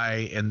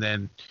guy, and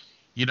then,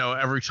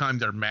 every time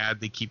they're mad,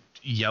 they keep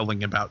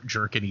yelling about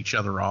jerking each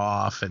other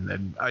off, and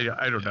then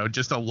I don't know,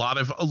 just a lot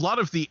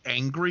of the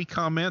angry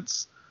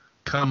comments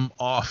come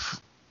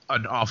off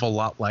an awful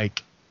lot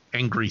like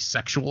angry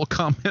sexual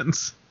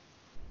comments.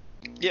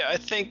 Yeah, I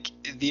think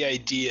the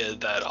idea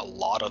that a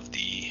lot of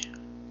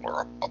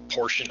or a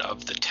portion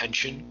of the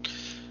tension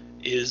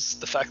is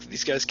the fact that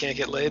these guys can't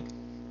get laid.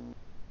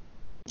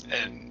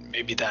 And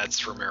maybe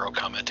that's Romero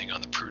commenting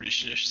on the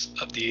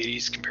prudishness of the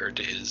 80s compared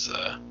to his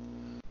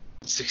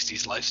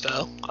 60s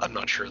lifestyle. I'm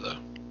not sure, though.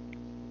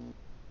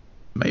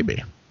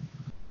 Maybe.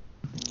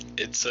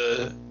 It's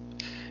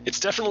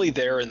definitely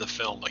there in the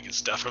film. Like,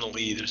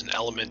 there's an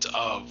element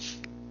of,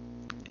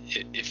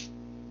 if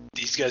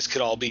these guys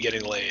could all be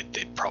getting laid,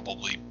 they'd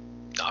probably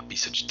not be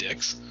such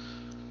dicks.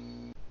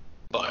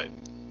 But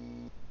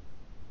I'm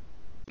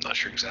not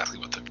sure exactly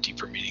what the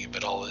deeper meaning of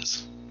it all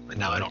is. And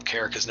now I don't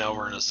care because now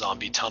we're in a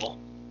zombie tunnel.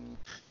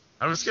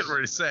 I was getting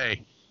ready to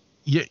say,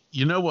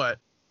 you know what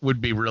would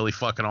be really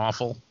fucking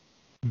awful?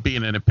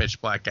 Being in a pitch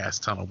black ass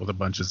tunnel with a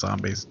bunch of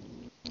zombies.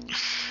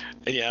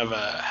 And you have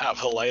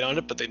a light on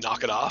it, but they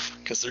knock it off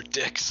because they're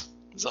dicks.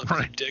 Zombies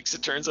are dicks,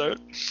 it turns out.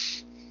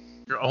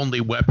 Your only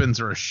weapons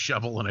are a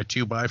shovel and a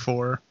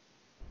 2x4.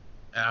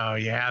 Oh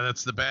yeah,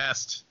 that's the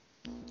best.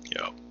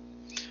 Yep.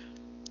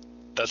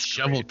 That's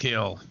shovel great.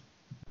 Kill.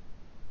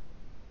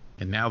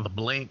 And now the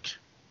blink.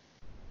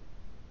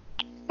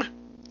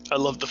 I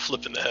love the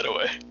flipping the head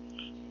away.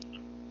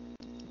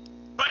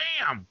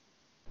 Bam!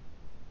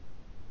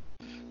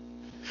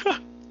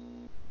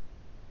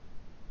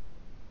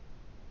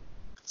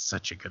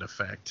 Such a good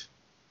effect.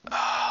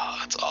 Ah,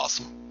 that's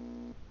awesome.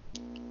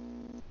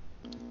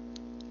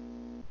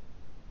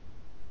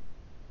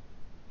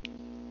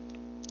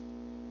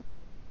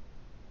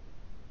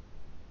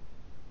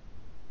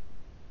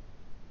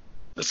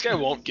 This guy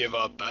won't give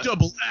up.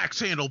 Double axe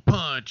handle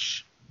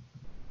punch.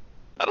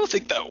 I don't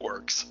think that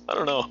works. I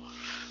don't know.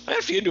 I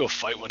have to get into a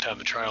fight one time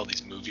and try all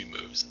these movie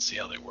moves and see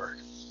how they work.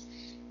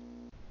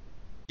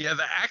 Yeah,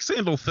 the axe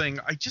handle thing,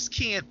 I just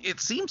can't. It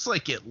seems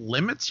like it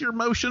limits your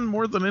motion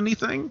more than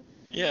anything.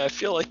 Yeah, I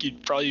feel like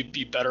you'd probably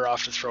be better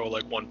off to throw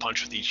like one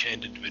punch with each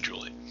hand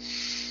individually.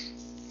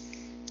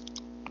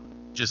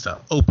 Just a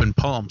open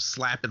palm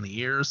slap in the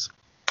ears.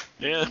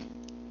 Yeah.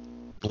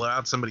 Blow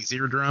out somebody's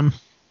eardrum.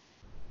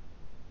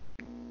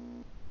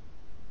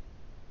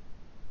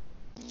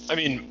 I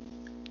mean,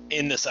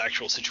 in this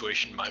actual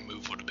situation, my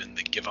move would have been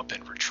the give up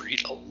and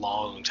retreat a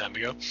long time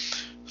ago.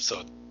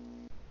 So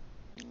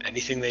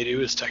anything they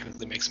do is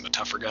technically makes him a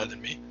tougher guy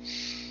than me.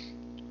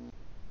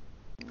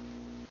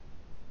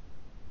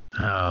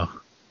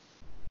 Oh,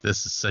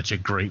 this is such a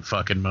great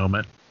fucking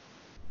moment.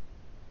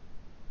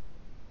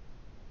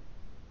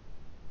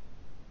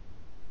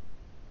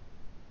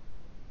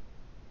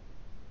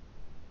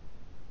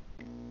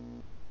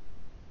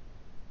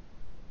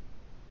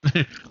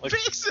 Like,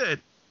 Fix it!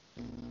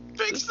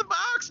 Fix the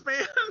box,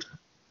 man!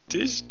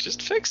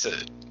 just fix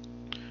it.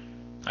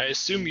 I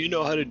assume you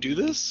know how to do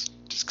this.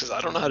 Just because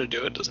I don't know how to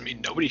do it doesn't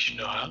mean nobody should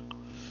know how.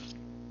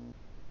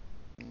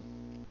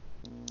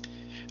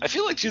 I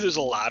feel like, too, there's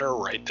a ladder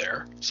right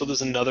there. So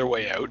there's another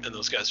way out, and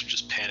those guys are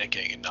just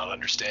panicking and not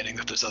understanding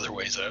that there's other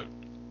ways out.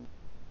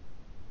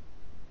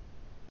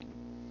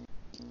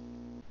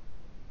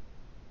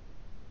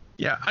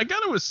 Yeah, I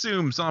gotta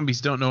assume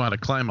zombies don't know how to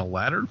climb a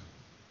ladder.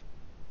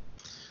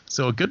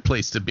 So a good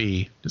place to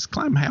be, just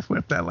climb halfway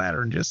up that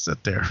ladder and just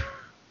sit there.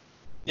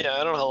 Yeah,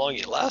 I don't know how long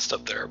you last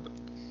up there, but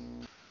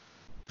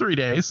 3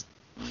 days.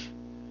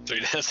 3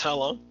 days, how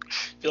long?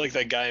 I feel like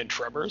that guy in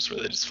Tremors, where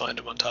they just find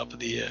him on top of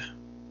the,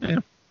 Yeah.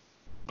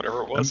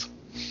 whatever it was.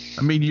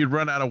 I mean, you'd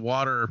run out of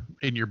water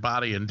in your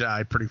body and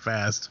die pretty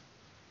fast.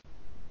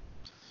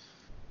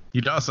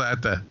 You'd also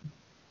have to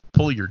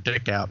pull your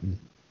dick out and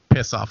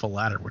piss off a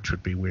ladder, which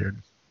would be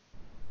weird.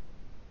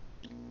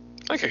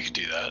 I think I could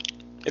do that.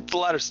 If the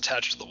ladder's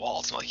attached to the wall,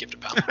 it's not like you have to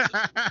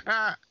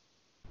balance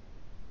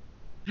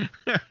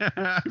it.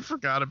 I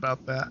forgot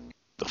about that.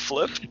 The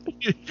flip?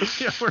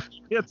 Yeah, where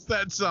he hits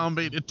that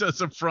zombie and it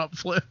does a front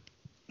flip.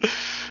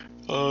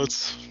 Oh,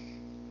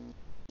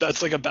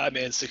 that's like a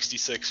Batman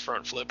 66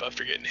 front flip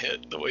after getting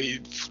hit, the way he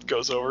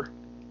goes over.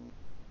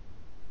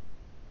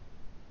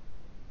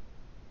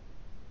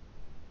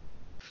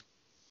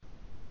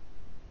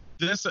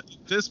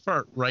 This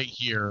part right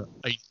here,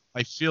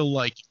 I feel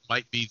like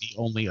might be the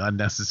only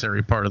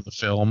unnecessary part of the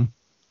film.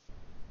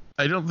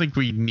 I don't think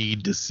we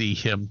need to see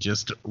him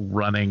just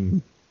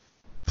running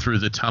through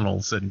the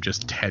tunnels and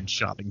just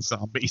headshotting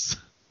zombies.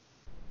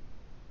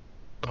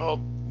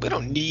 Oh, we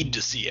don't need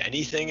to see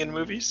anything in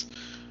movies.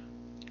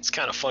 It's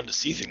kind of fun to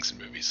see things in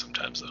movies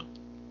sometimes, though.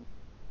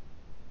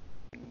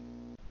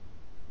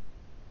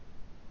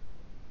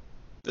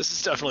 This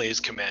is definitely his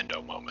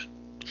Commando moment,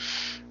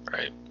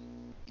 right?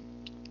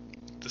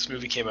 This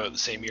movie came out the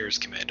same year as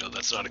Commando.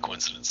 That's not a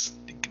coincidence.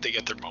 They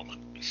get their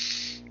moment.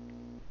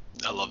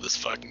 I love this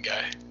fucking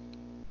guy.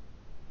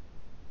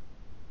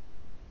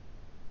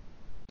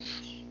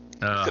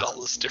 Look at all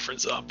those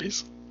different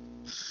zombies.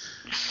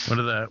 One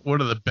of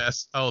the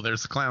best. Oh,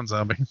 there's the clown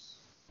zombie.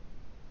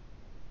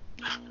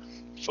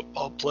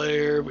 Football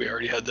player. We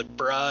already had the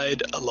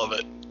bride. I love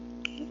it.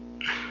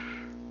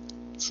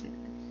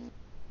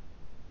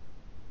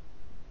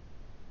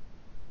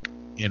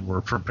 And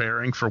we're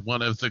preparing for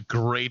one of the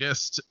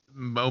greatest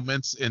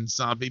moments in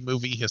zombie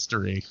movie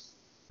history.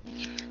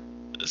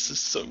 This is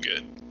so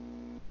good.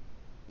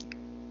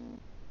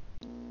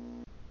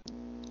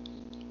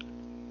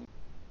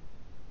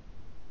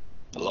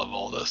 I love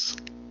all this.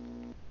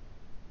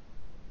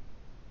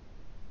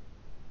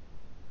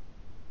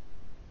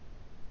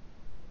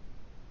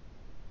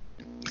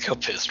 Look how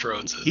pissed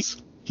Rhodes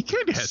is. He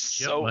kind of has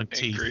so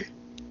chipmunk angry. teeth.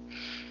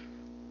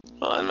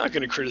 Well, I'm not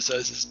going to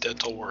criticize his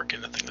dental work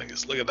and anything like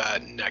this. Look at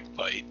that neck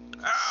bite.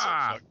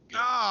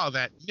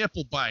 That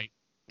nipple bite.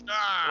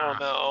 Oh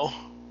no.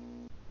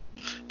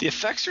 The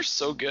effects are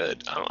so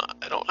good. I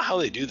don't know how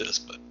they do this,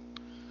 but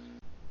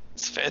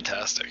it's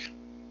fantastic.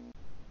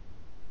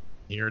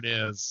 Here it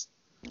is.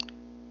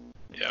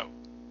 Yeah.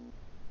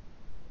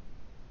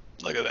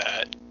 Look at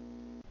that.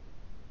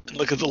 And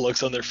look at the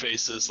looks on their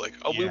faces. Like,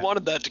 oh, we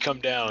wanted that to come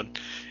down.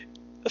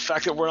 The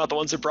fact that we're not the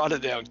ones that brought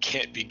it down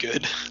can't be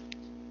good.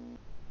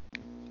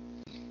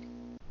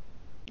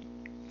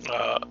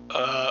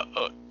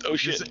 Oh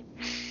shit.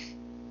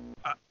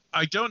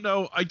 I don't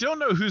know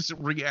whose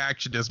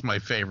reaction is my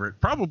favorite.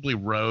 Probably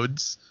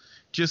Rhodes,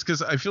 just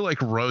because I feel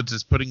like Rhodes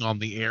is putting on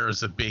the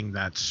airs of being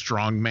that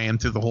strong man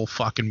through the whole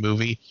fucking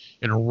movie,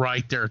 and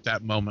right there at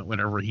that moment,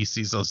 whenever he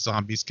sees those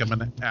zombies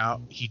coming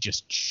out, he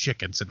just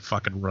chickens and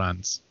fucking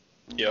runs.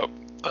 Yep,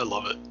 I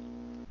love it.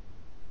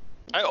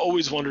 I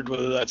always wondered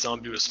whether that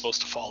zombie was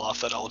supposed to fall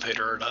off that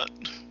elevator or not.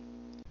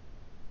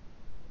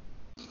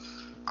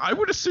 I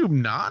would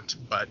assume not,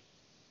 but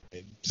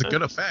it's a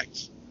good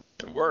effect.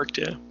 It worked,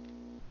 yeah.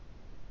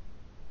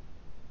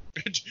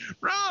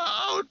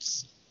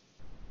 Rhodes!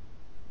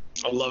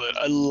 I love it.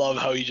 I love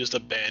how he just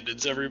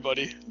abandons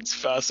everybody. It's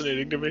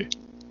fascinating to me.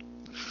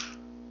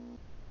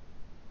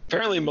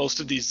 Apparently most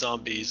of these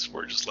zombies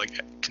were just like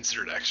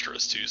considered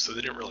extras too, so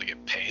they didn't really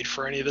get paid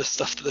for any of this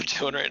stuff that they're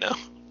doing right now.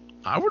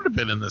 I would have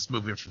been in this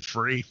movie for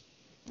free.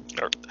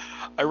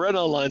 I read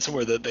online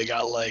somewhere that they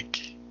got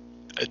like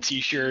a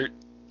t-shirt,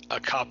 a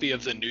copy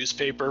of the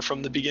newspaper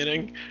from the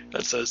beginning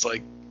that says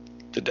like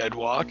The Dead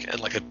Walk, and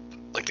like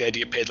they had to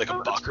get paid like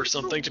 $1 or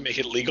something to make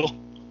it legal.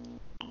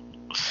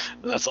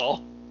 That's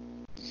all.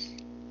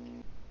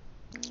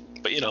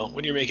 But you know,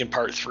 when you're making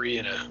part 3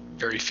 in a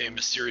very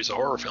famous series of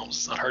horror films,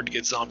 it's not hard to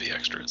get zombie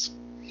extras.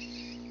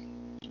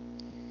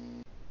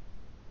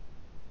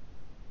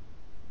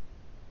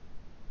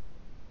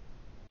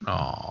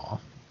 Aww.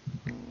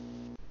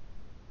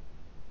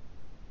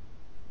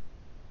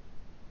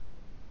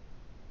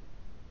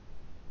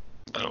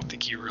 I don't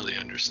think he really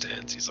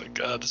understands. He's like,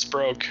 this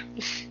broke.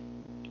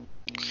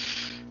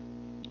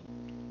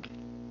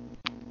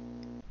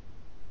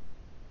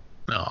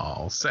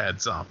 Oh,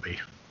 sad zombie.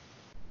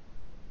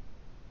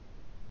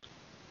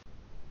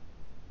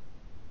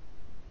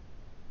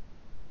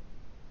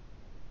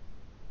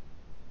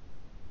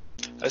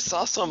 I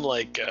saw some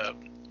like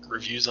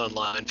reviews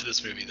online for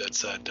this movie that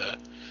said the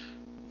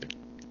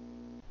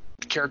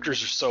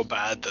characters are so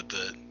bad that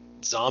the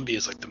zombie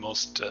is like the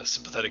most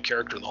sympathetic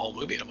character in the whole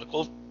movie. And I'm like,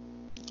 well,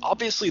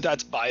 obviously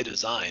that's by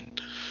design.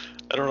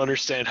 I don't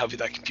understand how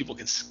people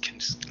can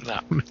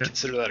not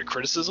consider that a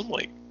criticism.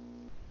 Like,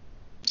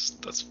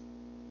 that's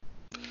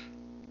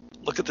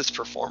look at this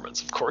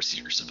performance. Of course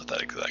you're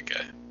sympathetic to that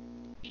guy.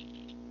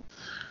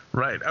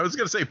 Right. I was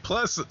gonna say,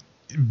 plus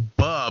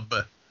Bub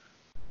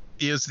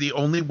is the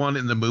only one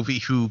in the movie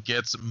who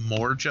gets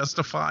more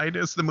justified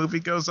as the movie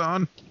goes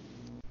on.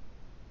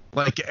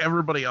 Like,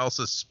 everybody else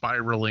is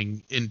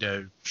spiraling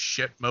into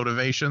shit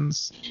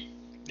motivations,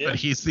 but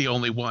he's the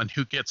only one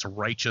who gets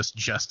righteous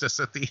justice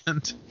at the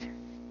end.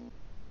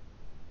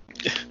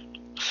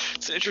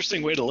 It's an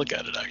interesting way to look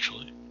at it,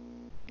 actually.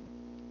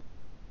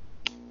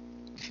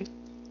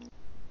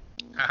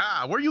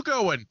 Haha, where you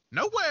going?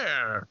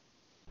 Nowhere.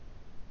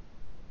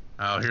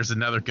 Oh, here's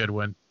another good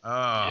one.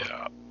 Oh.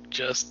 Yeah,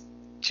 just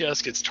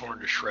gets torn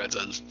to shreds.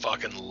 I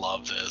fucking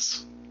love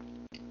this.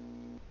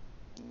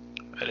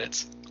 And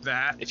it's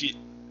that if you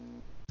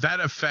that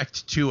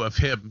effect too of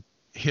him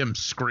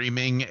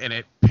screaming and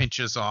it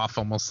pinches off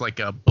almost like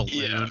a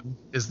balloon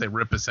as they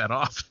rip his head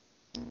off.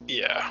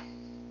 Yeah.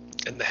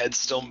 And the head's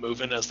still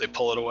moving as they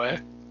pull it away.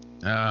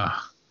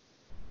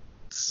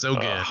 So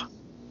good.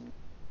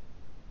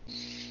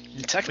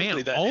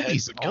 Technically, that head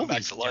would come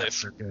back to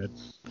life. Are good.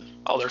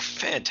 Oh, they're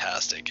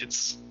fantastic.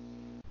 It's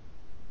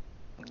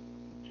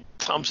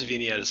Tom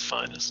Savini at his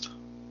finest.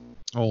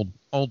 Old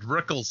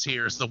Rickles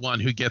here is the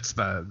one who gets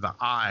the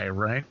eye,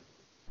 right?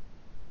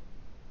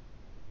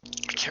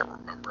 I can't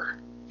remember.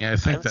 Yeah, I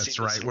think that's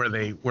right. Where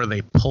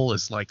they pull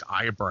his like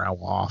eyebrow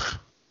off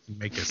and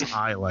make his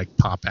eye like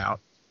pop out.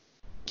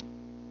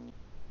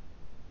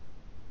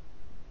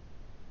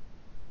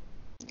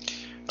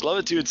 I love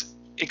it too. It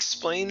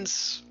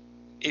explains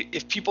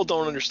if people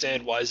don't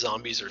understand why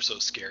zombies are so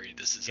scary.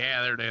 This is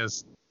there it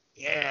is.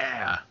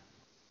 Yeah.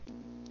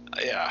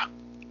 Yeah.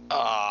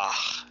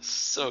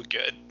 So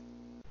good.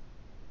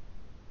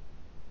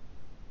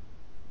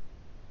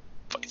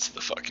 Bites the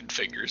fucking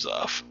fingers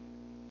off.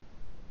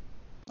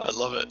 I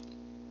love it.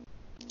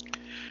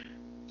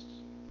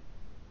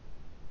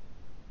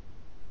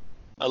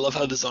 I love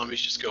how the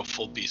zombies just go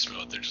full beast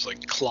mode. They're just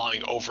like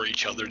clawing over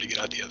each other to get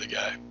at the other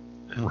guy.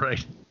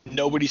 Right.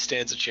 Nobody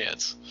stands a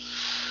chance.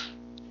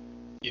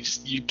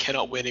 You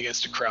cannot win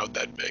against a crowd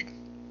that big.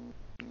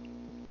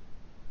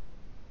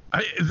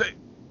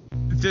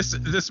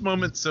 This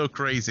moment's so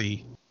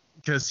crazy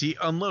because he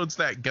unloads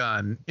that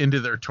gun into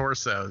their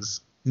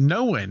torsos,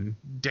 knowing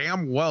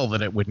damn well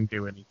that it wouldn't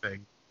do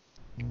anything.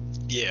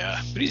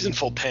 Yeah, but he's in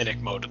full panic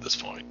mode at this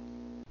point.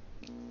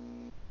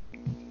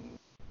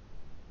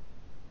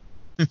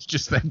 It's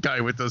just that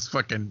guy with those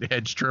fucking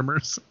hedge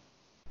trimmers.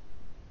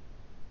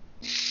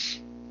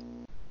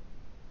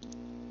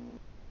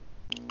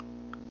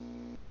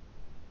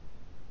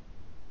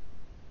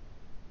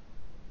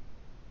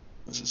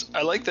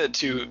 I like that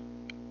too.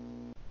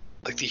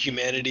 Like the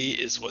humanity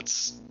is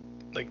what's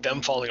like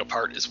them falling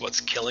apart is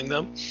what's killing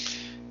them.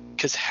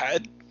 Because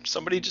had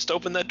somebody just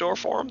opened that door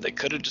for him, they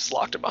could have just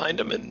locked it behind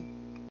him,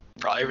 and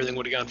probably everything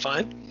would have gone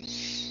fine.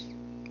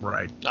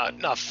 Right.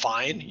 Not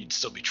fine. You'd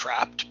still be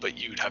trapped, but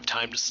you'd have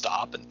time to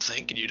stop and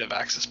think, and you'd have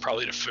access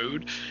probably to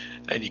food,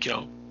 and you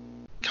can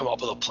come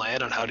up with a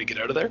plan on how to get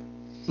out of there.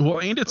 Well,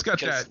 and it's got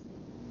that.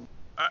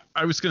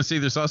 I was going to say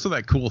there's also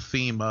that cool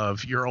theme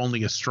of you're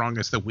only as strong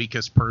as the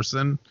weakest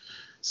person.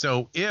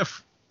 So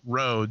if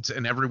Rhodes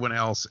and everyone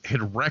else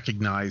had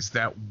recognized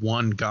that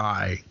one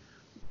guy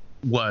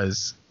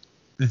was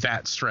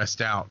that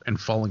stressed out and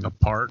falling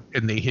apart,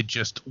 and they had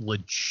just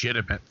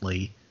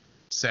legitimately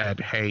said,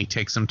 hey,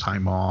 take some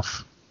time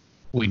off,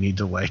 we need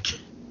to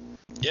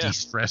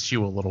de-stress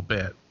you a little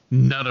bit,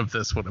 none of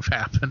this would have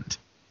happened.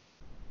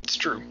 It's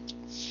true.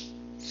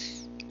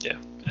 Yeah.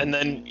 And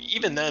then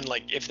even then,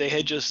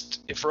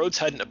 if Rhodes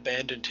hadn't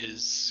abandoned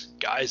his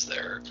guys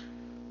there,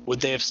 would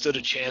they have stood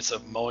a chance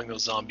of mowing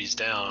those zombies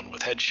down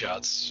with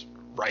headshots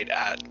right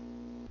at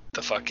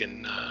the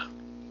fucking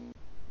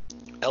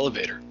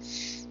elevator?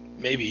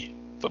 Maybe.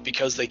 But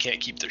because they can't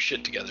keep their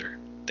shit together,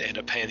 they end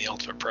up paying the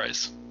ultimate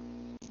price.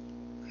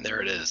 And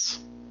there it is.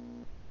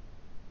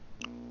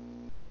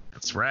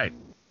 That's right.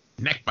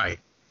 Neck bite.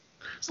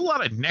 There's a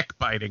lot of neck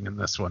biting in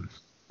this one.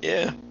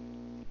 Yeah.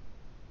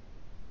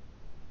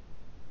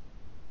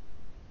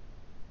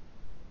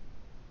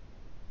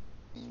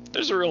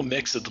 There's a real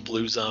mix of the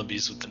blue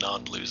zombies with the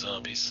non-blue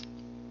zombies.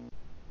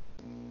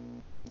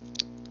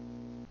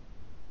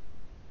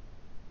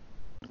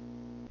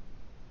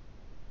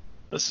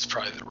 This is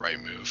probably the right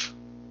move.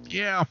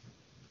 Yeah.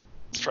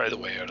 It's probably the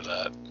way out of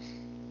that.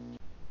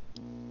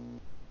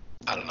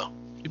 I don't know.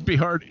 It'd be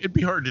hard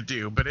to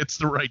do, but it's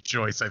the right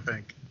choice, I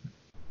think.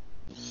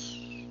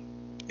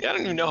 Yeah, I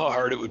don't even know how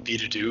hard it would be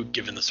to do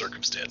given the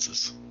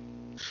circumstances.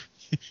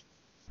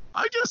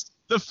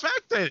 The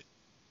fact that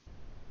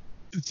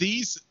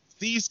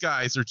these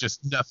guys are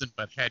just nothing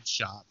but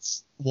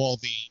headshots while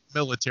the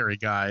military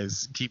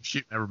guys keep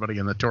shooting everybody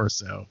in the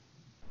torso.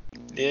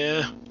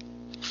 Yeah.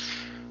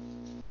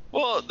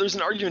 Well, there's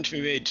an argument to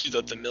be made too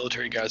that the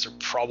military guys are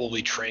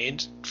probably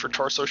trained for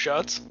torso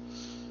shots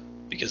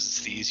because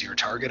it's the easier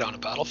target on a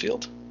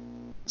battlefield.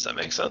 Does that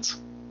make sense?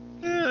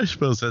 Yeah, I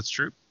suppose that's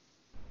true.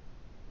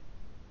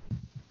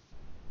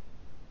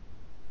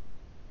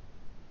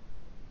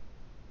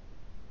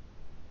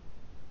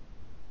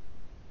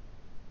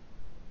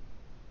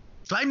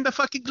 Climb the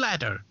fucking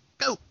ladder.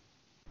 Go.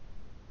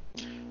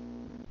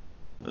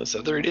 Those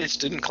other idiots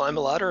didn't climb a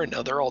ladder and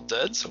now they're all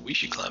dead, so we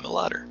should climb a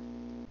ladder.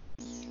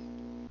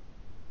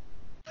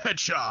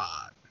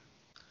 Headshot.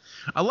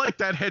 I like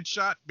that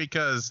headshot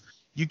because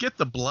you get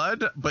the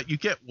blood, but you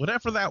get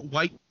whatever that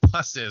white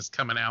pus is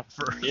coming out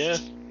first. Yeah.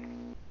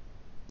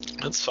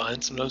 That's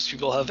fine. Sometimes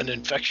people have an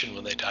infection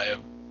when they die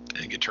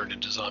and get turned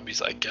into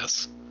zombies, I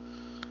guess.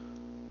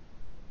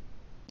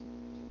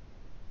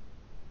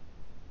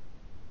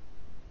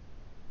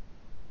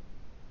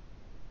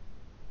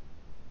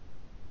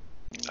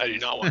 I do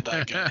not want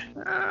that guy.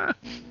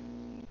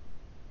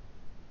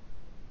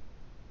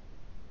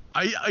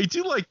 I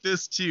do like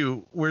this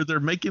too, where they're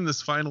making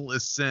this final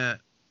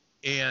ascent,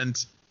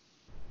 and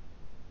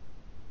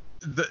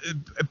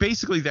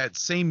basically that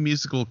same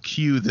musical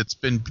cue that's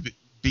been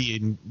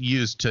being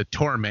used to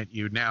torment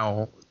you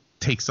now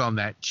takes on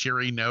that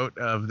cheery note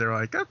of they're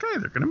like, okay,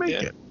 they're gonna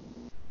make it.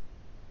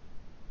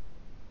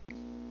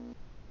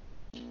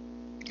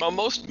 Well,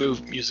 most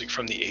music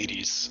from the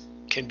 80s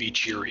can be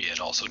cheery and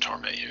also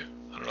torment you.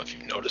 I don't know if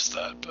you've noticed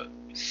that, but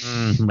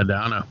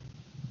Madonna.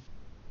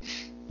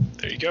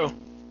 There you go.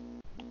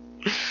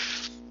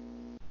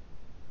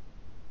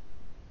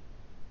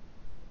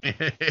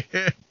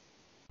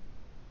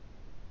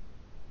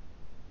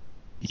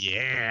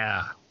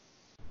 Yeah.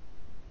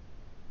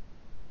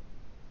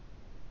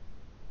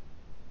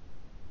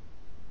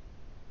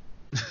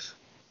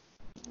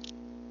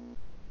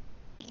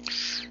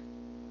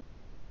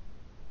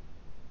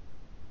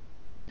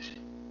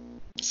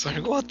 It's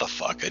like, what the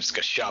fuck? I just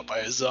got shot by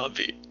a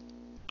zombie.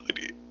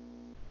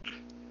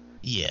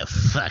 You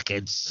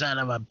fucking son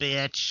of a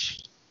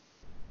bitch.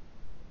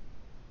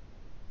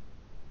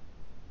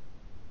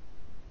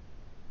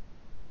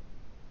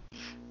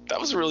 That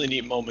was a really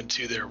neat moment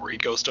too there where he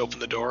goes to open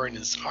the door and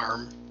his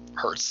arm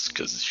hurts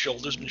because his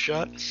shoulder's been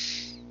shot.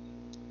 It's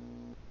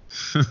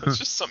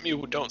just something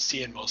you don't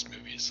see in most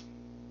movies.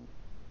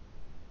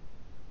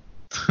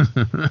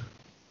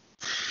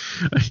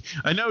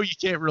 I know you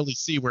can't really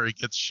see where he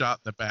gets shot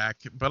in the back,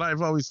 but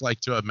I've always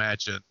liked to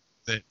imagine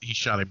that he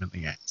shot him in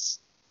the ass.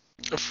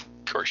 Of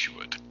course you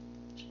would.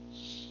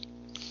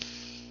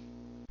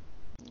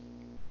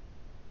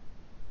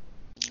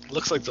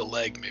 Looks like the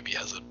leg maybe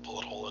has a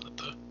bullet hole in it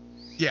though.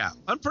 Yeah,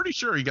 I'm pretty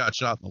sure he got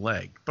shot in the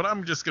leg, but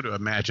I'm just going to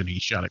imagine he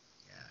shot him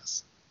in the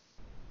ass.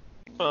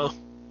 Well,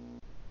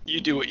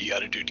 you do what you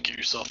gotta do to get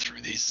yourself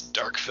through these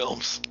dark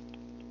films.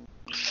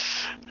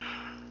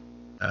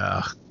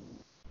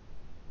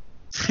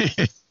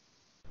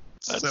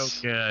 So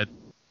good.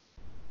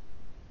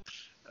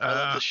 I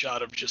love the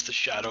shot of just the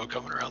shadow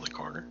coming around the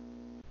corner.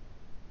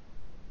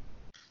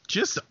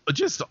 Just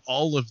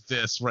all of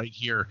this right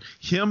here.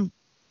 Him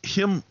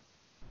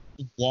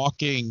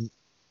walking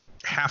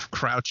half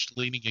crouched,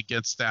 leaning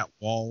against that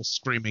wall,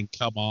 screaming,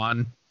 "Come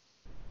on!"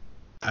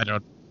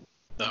 That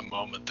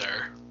moment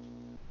there.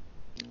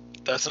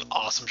 That's an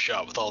awesome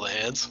shot with all the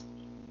hands.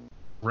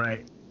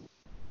 Right.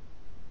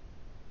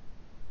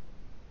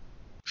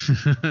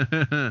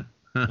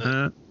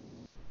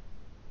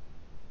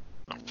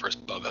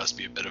 First, Bub has to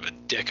be a bit of a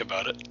dick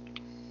about it.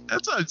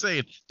 That's what I'm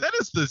saying. That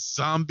is the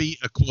zombie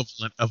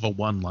equivalent of a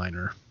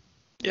one-liner.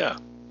 Yeah.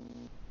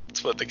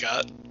 That's what they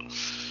got.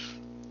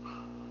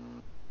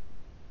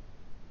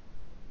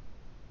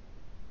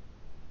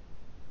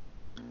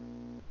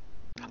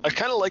 I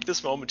kind of like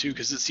this moment too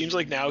because it seems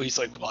like now he's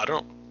like, well, I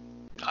don't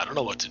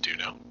know what to do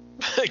now.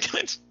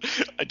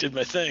 I did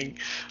my thing.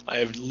 I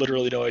have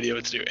literally no idea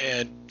what to do.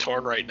 And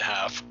torn right in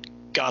half.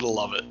 Gotta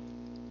love it.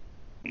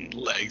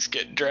 Legs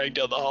getting dragged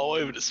down the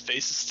hallway, but his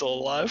face is still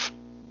alive.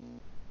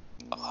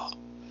 Oh,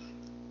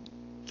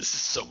 this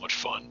is so much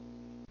fun.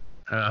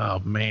 Oh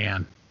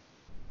man.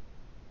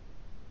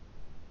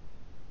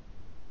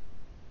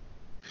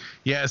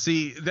 Yeah,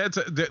 see, that's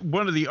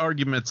one of the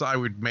arguments I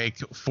would make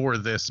for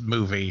this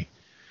movie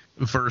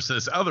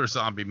versus other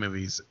zombie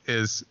movies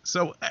is,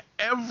 so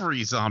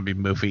every zombie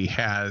movie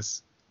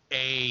has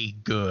a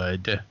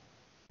good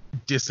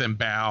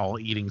disembowel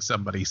eating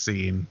somebody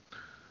scene,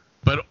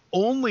 but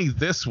only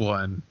this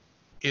one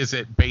is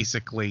it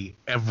basically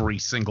every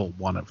single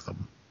one of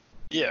them.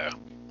 Yeah.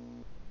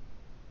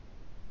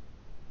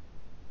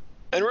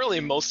 And really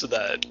most of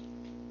that,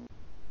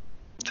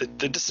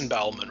 the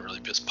disembowelment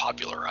really is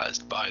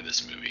popularized by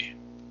this movie.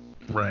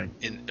 Right.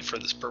 For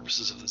the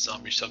purposes of the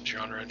zombie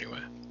subgenre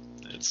anyway.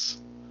 It's...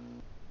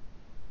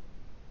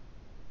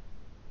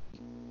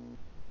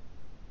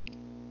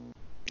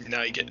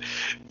 Now you get...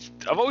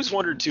 I've always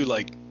wondered too,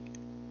 like,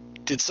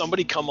 did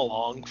somebody come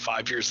along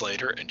 5 years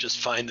later and just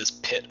find this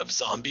pit of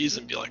zombies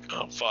and be like,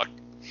 oh, fuck.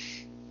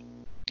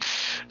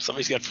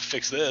 Somebody's got to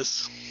fix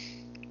this.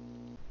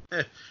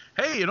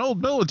 Hey, an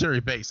old military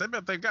base. I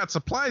bet they've got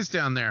supplies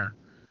down there.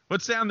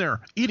 What's down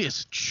there? It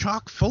is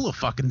chock full of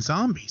fucking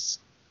zombies.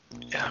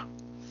 Yeah.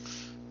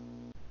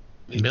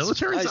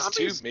 Military Supplies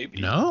zombies? too,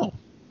 maybe. No.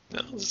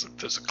 No,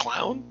 there's a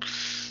clown,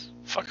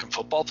 fucking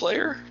football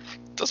player.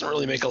 Doesn't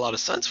really make a lot of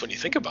sense when you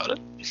think about it.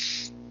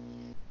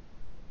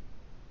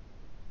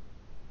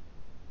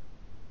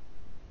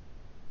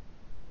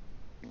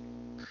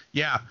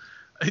 Yeah,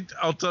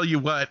 I'll tell you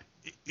what,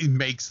 it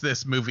makes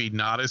this movie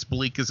not as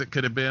bleak as it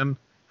could have been.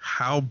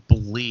 How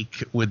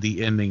bleak would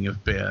the ending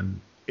have been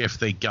if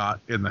they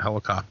got in the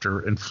helicopter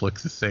and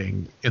flicked the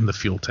thing and the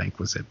fuel tank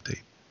was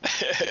empty?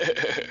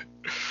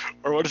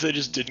 Or what if they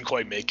just didn't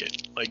quite make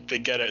it? Like they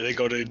get it, they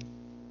go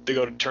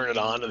to turn it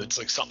on and it's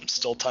like something's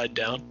still tied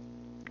down.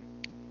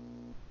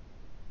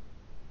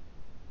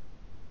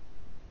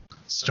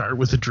 Start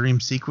with a dream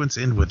sequence,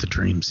 end with a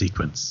dream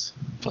sequence.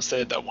 Plus they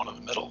had that one in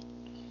the middle.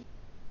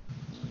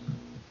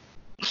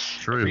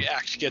 True. Every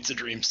act gets a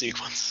dream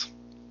sequence.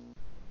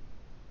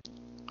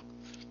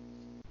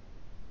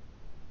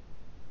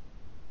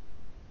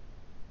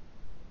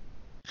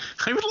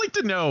 I would like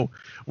to know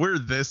where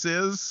this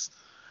is.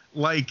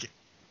 Like,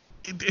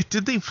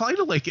 did they fly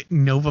to like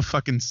Nova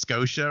fucking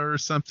Scotia or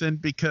something?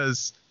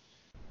 Because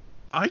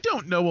I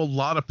don't know a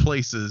lot of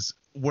places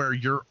where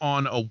you're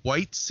on a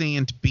white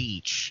sand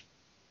beach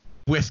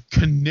with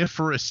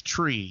coniferous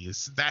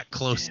trees that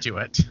close to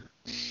it.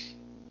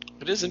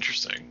 It is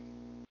interesting.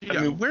 Yeah,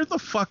 I mean, where the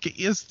fuck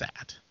is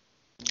that?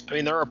 I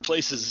mean, there are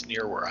places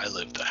near where I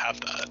live that have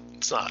that.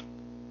 It's not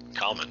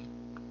common.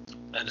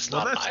 And it's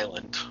not an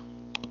island.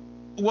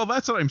 Well,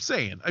 that's what I'm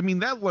saying. I mean,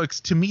 that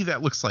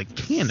looks like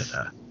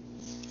Canada.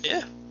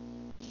 Yeah.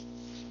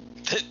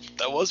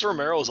 That was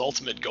Romero's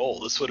ultimate goal.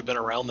 This would have been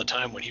around the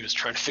time when he was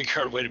trying to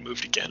figure out a way to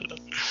move to Canada.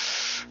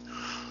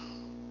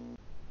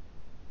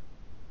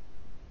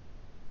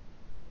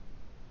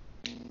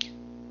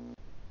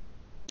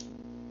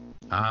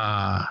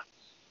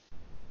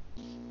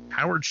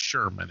 Howard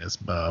Sherman is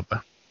Bub.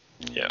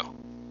 Yeah.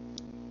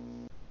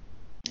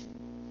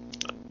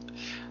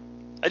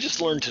 I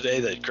just learned today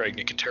that Craig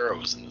Nicotero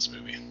was in this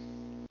movie.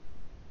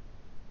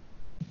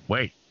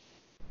 Wait.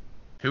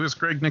 Who is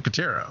Craig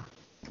Nicotero?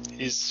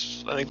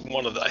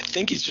 I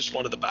think he's just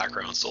one of the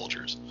background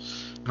soldiers.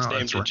 His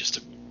name's right.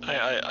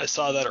 I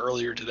saw that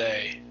earlier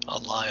today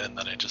online, and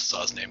then I just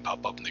saw his name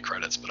pop up in the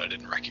credits, but I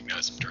didn't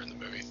recognize him during the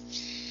movie.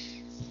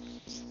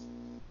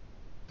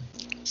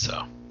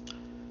 So,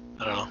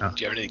 I don't know.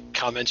 Do you have any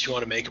comments you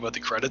want to make about the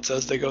credits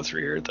as they go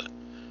through here?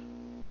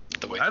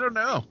 The way I don't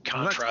know.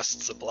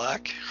 Contrasts the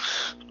black.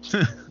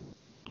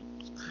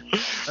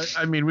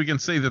 I mean, we can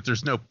say that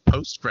there's no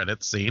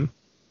post-credit scene.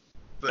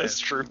 That's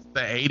true.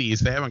 The 80s,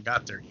 they haven't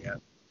got there yet.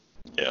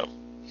 Yeah.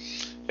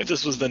 If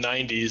this was the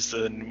 90s,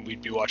 then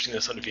we'd be watching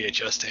this on a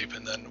VHS tape,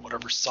 and then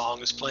whatever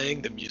song is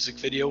playing, the music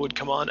video would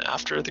come on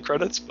after the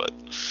credits, but...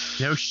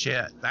 No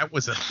shit. That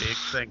was a big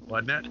thing,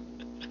 wasn't it?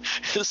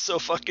 It's so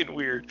fucking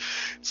weird.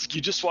 It's like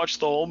you just watched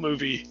the whole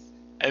movie,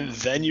 and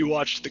then you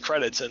watch the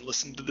credits and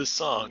listen to this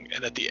song,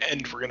 and at the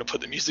end we're going to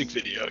put the music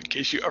video in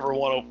case you ever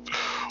want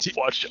to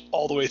watch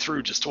all the way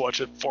through just to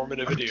watch a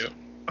 4-minute video.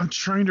 I'm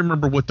trying to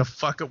remember what the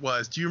fuck it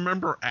was. Do you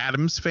remember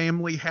Addams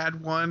Family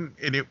had one,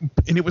 and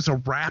it was a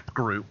rap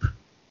group?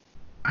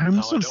 I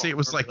almost want to say it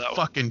was like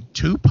fucking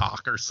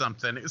Tupac or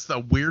something. It's the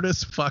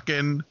weirdest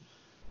fucking...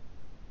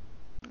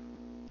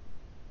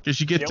 Because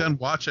you get done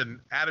watching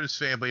Addams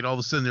Family, and all of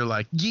a sudden they're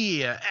like,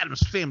 yeah,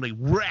 Addams Family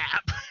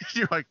rap.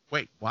 You're like,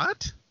 wait,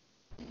 what?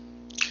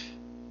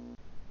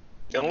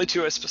 The only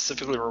two I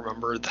specifically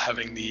remember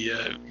having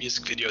the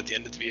music video at the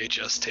end of the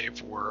VHS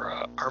tape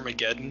were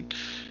Armageddon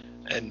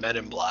and Men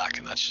in Black,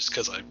 and that's just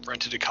because I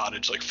rented a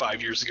cottage like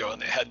 5 years ago,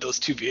 and they had those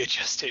two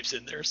VHS tapes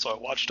in there, so I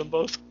watched them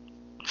both.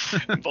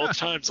 And both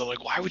times I'm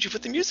like, why would you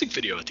put the music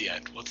video at the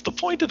end? What's the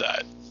point of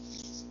that?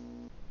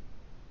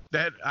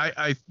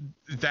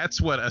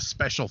 That's what a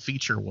special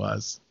feature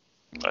was.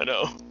 I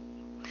know.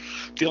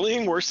 The only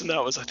thing worse than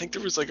that was I think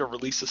there was like a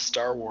release of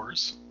Star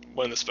Wars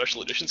when the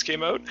special editions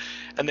came out,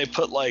 and they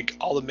put like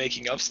all the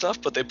making of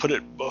stuff, but they put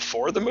it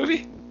before the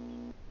movie.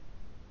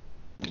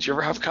 Did you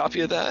ever have a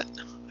copy of that?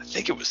 I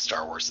think it was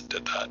Star Wars that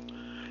did that.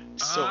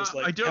 So it was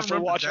like, you have to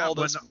watch all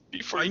this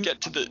before you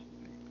get to the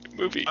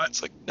movie.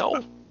 It's like,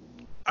 no.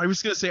 I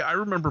was going to say, I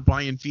remember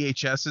buying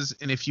VHSs,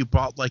 and if you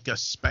bought like a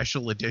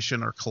special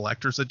edition or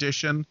collector's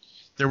edition,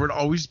 there would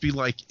always be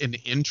like an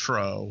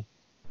intro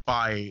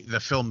by the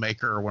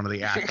filmmaker or one of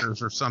the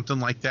actors or something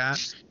like that.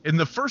 And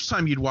the first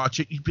time you'd watch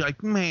it, you'd be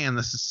like, man,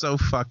 this is so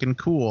fucking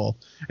cool.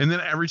 And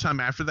then every time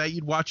after that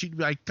you'd watch it, you'd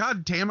be like,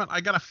 God damn it,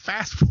 I got to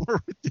fast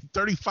forward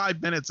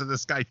 35 minutes of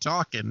this guy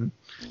talking.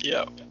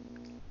 Yeah.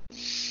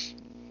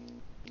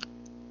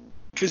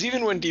 Because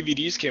even when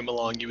DVDs came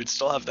along, you would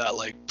still have that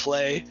like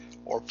play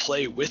or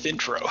play with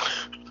intro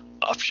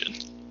option.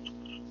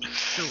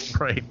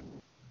 Right.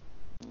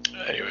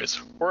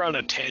 Anyways, we're on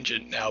a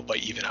tangent now by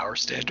even our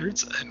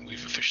standards, and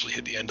we've officially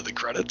hit the end of the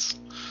credits.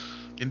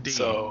 Indeed.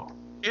 So,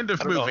 end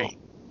of movie.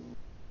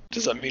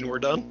 Does that mean we're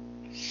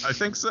done? I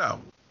think so.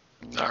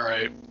 All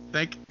right.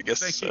 Thank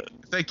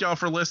y'all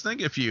for listening.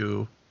 If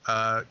you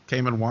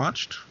came and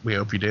watched, we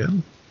hope you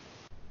did.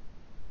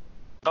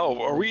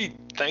 Oh, are we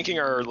thanking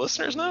our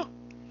listeners now?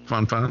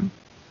 Fun.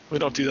 We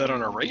don't do that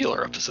on our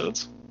regular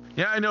episodes.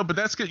 Yeah, I know, but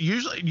that's good.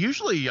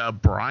 Usually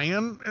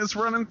Brian is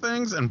running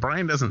things, and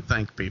Brian doesn't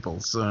thank people.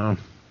 So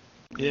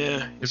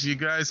yeah, if you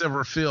guys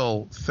ever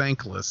feel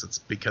thankless, it's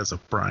because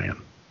of Brian.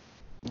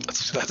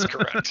 That's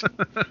correct.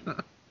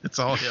 It's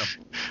all him.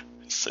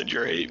 Send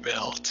your hate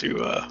mail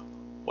to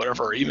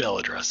whatever our email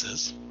address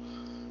is.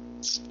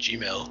 It's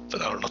Gmail,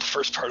 but I don't know the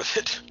first part of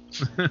it.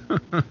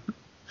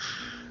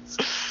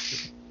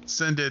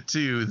 Send it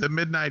to the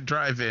Midnight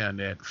Drive-In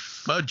at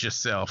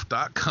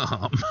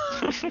fudgeyourself.com.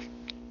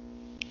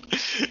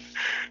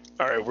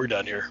 All right, we're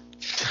done here.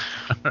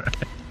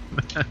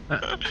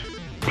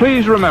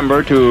 Please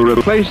remember to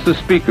replace the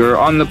speaker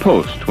on the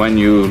post when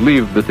you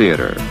leave the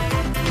theater.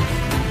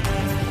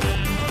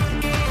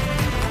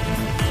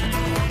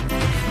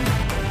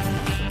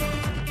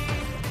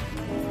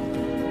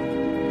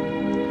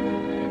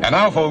 And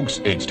now, folks,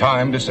 it's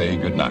time to say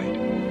goodnight.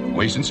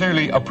 We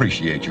sincerely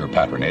appreciate your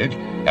patronage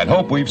and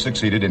hope we've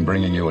succeeded in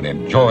bringing you an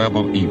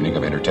enjoyable evening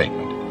of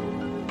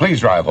entertainment. Please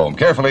drive home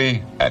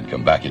carefully and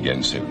come back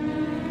again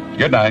soon.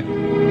 Good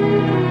night.